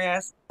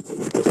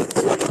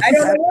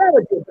don't know what I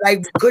would do, but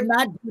I could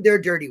not do their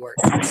dirty work.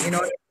 You know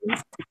what I mean?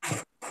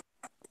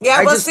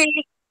 Yeah,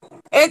 see,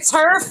 it's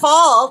her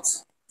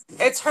fault.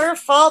 It's her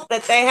fault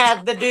that they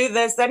had to do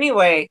this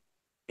anyway,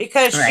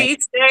 because she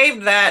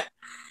saved that.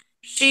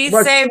 She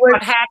saved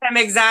what had him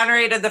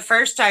exonerated the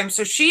first time.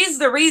 So she's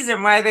the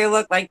reason why they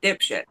look like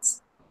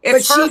dipshits.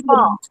 It's her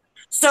fault.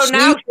 So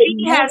now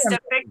she has to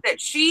fix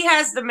it. She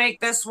has to make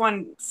this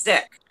one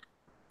stick.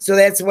 So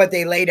that's what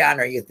they laid on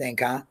her, you think,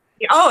 huh?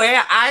 Oh,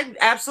 yeah.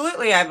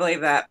 I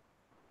believe that.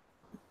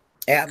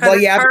 Yeah. Well,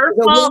 yeah. It's her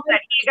fault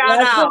that he got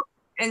out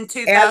in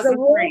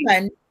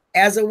 2003.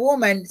 as a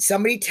woman,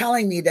 somebody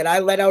telling me that I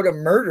let out a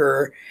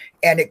murderer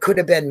and it could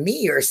have been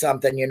me or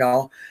something, you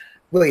know.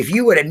 Well, if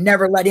you would have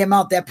never let him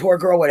out, that poor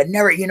girl would have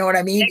never, you know what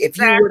I mean? Exactly. If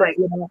you would have,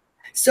 you know.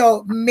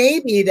 So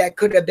maybe that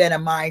could have been a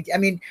mind. I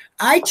mean,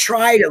 I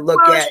try to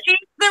look at. She's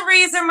the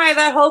reason why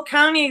that whole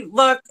county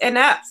looked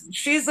inept.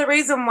 She's the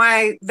reason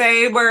why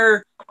they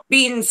were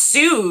being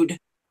sued.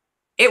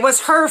 It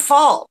was her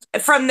fault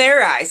from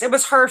their eyes. It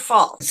was her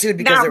fault. Sued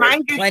because now, there was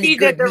mind you, plenty she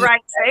good did the meat.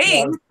 right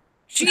thing.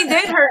 She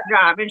did her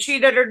job, and she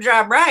did her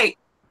job right.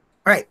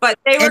 Right. But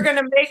they were going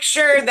to make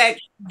sure that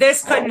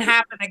this couldn't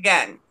happen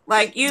again.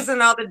 Like using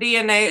all the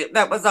DNA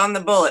that was on the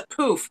bullet.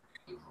 Poof.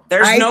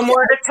 There's no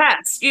more to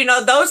test. You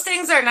know, those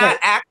things are not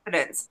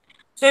accidents.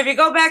 So if you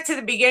go back to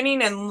the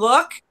beginning and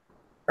look,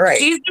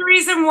 she's the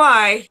reason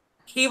why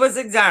he was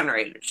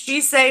exonerated.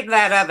 She saved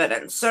that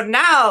evidence. So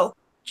now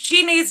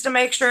she needs to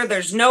make sure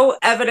there's no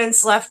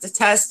evidence left to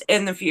test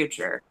in the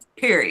future.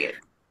 Period.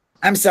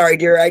 I'm sorry,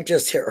 dear. I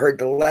just heard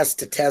the less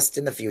to test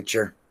in the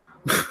future.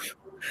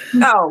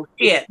 Oh,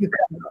 shit.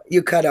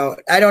 You cut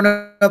out. I don't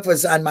know if it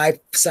was on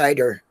my side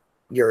or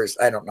yours.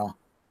 I don't know.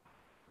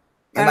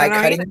 Am I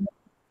cutting? Either.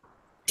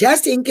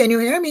 Testing. Can you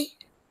hear me?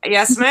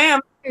 Yes,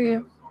 ma'am.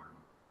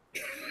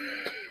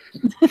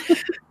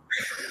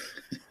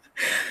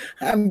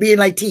 I'm being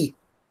like T.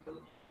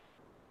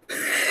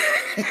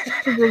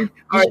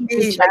 Or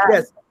T like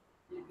this.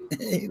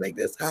 Like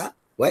this, huh?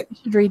 What? You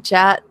should read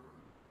chat.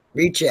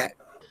 Read chat.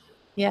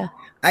 Yeah.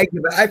 I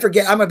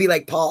forget. I'm gonna be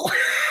like Paul.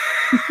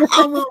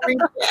 I'm gonna read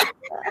chat.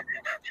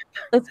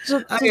 It's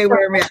just okay,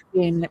 where am I?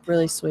 Being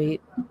really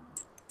sweet.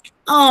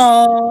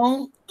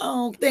 Oh,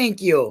 thank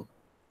you.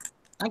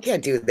 I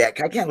can't do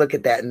that. I can't look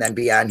at that and then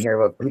be on here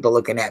with people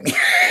looking at me.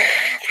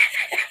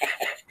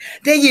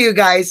 Thank you,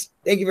 guys.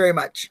 Thank you very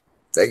much.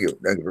 Thank you.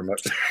 Thank you very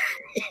much.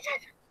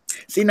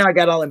 See, now I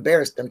got all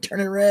embarrassed. I'm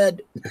turning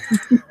red.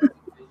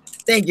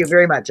 Thank you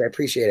very much. I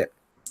appreciate it.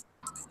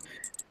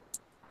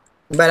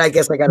 But I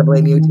guess I got to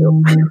blame you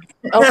too.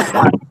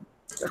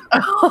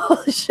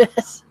 Oh, shit.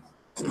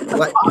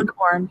 What?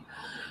 Popcorn.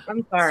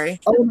 I'm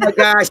sorry. Oh my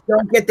gosh.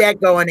 Don't get that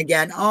going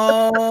again.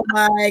 Oh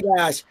my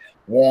gosh.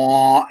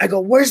 I go,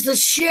 where's the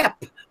ship?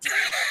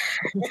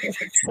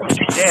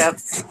 Yep.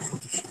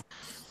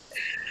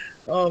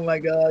 Oh my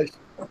gosh.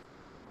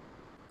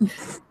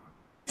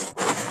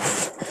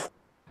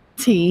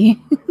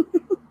 T.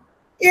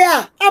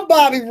 Yeah, I'm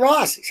Bobby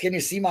Ross. Can you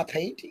see my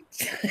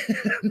paintings?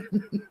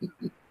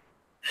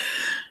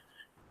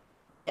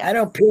 I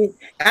don't paint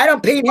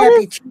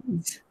happy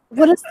trees.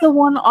 What is the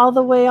one all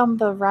the way on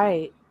the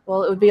right?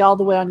 Well, it would be all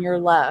the way on your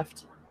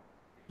left.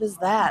 What is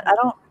that? I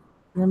don't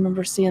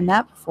remember seeing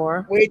that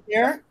before. Wait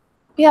there?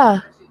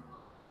 Yeah.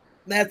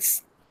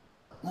 That's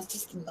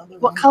just another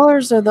What one.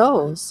 colors are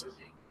those?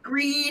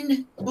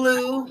 Green,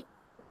 blue.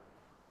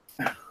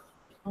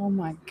 Oh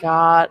my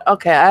god.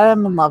 Okay, I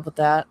am in love with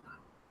that.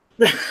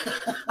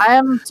 I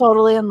am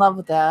totally in love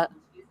with that.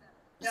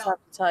 Just have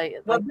to tell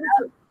you. Like,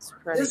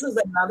 this is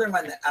another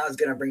one that I was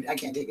going to bring. I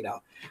can't take it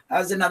out. That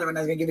was another one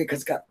I was going to give you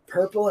because it's got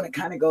purple and it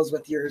kind of goes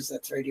with yours.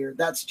 That's right here.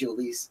 That's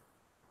Julie's.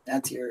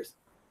 That's yours.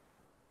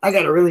 I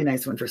got a really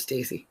nice one for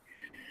Stacy.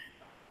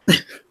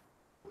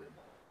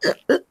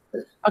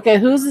 Okay,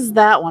 whose is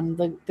that one?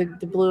 The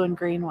blue and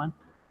green one.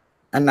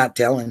 I'm not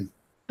telling.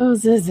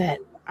 Whose is it?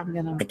 I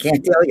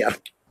can't tell you.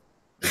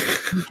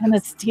 I'm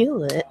gonna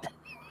steal it.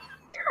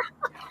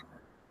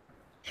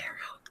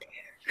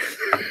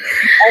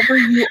 Whoever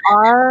you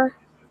are,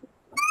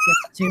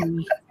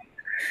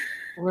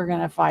 we're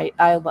gonna fight.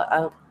 I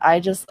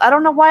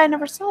don't know why I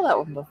never saw that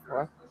one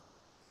before.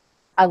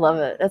 I love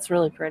it. It's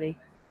really pretty.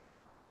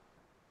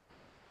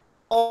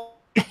 Oh,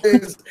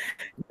 there's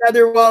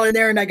another wall in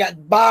there, and I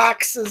got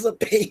boxes of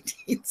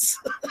paintings.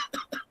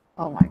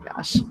 Oh my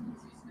gosh.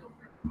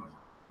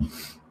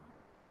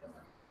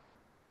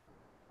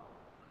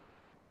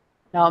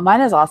 No,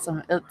 mine is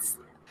awesome.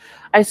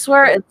 I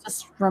swear it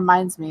just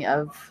reminds me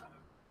of,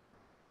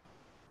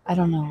 I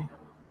don't know.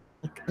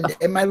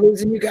 Am I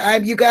losing you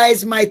guys? You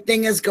guys, my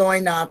thing is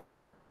going up.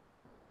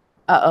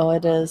 Uh-oh,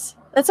 it is.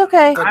 It's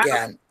okay.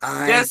 Again.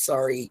 I'm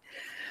sorry.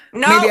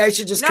 No. Maybe I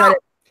should just cut it.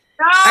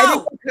 No. I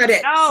think I'll cut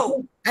it.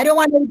 No. I don't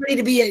want anybody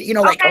to be,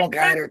 like, oh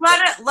God.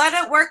 Let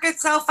it work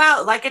itself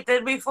out like it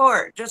did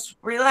before. Just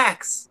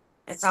relax.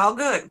 It's all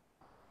good.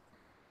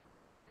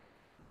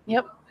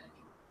 Yep.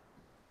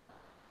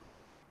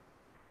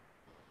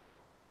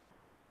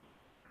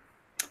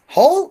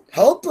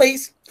 Hold,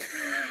 please.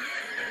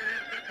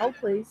 Hold,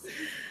 please.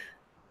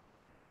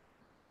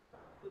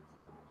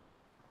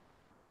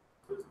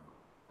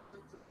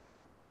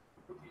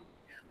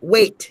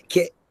 Weight,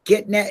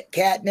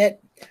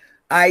 catnip.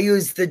 I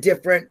use the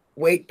different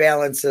weight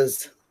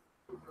balances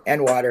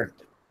and water.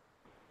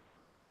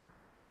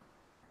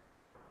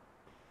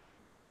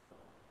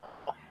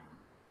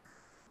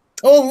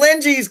 Oh,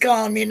 Lindsay's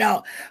calling me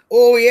now.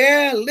 Oh,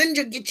 yeah,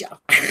 Lindsay, get you.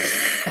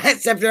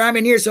 Except for I'm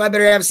in here, so I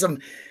better have some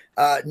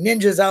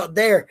ninjas out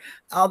there.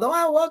 Although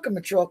I welcome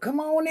a troll. Come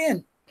on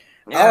in.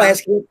 Yeah. I'll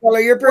ask you what color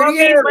your pretty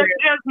hair is.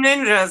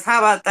 Ninjas. How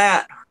about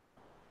that?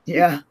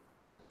 Yeah.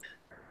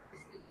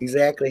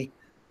 Exactly.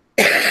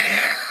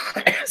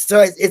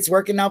 So it's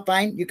working out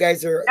fine. You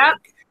guys are. Yep.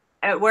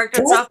 It worked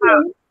itself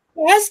out.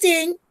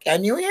 Testing.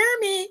 Can you hear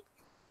me?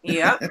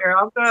 Yep, you're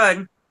all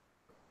good.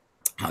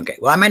 Okay.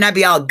 Well, I might not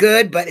be all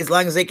good, but as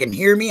long as they can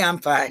hear me, I'm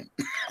fine.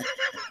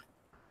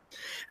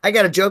 I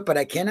got a joke, but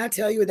I cannot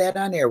tell you that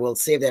on air. We'll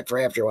save that for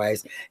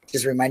afterwise. It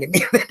just reminded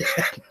me of it.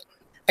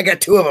 I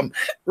got two of them.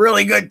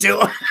 Really good,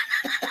 too.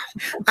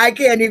 I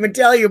can't even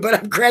tell you, but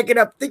I'm cracking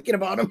up thinking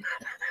about them.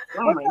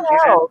 Oh, my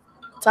God.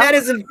 That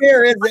isn't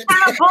fair, is it? What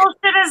kind of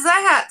bullshit is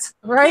that?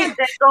 Right? You can't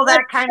dangle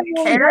that kind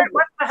of carrot.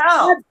 What the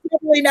hell? That's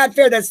definitely not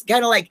fair. That's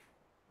kind of like,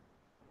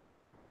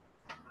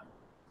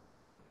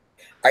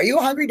 are you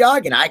a hungry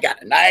dog? And I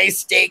got a nice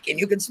steak, and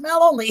you can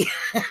smell only.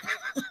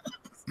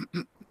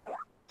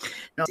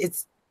 No,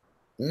 it's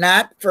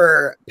not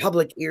for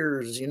public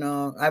ears, you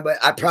know.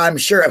 I'm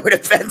sure I would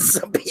offend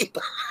some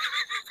people.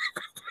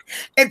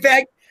 In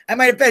fact, I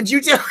might offend you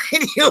too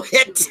when you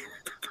hit.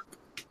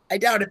 I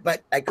doubt it,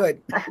 but I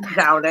could. I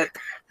doubt it.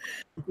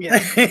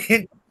 Yeah.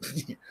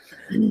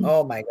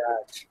 Oh my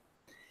gosh.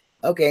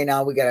 Okay,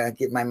 now we gotta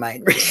get my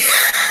mind ready.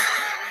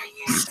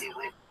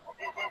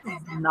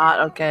 Not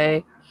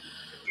okay.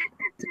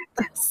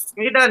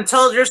 You done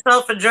told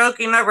yourself a joke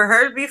you never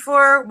heard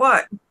before?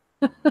 What?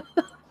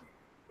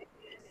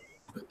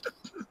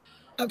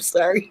 I'm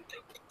sorry.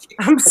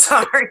 I'm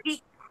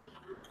sorry.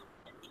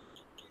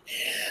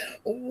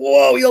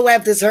 Whoa, you'll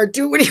laugh this hard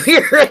too when you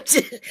hear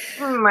it.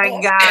 Oh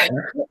my God.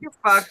 You're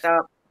fucked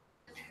up.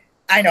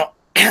 I know.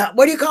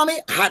 What do you call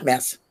me? Hot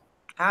mess.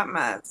 Hot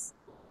mess.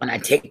 And I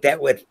take that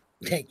with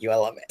thank you. I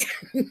love it.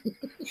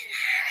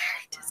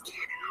 Just can't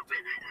help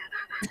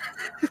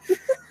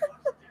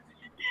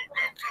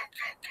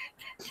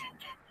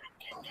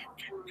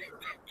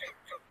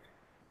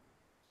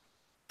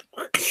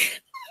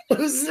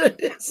it.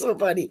 It's so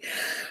funny.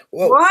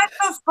 Whoa. What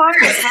the fuck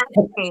is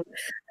happening?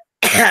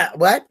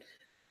 What?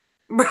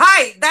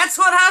 Right. That's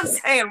what I'm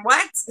saying.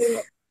 What?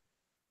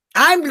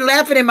 I'm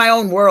laughing in my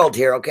own world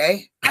here,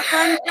 okay?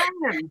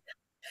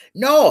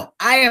 No,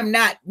 I am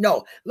not.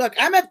 No, look,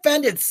 I'm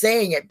offended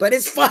saying it, but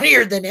it's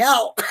funnier than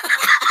hell.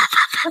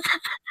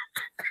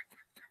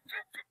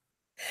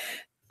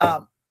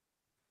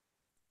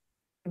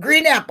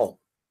 Green apple.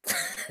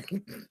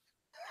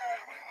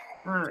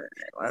 All right,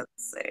 let's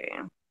see.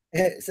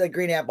 It's a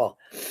green apple.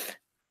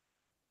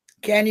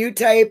 Can you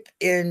type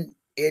in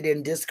it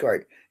in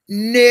Discord?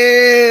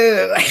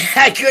 No,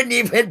 I couldn't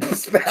even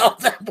spell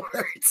the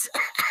words.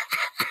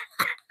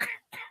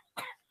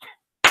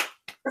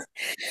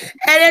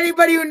 And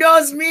anybody who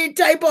knows me,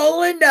 typo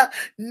Linda,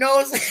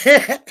 knows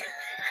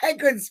I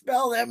couldn't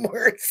spell them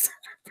words.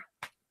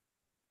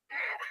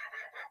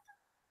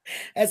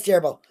 That's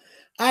terrible.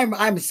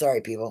 I'm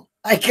sorry, people.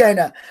 I kind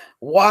of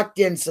walked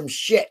in some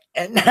shit,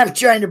 and I'm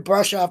trying to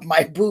brush off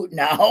my boot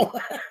now.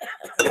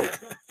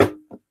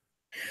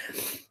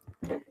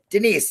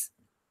 Denise.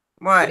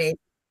 What? Denise,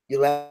 you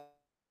left.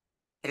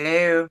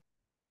 Hello.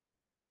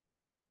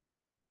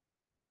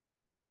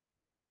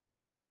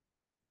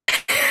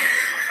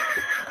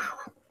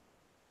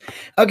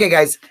 Okay,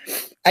 guys,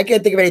 I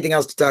can't think of anything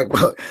else to talk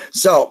about.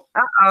 So,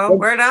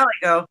 where'd Allie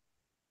go?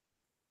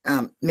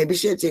 Maybe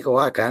she had to take a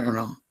walk. I don't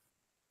know.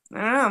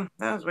 I don't know.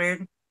 That was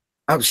weird.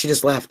 Oh, she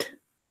just left.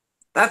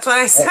 That's what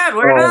I said.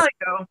 Where'd Allie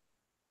go?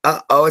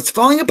 Oh, it's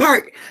falling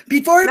apart.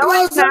 Before it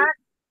blows it's not.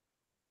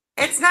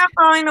 It's not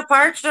falling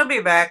apart. She'll be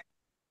back.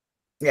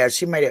 Yeah,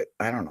 she might have.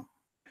 I don't know.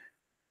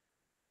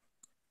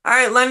 All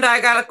right, Linda,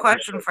 I got a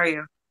question for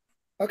you.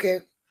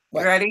 Okay.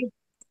 What? You ready?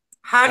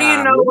 How do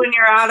you know when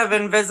you're out of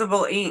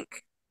invisible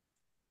ink?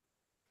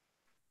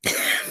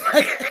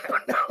 I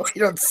don't know.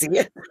 You don't see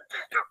it. I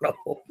don't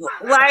know.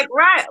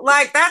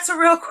 Like that's a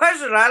real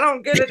question. I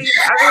don't get it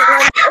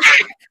either.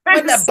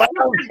 When the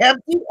bottle's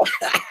empty.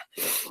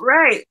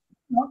 Right.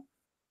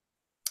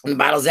 When the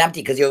bottle's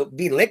empty, because you'll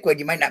be liquid,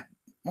 you might not.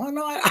 Well,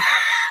 no, I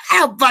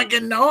don't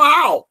fucking know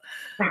how.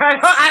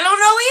 I don't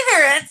know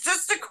either. It's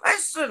just a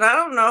question. I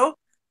don't know.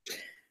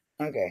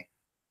 Okay.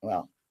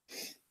 Well.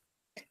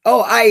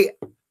 Oh,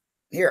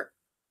 here.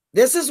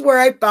 This is where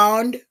I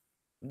found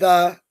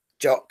the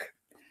joke.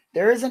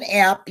 There is an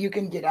app you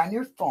can get on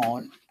your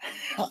phone.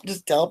 I'll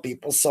just tell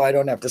people so I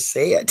don't have to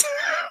say it.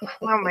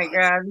 Oh my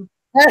God.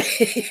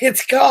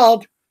 It's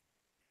called,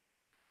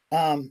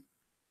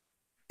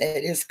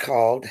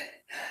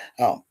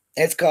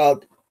 it's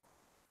called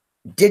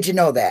Did You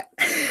Know That?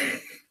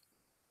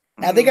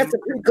 Now they got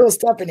some pretty cool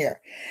stuff in here.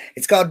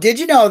 It's called Did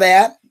You Know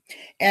That?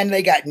 And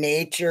they got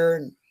nature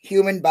and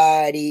human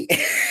body.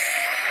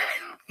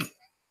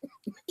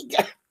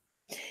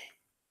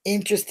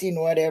 Interesting,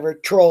 whatever.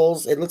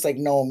 Trolls. It looks like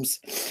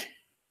gnomes.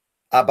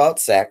 About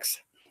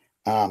sex.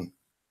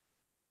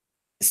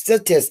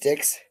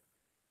 Statistics.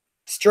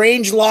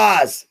 Strange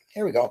laws.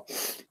 Here we go.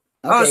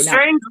 Okay,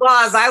 strange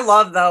laws. I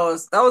love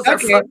those. Those are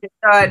fucking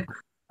good.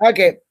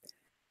 Okay.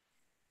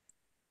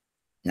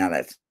 Now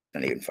that's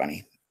not even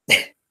funny.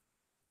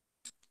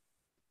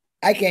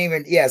 I can't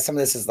even. Yeah, some of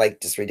this is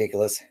like just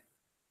ridiculous.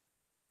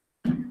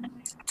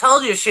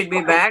 Told you she'd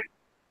be back.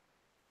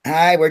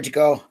 Hi, where'd you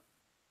go?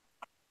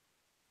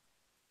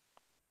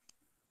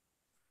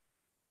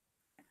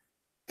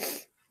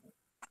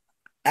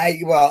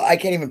 I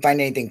can't even find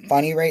anything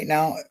funny right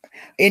now.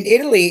 In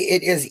Italy,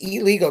 it is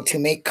illegal to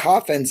make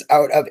coffins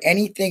out of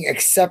anything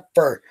except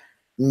for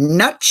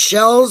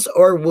nutshells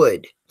or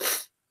wood.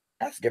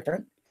 That's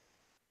different.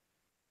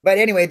 But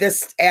anyway,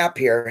 this app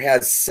here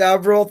has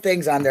several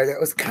things on there that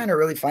was kind of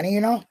really funny,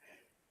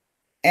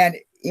 and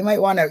you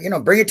might want to,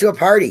 bring it to a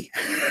party.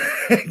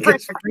 Bring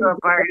it to a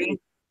party.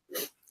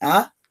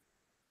 Huh?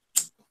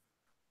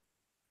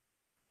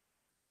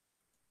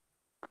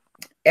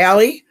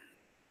 Allie?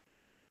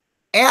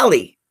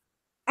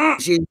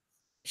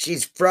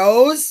 She's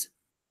froze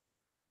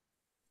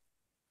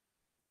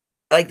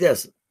like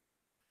this.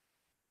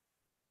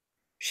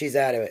 She's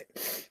out of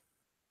it.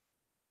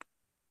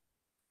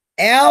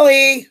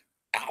 Allie.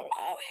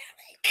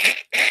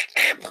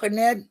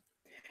 Ned,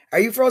 are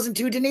you frozen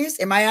too, Denise?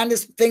 Am I on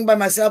this thing by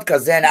myself?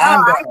 Because then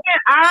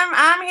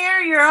I'm here.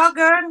 You're all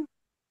good.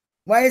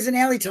 Why isn't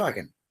Allie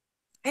talking?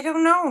 I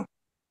don't know.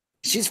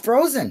 She's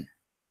frozen.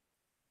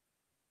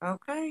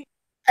 Okay.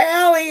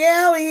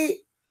 Allie,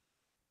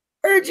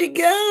 where'd you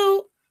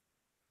go?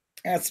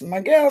 That's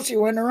my gal. She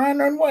went around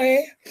her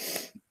way.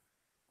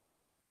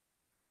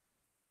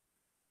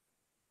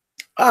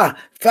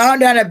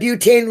 Found on a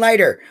butane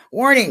lighter.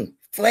 Warning,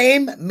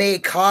 flame may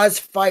cause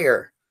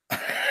fire.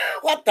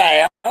 What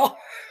the hell?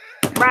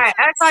 Right.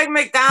 That's like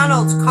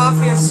McDonald's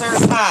coffee is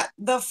served hot.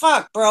 The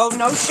fuck, bro?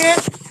 No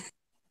shit.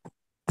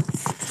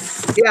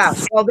 Yeah,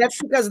 well,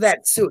 that's because of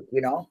that suit,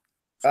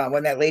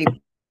 when that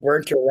lady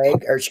burnt her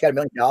leg, or she got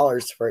 $1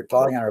 million for it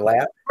falling on her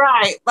lap.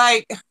 Right.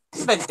 Like,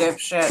 the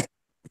dipshit.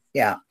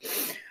 Yeah.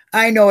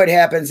 I know it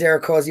happens there,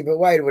 Cozy, but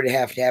why would it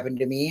have to happen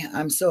to me?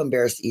 I'm so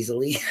embarrassed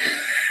easily.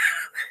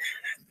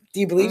 Do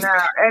you believe? No,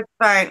 it's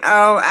fine.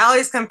 Oh,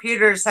 Allie's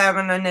computer's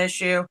having an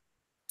issue.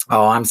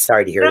 Oh, I'm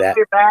sorry to hear that.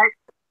 Be back.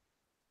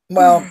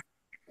 Well,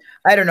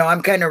 I don't know.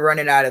 I'm kind of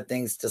running out of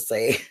things to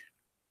say.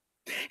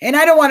 And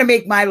I don't want to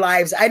make my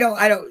lives,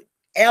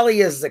 Allie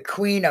is the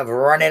queen of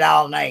running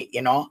all night,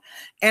 And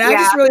I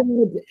just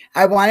really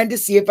I wanted to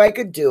see if I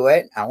could do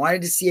it. I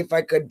wanted to see if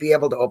I could be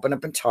able to open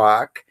up and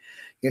talk.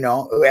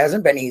 It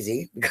hasn't been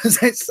easy because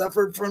I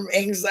suffered from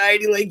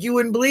anxiety like you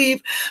wouldn't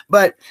believe,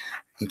 but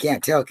you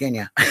can't tell, can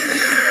you?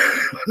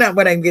 Not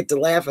when I get to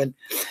laughing.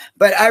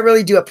 But I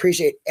really do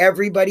appreciate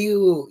everybody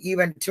who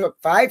even took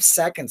 5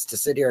 seconds to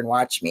sit here and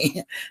watch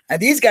me.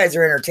 And these guys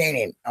are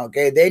entertaining.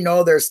 Okay. They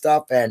know their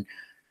stuff. And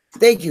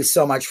thank you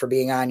so much for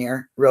being on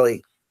here.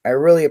 Really. I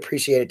really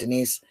appreciate it,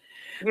 Denise.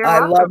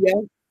 I love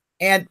you.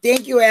 And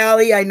thank you,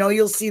 Allie. I know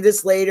you'll see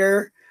this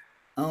later.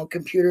 Oh,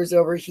 computers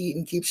overheat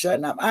and keep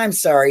shutting up. I'm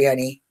sorry,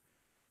 honey.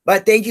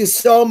 But thank you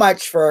so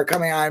much for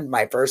coming on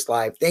my first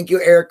live. Thank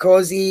you, Eric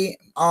Cozy,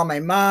 all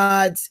my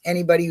mods,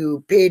 anybody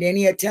who paid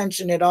any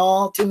attention at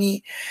all to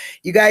me.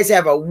 You guys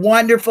have a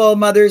wonderful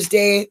Mother's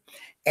Day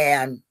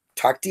and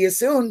talk to you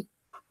soon.